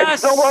it just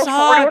pretty much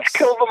sucks.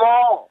 kill them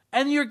all.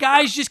 And your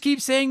guys just keep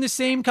saying the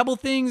same couple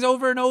things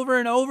over and over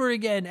and over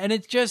again. And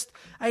it's just,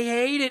 I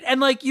hate it. And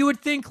like, you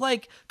would think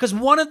like, because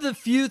one of the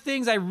few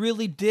things I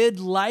really did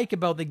like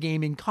about the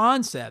gaming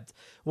concept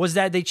was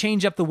that they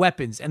change up the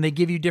weapons and they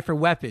give you different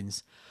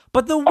weapons.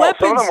 But the weapons...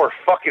 some of them were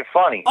fucking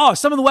funny. Oh,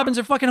 some of the weapons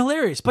are fucking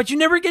hilarious. But you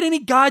never get any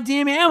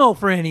goddamn ammo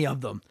for any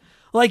of them.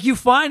 Like, you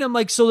find them,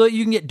 like, so that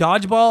you can get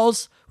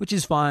dodgeballs, which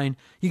is fine.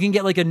 You can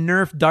get, like, a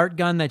Nerf dart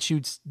gun that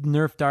shoots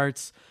Nerf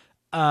darts.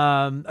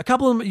 A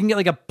couple of them, you can get,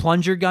 like, a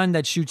plunger gun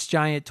that shoots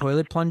giant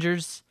toilet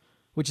plungers,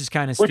 which is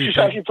kind of stupid. Which is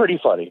actually pretty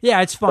funny.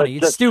 Yeah, it's funny.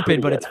 It's That's stupid,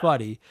 pretty but good. it's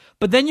funny.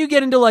 But then you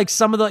get into, like,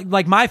 some of the...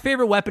 Like, my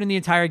favorite weapon in the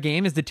entire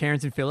game is the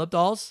Terrence and Phillip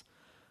dolls,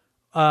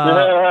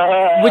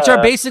 which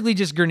are basically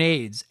just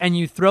grenades. And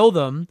you throw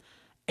them,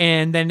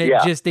 and then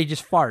they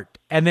just fart.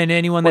 And then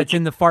anyone that's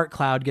in the fart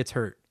cloud gets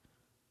hurt.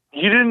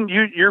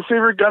 Your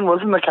favorite gun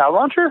wasn't the cow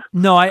launcher?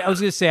 No, I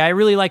was going to say, I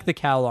really like the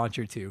cow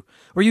launcher too,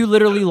 where you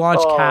literally launch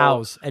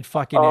cows at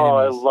fucking enemies.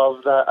 I love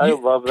that. I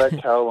love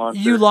that cow launcher.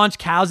 You launch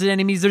cows at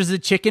enemies. There's a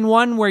chicken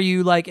one where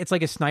you like, it's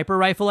like a sniper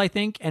rifle, I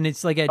think, and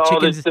it's like a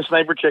chicken's... the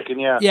sniper chicken,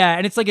 yeah. Yeah,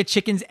 and it's like a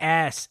chicken's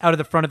ass out of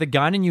the front of the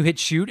gun, and you hit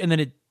shoot, and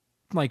then it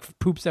like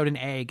poops out an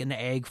egg, and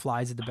the egg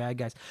flies at the bad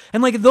guys.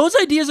 And like, those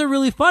ideas are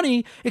really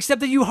funny,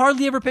 except that you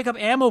hardly ever pick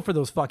up ammo for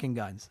those fucking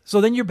guns.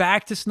 So then you're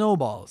back to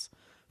snowballs.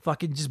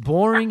 Fucking just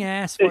boring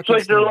ass. It's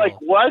like they're like,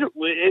 what?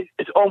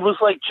 It's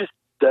almost like just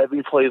let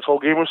me play this whole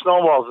game with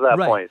snowballs at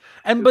that point.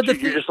 And but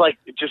you're just like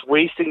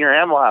wasting your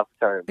ammo half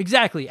the time.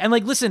 Exactly. And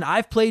like, listen,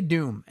 I've played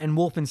Doom and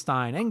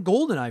Wolfenstein and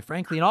GoldenEye,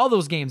 frankly, and all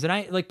those games, and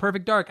I like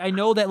Perfect Dark. I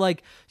know that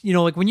like, you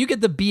know, like when you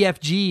get the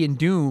BFG in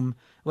Doom,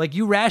 like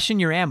you ration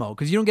your ammo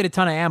because you don't get a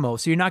ton of ammo,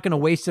 so you're not going to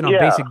waste it on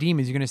basic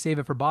demons. You're going to save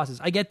it for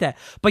bosses. I get that.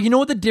 But you know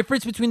what the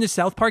difference between the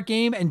South Park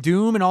game and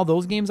Doom and all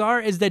those games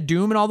are? Is that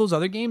Doom and all those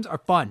other games are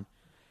fun.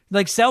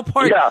 Like South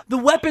Park, the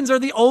weapons are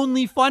the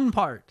only fun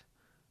part.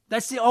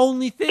 That's the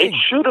only It thing.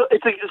 should.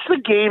 It's a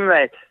game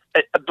that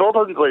adult.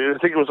 I think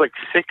it was like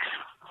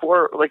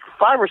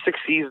 5 or 6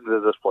 seasons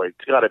at this point.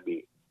 It's got to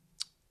be.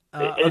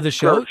 Of the It's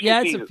show? a few Yeah,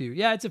 it's seasons. a few.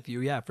 Yeah, it's a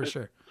few. Yeah, for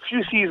sure. A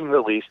few seasons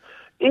at least.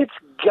 It's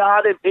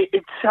got it.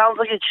 It sounds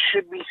like it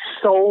should be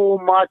so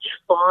much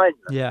fun.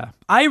 Yeah.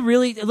 I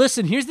really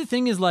listen, here's the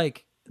thing is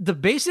like the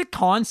basic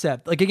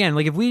concept, like again,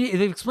 like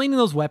if explaining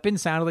those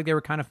weapons sounded like they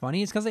were kind of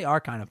funny, it's because they are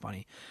kind of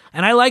funny.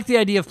 And I like the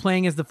idea of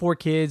playing as the 4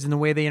 kids and the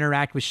way they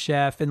interact with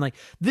Chef, and like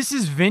this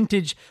is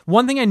vintage.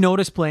 One thing I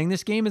noticed playing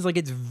this game is like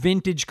it's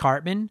vintage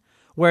Cartman,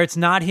 where it's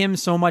not him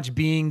so much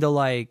being the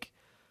like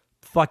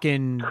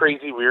fucking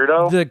Crazy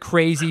weirdo. the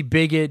crazy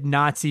bigot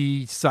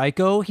Nazi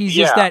psycho. He's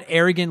just Yeah. that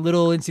arrogant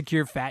little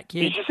insecure fat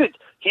kid.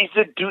 He's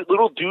a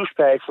little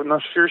douchebag from the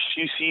first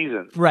few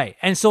seasons. Right.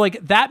 And so like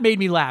that made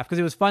me laugh because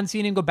it was fun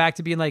seeing him go back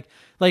to being like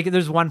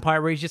there's one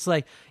part where he's just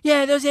like,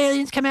 yeah, those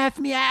aliens come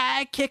after me,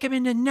 I kick him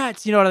in the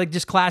nuts. You know, like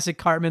just classic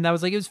Cartman. That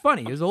was like, it was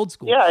funny. It was old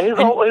school. Yeah, his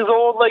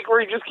old like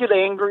where he just get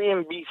angry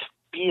and be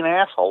an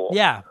asshole.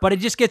 Yeah, but it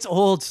just gets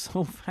old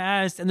so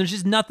fast, and there's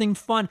just nothing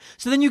fun.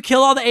 So then you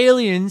kill all the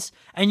aliens,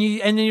 and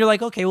then you're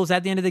like, okay, well, is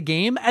that the end of the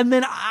game? And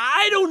then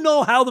I don't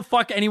know how the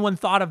fuck anyone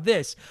thought of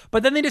this,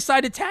 but then they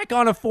decide to tack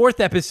on a 4th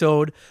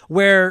episode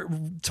where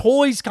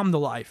toys come to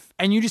life,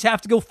 and you just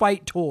have to go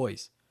fight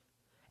toys.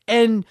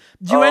 And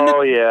you end up,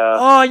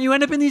 and you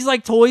end up in these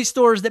like toy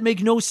stores that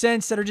make no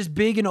sense, that are just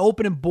big and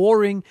open and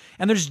boring,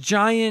 and there's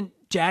giant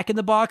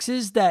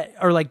Jack-in-the-Boxes that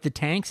are like the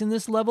tanks in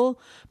this level,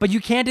 but you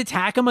can't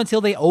attack them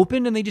until they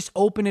open, and they just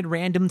open at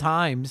random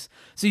times.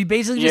 So you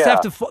basically just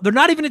have to, they're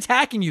not even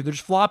attacking you, they're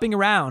just flopping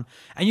around,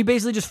 and you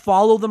basically just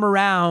follow them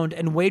around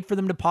and wait for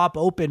them to pop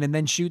open and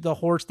then shoot the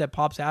horse that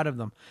pops out of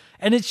them.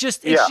 And it's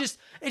just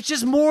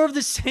more of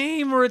the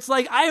same, where it's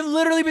like, I've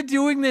literally been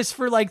doing this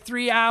for like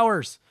 3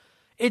 hours.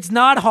 It's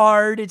not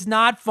hard. It's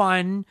not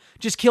fun.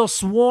 Just kill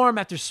swarm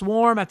after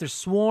swarm after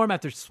swarm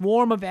after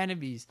swarm of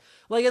enemies.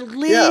 Like, at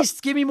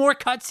least give me more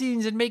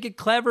cutscenes and make it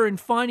clever and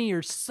funny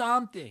or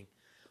something.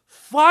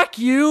 Fuck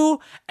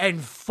you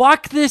and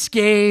fuck this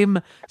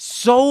game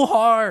so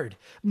hard.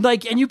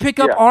 Like, and you pick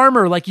up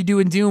armor like you do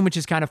in Doom, which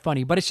is kind of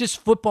funny, but it's just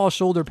football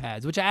shoulder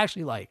pads, which I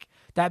actually like.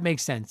 That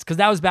makes sense, because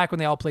that was back when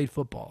they all played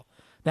football.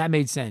 That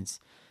made sense.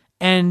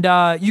 And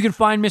you can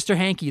find Mr.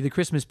 Hanky, the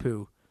Christmas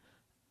poo.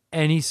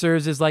 And he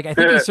serves as like, I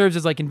think he serves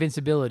as like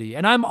invincibility.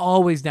 And I'm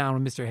always down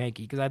with Mr.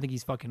 Hanky because I think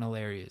he's fucking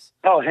hilarious.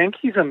 Oh,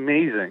 Hanky's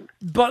amazing.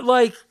 But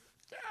like,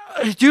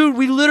 dude,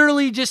 we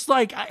literally just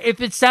like, if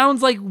it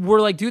sounds like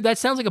we're like, dude, that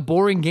sounds like a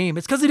boring game,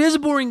 it's because it is a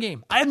boring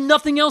game. I have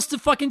nothing else to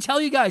fucking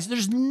tell you guys.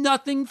 There's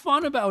nothing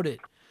fun about it.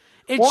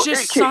 It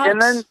just sucks.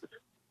 And then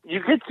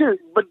you get to,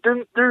 but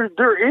then there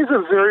is a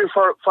very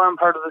fun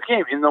part of the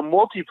game in the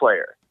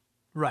multiplayer.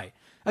 Right.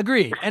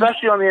 Agreed.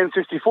 Especially on the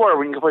N64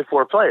 when you can play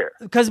 4 player.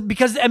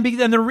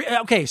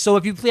 So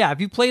if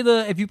you play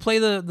the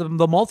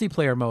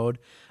multiplayer mode,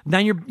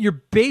 then you're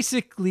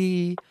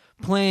basically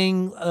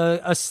playing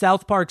a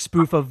South Park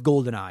spoof of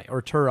GoldenEye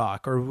or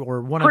Turok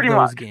or one Pretty of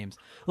those much. games.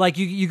 Like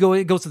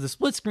it goes to the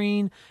split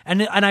screen,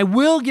 and I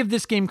will give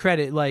this game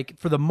credit. Like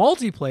for the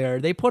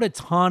multiplayer, they put a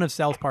ton of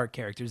South Park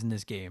characters in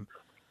this game,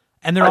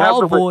 and they're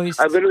all voiced.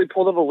 I literally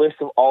pulled up a list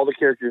of all the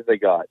characters they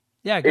got.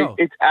 Yeah, go.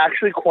 It's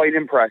actually quite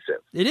impressive.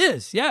 It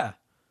is, yeah.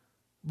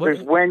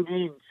 There's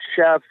Wendy,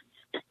 Chef,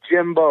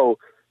 Jimbo,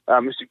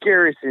 Mr.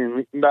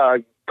 Garrison,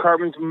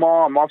 Cartman's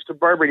mom, Officer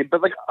Barbrady,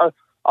 but like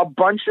a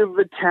bunch of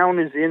the town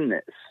is in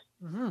this.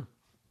 Mm-hmm.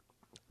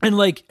 And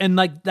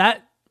like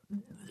that,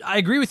 I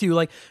agree with you.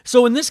 Like,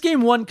 so in this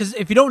game one, because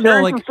if you don't know,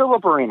 Terrence like and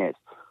Phillip are in it.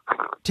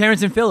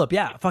 Terrence and Phillip,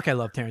 yeah, fuck, I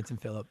love Terrence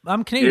and Phillip.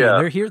 I'm Canadian. Yeah.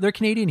 They're here. They're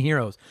Canadian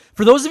heroes.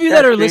 For those of you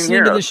that are Canadian listening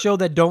to heroes. this show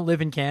that don't live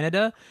in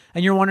Canada,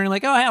 and you're wondering,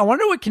 like, oh, hey, I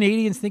wonder what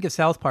Canadians think of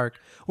South Park.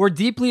 We're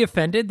deeply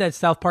offended that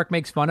South Park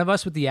makes fun of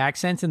us with the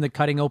accents and the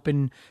cutting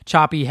open,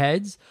 choppy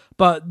heads.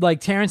 But like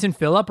Terrence and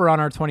Phillip are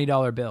on our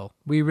 $20 bill.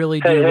 We really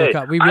do look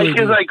up. We really Ike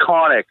do. is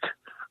iconic.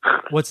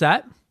 What's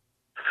that?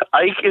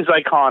 Ike is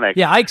iconic.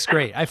 Yeah, Ike's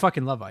great. I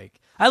fucking love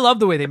Ike. I love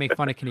the way they make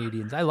fun of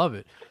Canadians. I love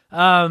it.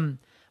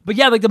 But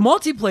yeah, like the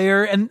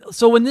multiplayer, and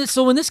so when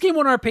this game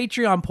won our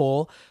Patreon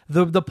poll,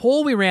 the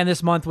poll we ran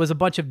this month was a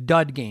bunch of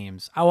dud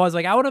games. I was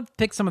like, I want to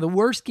pick some of the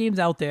worst games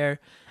out there,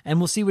 and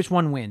we'll see which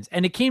one wins.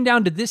 And it came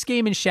down to this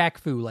game and Shaq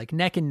Fu, like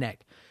neck and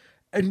neck.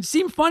 And it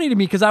seemed funny to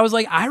me because I was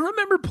like, I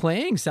remember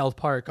playing South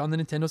Park on the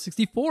Nintendo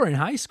 64 in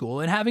high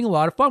school and having a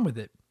lot of fun with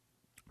it.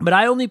 But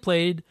I only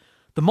played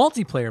the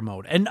multiplayer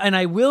mode. And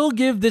I will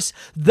give this,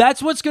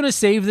 that's what's going to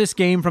save this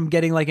game from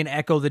getting like an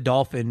Echo the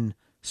Dolphin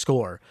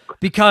score,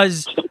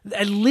 because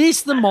at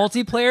least the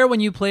multiplayer, when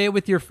you play it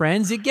with your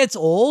friends, it gets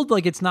old.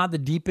 Like, it's not the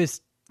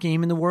deepest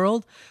game in the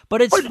world,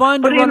 but it's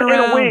fun to but run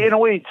around. In a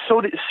way,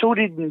 so did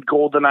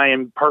GoldenEye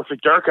and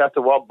Perfect Dark after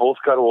a while. Both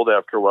got old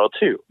after a while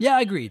too. Yeah,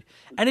 agreed.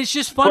 And it's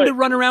just fun to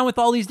run around with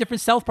all these different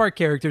South Park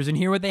characters and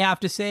hear what they have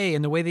to say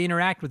and the way they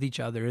interact with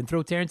each other and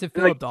throw Terrence and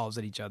Phillip dolls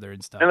at each other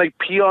and stuff. And like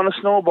pee on a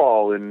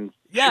snowball and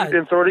shoot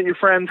and throw it at your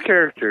friend's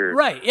character.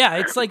 Right, yeah.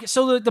 It's like,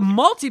 so the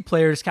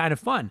multiplayer is kind of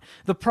fun.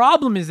 The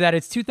problem is that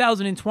it's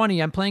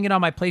 2020. I'm playing it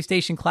on my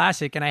PlayStation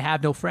Classic and I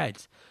have no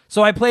friends.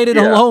 So I played it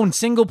alone,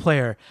 single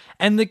player.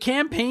 And the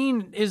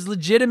campaign is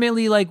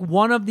legitimately like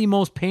one of the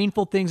most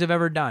painful things I've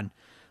ever done.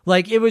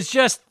 Like, it was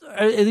just,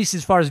 at least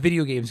as far as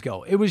video games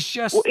go, it was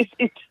just... Well,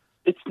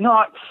 it's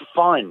not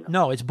fun.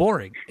 No, it's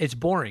boring. It's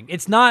boring.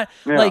 It's not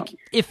like,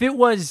 if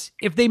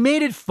they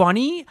made it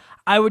funny,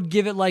 I would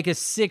give it like a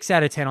 6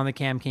 out of 10 on the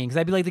campaign. Because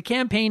I'd be like, the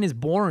campaign is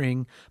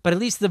boring, but at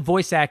least the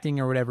voice acting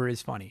or whatever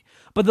is funny.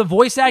 But the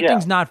voice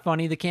acting's not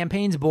funny. The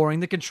campaign's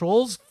boring. The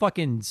controls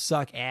fucking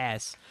suck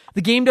ass.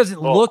 The game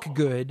doesn't look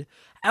good.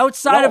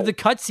 Outside of the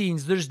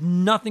cutscenes, there's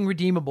nothing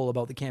redeemable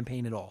about the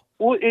campaign at all.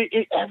 Well,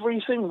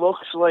 everything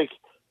looks like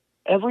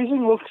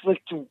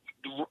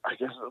I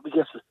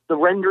guess the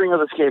rendering of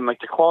this game, like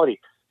the quality,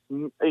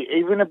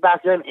 even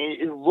back then,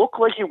 it looked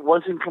like it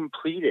wasn't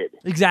completed.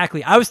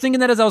 Exactly. I was thinking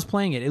that as I was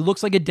playing it. It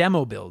looks like a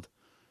demo build.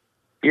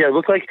 Yeah, it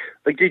looked like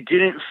they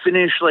didn't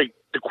finish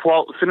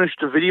finish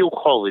the video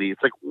quality.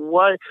 It's like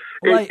what?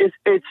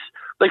 It's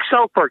like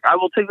South Park. I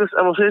will say this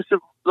to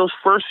those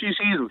first few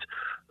seasons.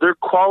 Their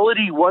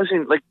quality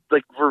wasn't like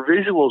for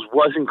visuals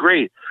wasn't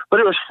great, but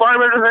it was far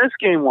better than this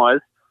game was.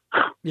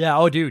 Yeah,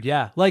 oh dude,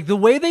 yeah. Like the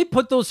way they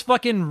put those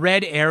fucking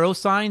red arrow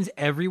signs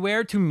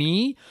everywhere, to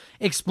me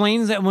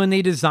explains that when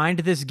they designed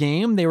this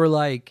game, they were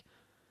like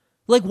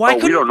why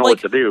couldn't we don't know what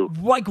to do.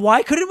 Like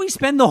why couldn't we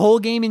spend the whole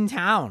game in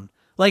town?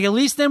 Like at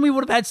least then we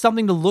would have had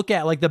something to look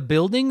at, like the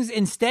buildings.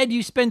 Instead,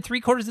 you spend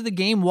 3/4 of the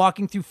game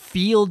walking through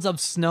fields of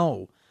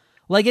snow.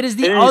 Like it is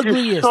the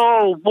ugliest. It's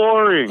so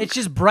boring. It's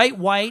just bright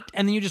white,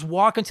 and then you just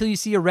walk until you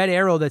see a red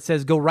arrow that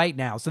says "Go right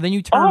now." So then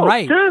you turn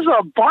right. There's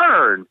a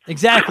barn.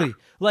 Exactly.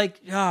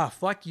 Like,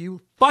 fuck you,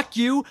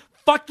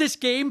 fuck this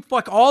game,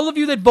 fuck all of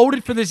you that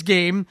voted for this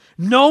game.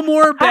 No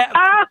more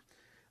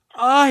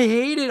I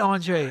hate it,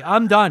 Andre.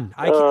 I'm done.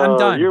 I'm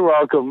done. You're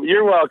welcome.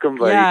 You're welcome,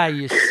 buddy. Yeah,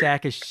 you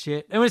sack of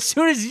shit. And as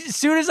soon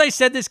as I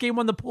said this game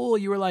won the pool,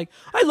 you were like,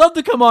 I'd love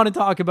to come on and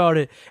talk about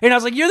it. And I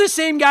was like, you're the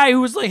same guy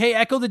who was like, hey,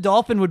 Echo the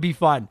Dolphin would be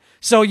fun.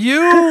 So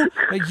your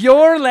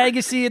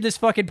legacy of this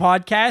fucking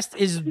podcast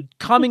is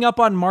coming up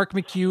on Mark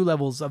McHugh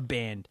levels of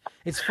banned.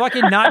 It's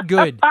fucking not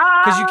good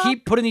because you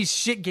keep putting these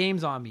shit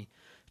games on me.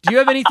 Do you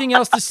have anything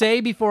else to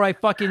say before I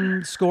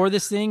fucking score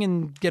this thing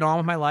and get on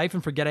with my life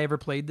and forget I ever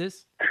played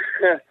this?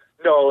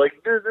 No, like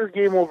this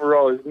game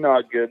overall is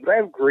not good. But I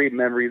have great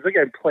memories. Like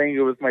I'm playing it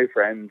with my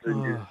friends,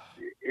 and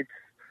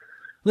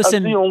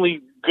Listen, the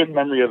only good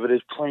memory of it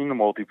is playing the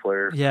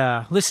multiplayer.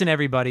 Yeah, listen,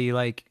 everybody.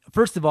 Like,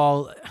 first of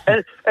all,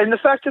 and the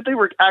fact that they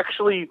were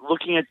actually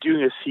looking at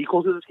doing a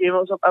sequel to this game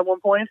at one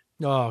point.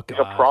 Oh god, like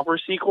a proper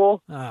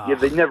sequel. Oh. Yeah,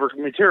 they never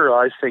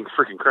materialized. Thank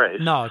freaking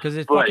Christ. No, because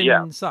it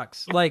fucking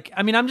sucks. Like,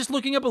 I mean, I'm just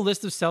looking up a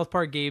list of South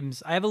Park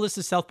games. I have a list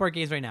of South Park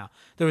games right now.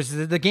 There was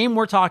the game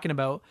we're talking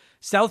about,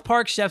 South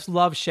Park Chef's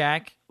Love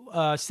Shack,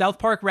 South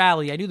Park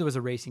Rally. I knew there was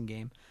a racing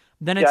game.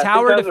 Then a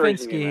tower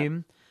defense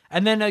game.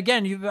 And then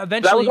again, you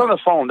eventually... That was on the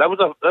phone. That was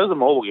a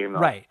mobile game, though.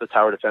 Right. The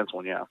tower defense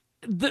one, yeah.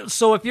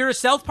 So if you're a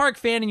South Park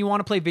fan and you want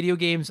to play video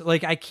games,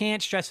 like I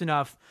can't stress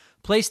enough,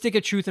 play Stick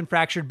of Truth and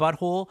Fractured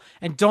Butthole,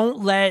 and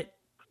don't let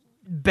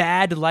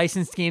bad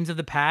licensed games of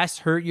the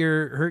past hurt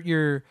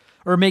your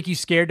or make you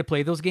scared to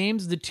play those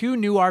games. The two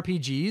new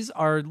RPGs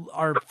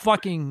are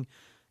fucking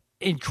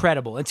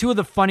incredible and two of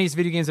the funniest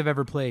video games I've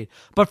ever played.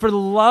 But for the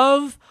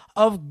love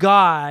of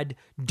God,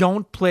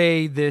 don't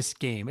play this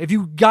game. If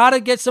you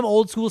gotta get some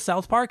old school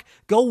South Park,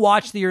 go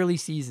watch the early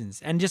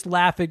seasons and just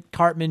laugh at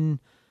Cartman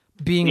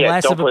being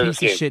less of a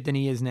piece of shit than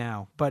he is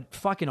now. But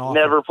fucking awful.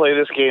 Never play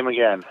this game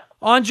again.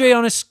 Andre,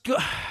 on a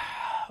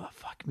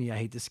fuck me, I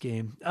hate this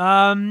game.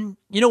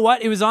 You know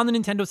what? It was on the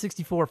Nintendo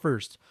 64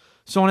 first.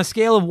 So on a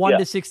scale of 1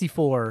 to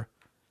 64,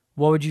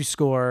 what would you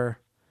score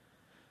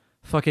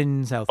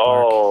fucking South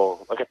Park?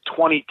 Oh, like a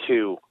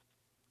 22.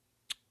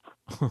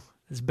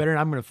 It's better than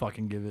I'm going to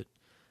fucking give it.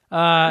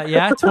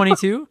 Yeah,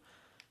 22?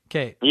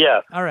 Okay.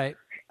 Yeah. All right.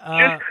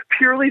 Just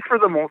purely for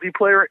the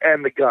multiplayer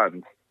and the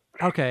guns.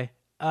 Okay.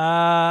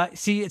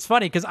 See, it's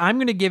funny because I'm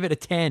going to give it a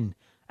 10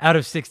 out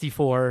of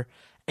 64,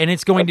 and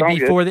it's going to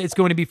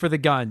be for the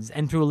guns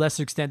and to a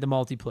lesser extent the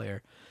multiplayer.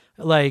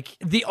 Like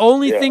the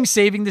only thing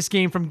saving this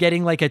game from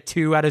getting like a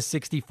 2 out of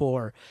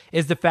 64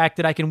 is the fact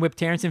that I can whip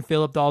Terrence and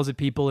Phillip dolls at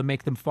people and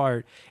make them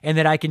fart, and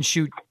that I can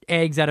shoot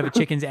eggs out of a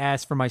chicken's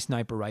ass for my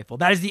sniper rifle.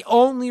 That is the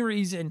only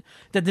reason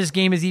that this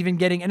game is even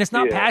getting, and it's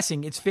not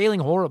passing, it's failing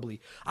horribly.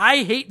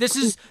 I hate,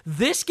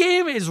 this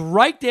game is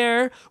right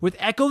there with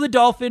Echo the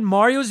Dolphin,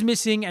 Mario's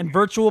Missing, and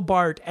Virtual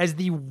Bart as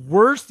the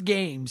worst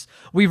games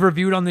we've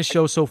reviewed on this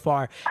show so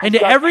far. And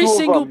to every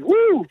single,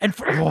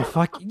 oh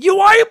fuck, are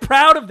you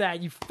proud of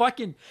that? You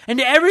fucking, and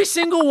to every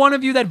single one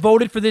of you that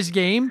voted for this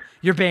game,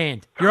 you're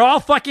banned. You're all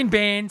fucking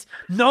banned.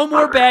 No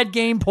more bad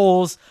game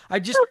polls.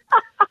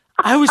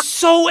 I was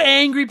so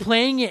angry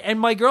playing it, and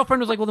my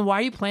girlfriend was like, well, then why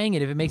are you playing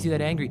it if it makes you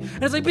that angry?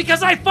 And it's like,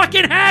 because I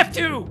fucking have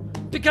to!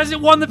 Because it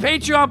won the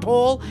Patreon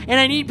poll, and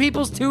I need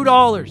people's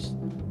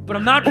 $2. But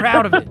I'm not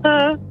proud of it.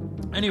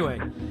 Anyway.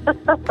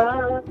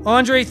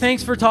 Andre,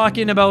 thanks for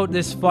talking about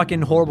this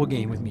fucking horrible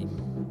game with me.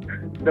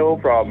 No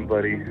problem,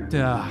 buddy.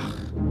 Ugh.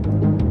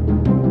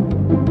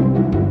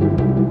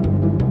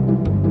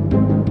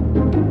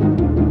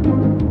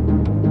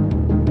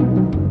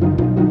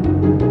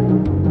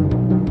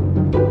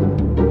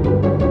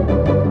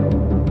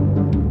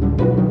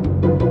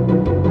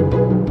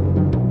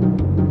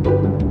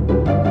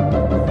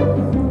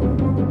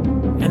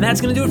 And that's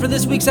going to do it for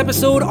this week's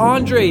episode.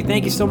 Andre,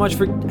 thank you so much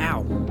for...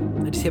 Ow.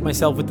 I just hit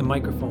myself with the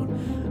microphone.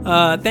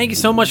 Thank you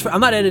so much for...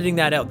 I'm not editing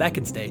that out. That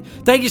can stay.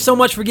 Thank you so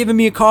much for giving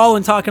me a call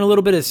and talking a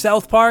little bit of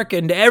South Park.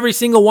 And to every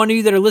single one of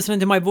you that are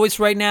listening to my voice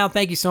right now,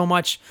 thank you so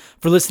much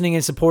for listening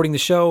and supporting the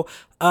show.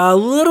 A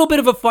little bit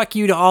of a fuck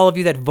you to all of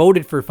you that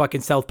voted for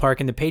fucking South Park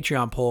in the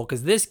Patreon poll,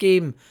 because this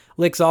game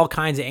licks all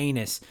kinds of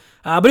anus.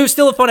 But it was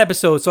still a fun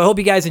episode, so I hope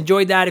you guys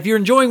enjoyed that. If you're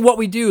enjoying what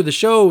we do, the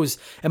shows,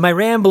 and my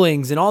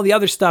ramblings, and all the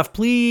other stuff,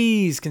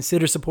 please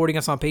consider supporting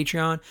us on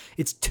Patreon.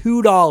 It's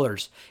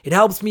 $2. It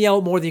helps me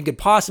out more than you could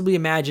possibly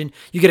imagine.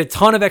 You get a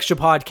ton of extra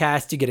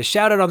podcasts. You get a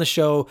shout-out on the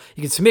show.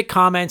 You can submit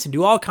comments and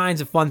do all kinds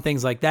of fun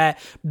things like that.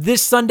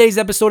 This Sunday's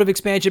episode of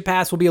Expansion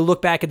Pass will be a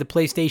look back at the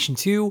PlayStation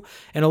 2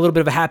 and a little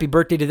bit of a happy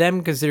birthday to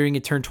them, considering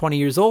it turned 20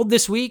 years old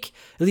this week,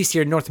 at least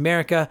here in North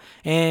America.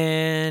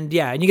 And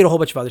yeah, and you get a whole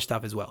bunch of other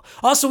stuff as well.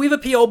 Also, we have a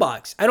P.O. box.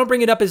 I don't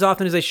bring it up as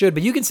often as I should,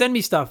 but you can send me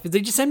stuff.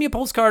 They just send me a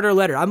postcard or a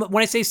letter.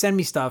 When I say send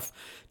me stuff,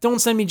 don't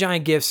send me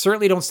giant gifts.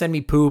 Certainly don't send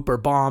me poop or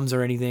bombs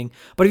or anything.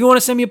 But if you want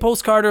to send me a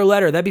postcard or a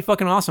letter, that'd be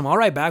fucking awesome. All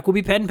right, back. We'll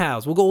be pen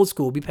pals. We'll go old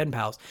school. We'll be pen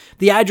pals.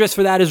 The address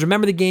for that is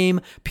Remember the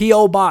Game,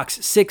 P.O. Box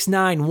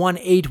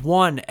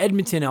 69181,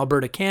 Edmonton,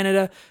 Alberta,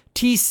 Canada.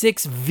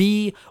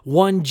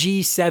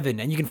 T6V1G7,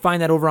 and you can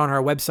find that over on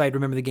our website,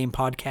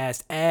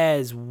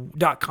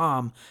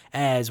 rememberthegamepodcast.com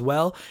as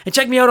well. And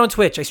check me out on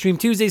Twitch. I stream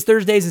Tuesdays,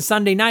 Thursdays, and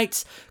Sunday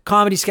nights,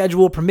 comedy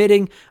schedule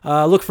permitting.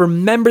 Look for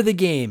Remember the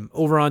Game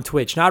over on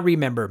Twitch. Not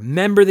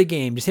Remember the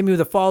Game. Just hit me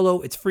with a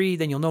follow. It's free.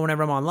 Then you'll know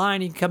whenever I'm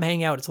online. You can come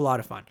hang out. It's a lot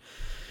of fun.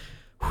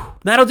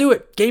 That'll do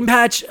it. Game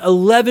Patch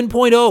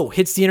 11.0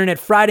 hits the internet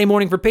Friday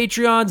morning for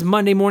Patreons,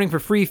 Monday morning for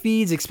free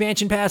feeds.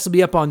 Expansion Pass will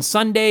be up on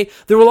Sunday.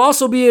 There will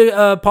also be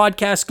a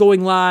podcast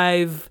going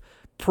live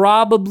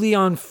probably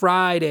on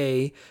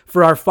Friday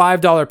for our $5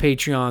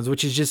 Patreons,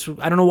 which is just,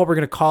 I don't know what we're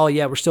going to call it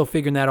yet. We're still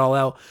figuring that all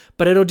out,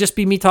 but it'll just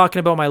be me talking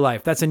about my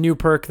life. That's a new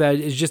perk that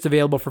is just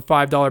available for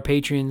 $5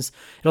 patrons.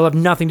 It'll have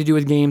nothing to do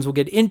with games. We'll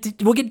get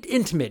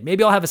intimate.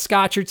 Maybe I'll have a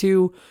scotch or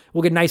two.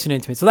 We'll get nice and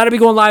intimate. So that'll be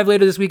going live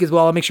later this week as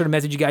well. I'll make sure to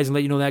message you guys and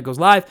let you know that goes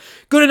live.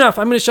 Good enough.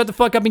 I'm going to shut the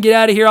fuck up and get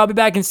out of here. I'll be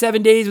back in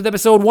 7 days with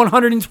episode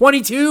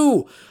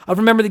 122 of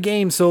Remember the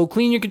Game. So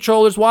clean your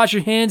controllers, wash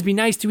your hands, be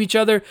nice to each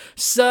other,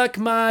 suck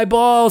my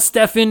balls,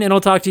 Stefan, and I'll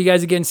talk to you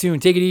guys again soon.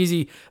 Take it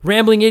easy.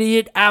 Rambling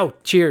Idiot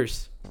out.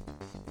 Cheers.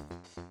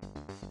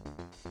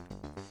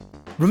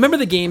 Remember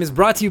the Game is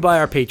brought to you by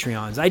our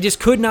Patreons. I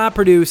just could not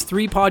produce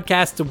 3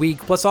 podcasts a week,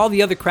 plus all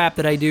the other crap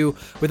that I do,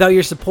 without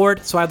your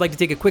support, so I'd like to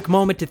take a quick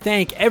moment to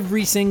thank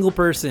every single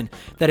person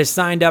that has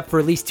signed up for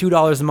at least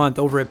 $2 a month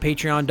over at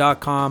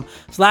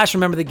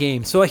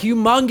patreon.com/rememberthegame. So a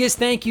humongous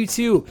thank you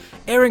to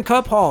Aaron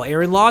Cuphall,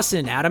 Aaron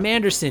Lawson, Adam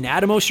Anderson,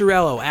 Adam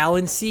Oshirello,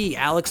 Alan C.,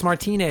 Alex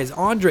Martinez,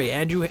 Andre,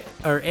 Andrew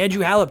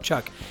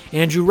Halipchuk,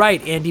 Andrew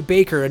Wright, Andy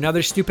Baker,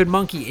 Another Stupid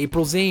Monkey,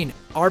 April Zane,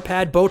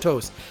 Arpad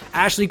Botos,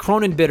 Ashley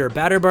Cronenbitter,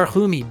 Bader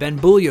Barhumi, Ben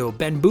Bulio,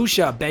 Ben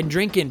Busha, Ben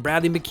Drinkin,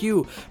 Bradley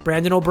McHugh,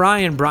 Brandon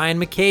O'Brien, Brian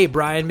McKay,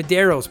 Brian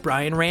Medeiros,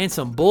 Brian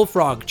Ransom,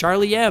 Bullfrog,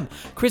 Charlie M.,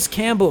 Chris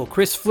Campbell,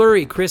 Chris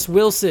Fleury, Chris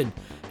Wilson,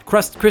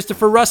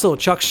 Christopher Russell,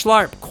 Chuck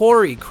Schlarp,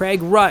 Corey, Craig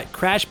Rutt,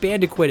 Crash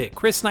Bandicoot,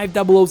 Chris Snipe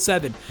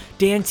 007,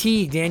 Dan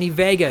T, Danny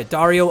Vega,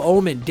 Dario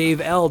Omen, Dave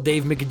L,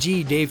 Dave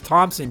McGee, Dave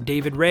Thompson,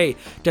 David Ray,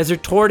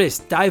 Desert Tortoise,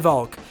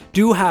 Divalk,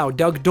 Duhow,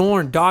 Doug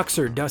Dorn,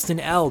 Doxer, Dustin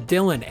L,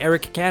 Dylan,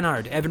 Eric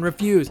Cannard, Evan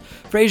Refuse,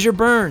 Fraser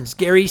Burns,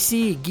 Gary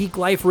C, Geek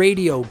Life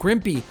Radio,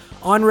 Grimpy,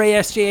 Henri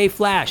SJA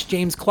Flash,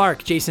 James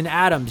Clark, Jason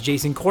Adams,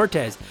 Jason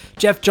Cortez,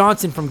 Jeff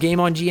Johnson from Game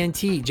on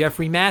GNT,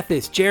 Jeffrey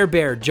Mathis, Jer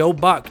Bear, Joe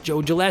Buck,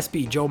 Joe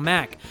Gillespie, Joe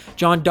Mack,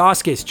 John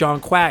Doskis, John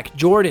Quack,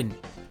 Jordan,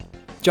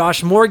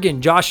 Josh Morgan,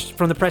 Josh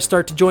from the Press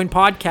Start to Join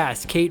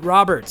podcast, Kate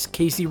Roberts,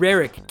 Casey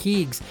Rarick,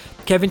 Keegs,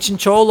 Kevin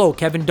Chincholo,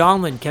 Kevin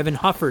Donlin, Kevin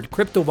Hufford,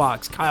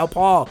 CryptoVox, Kyle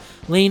Paul,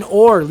 Lane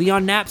Orr,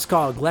 Leon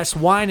Knapskog, Les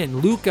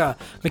Winan, Luca,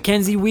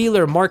 Mackenzie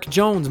Wheeler, Mark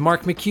Jones,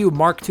 Mark McHugh,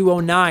 Mark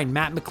 209,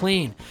 Matt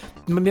McLean,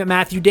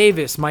 Matthew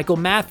Davis, Michael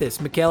Mathis,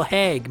 Mikael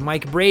Haig,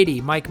 Mike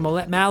Brady, Mike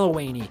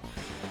Malawany.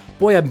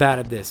 Boy, I'm bad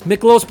at this.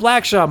 Miklos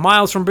Blackshaw,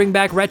 Miles from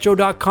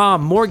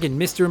BringBackRetro.com, Morgan,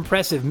 Mr.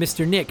 Impressive,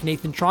 Mr. Nick,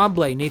 Nathan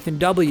Tremblay, Nathan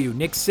W,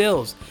 Nick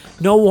Sills,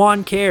 No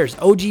One Cares,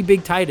 OG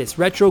Big Titus,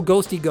 Retro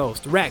Ghosty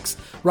Ghost, Rex,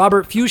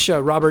 Robert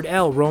Fuchsia, Robert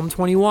L,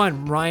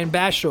 Rome21, Ryan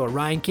Bashaw,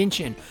 Ryan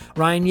Kinchin,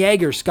 Ryan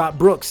Yeager, Scott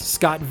Brooks,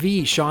 Scott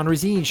V, Sean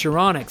Razine,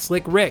 Sharonik,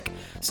 Slick Rick,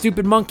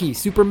 Stupid Monkey,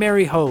 Super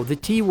Mary Ho, The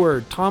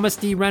T-Word, Thomas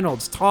D.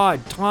 Reynolds,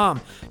 Todd, Tom,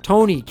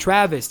 Tony,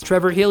 Travis,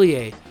 Trevor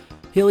Hillier,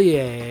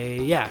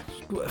 yeah.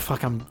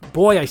 Fuck,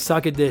 I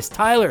suck at this.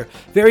 Tyler,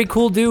 Very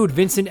Cool Dude,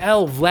 Vincent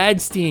L,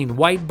 Vladstein,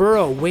 White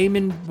Burrow,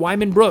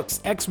 Wyman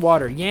Brooks,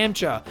 X-Water,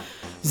 Yamcha,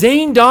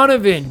 Zane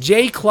Donovan,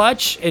 Jay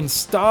Clutch, and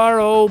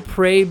Staro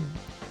Prabin.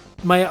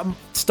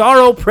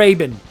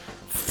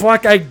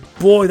 Fuck,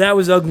 boy, that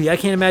was ugly. I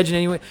can't imagine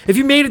anyone. If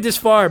you made it this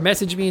far,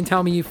 message me and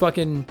tell me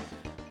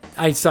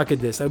I suck at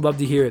this. I'd love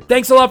to hear it.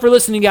 Thanks a lot for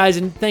listening, guys,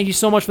 and thank you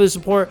so much for the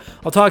support.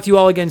 I'll talk to you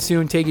all again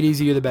soon. Take it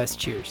easy. You're the best.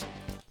 Cheers.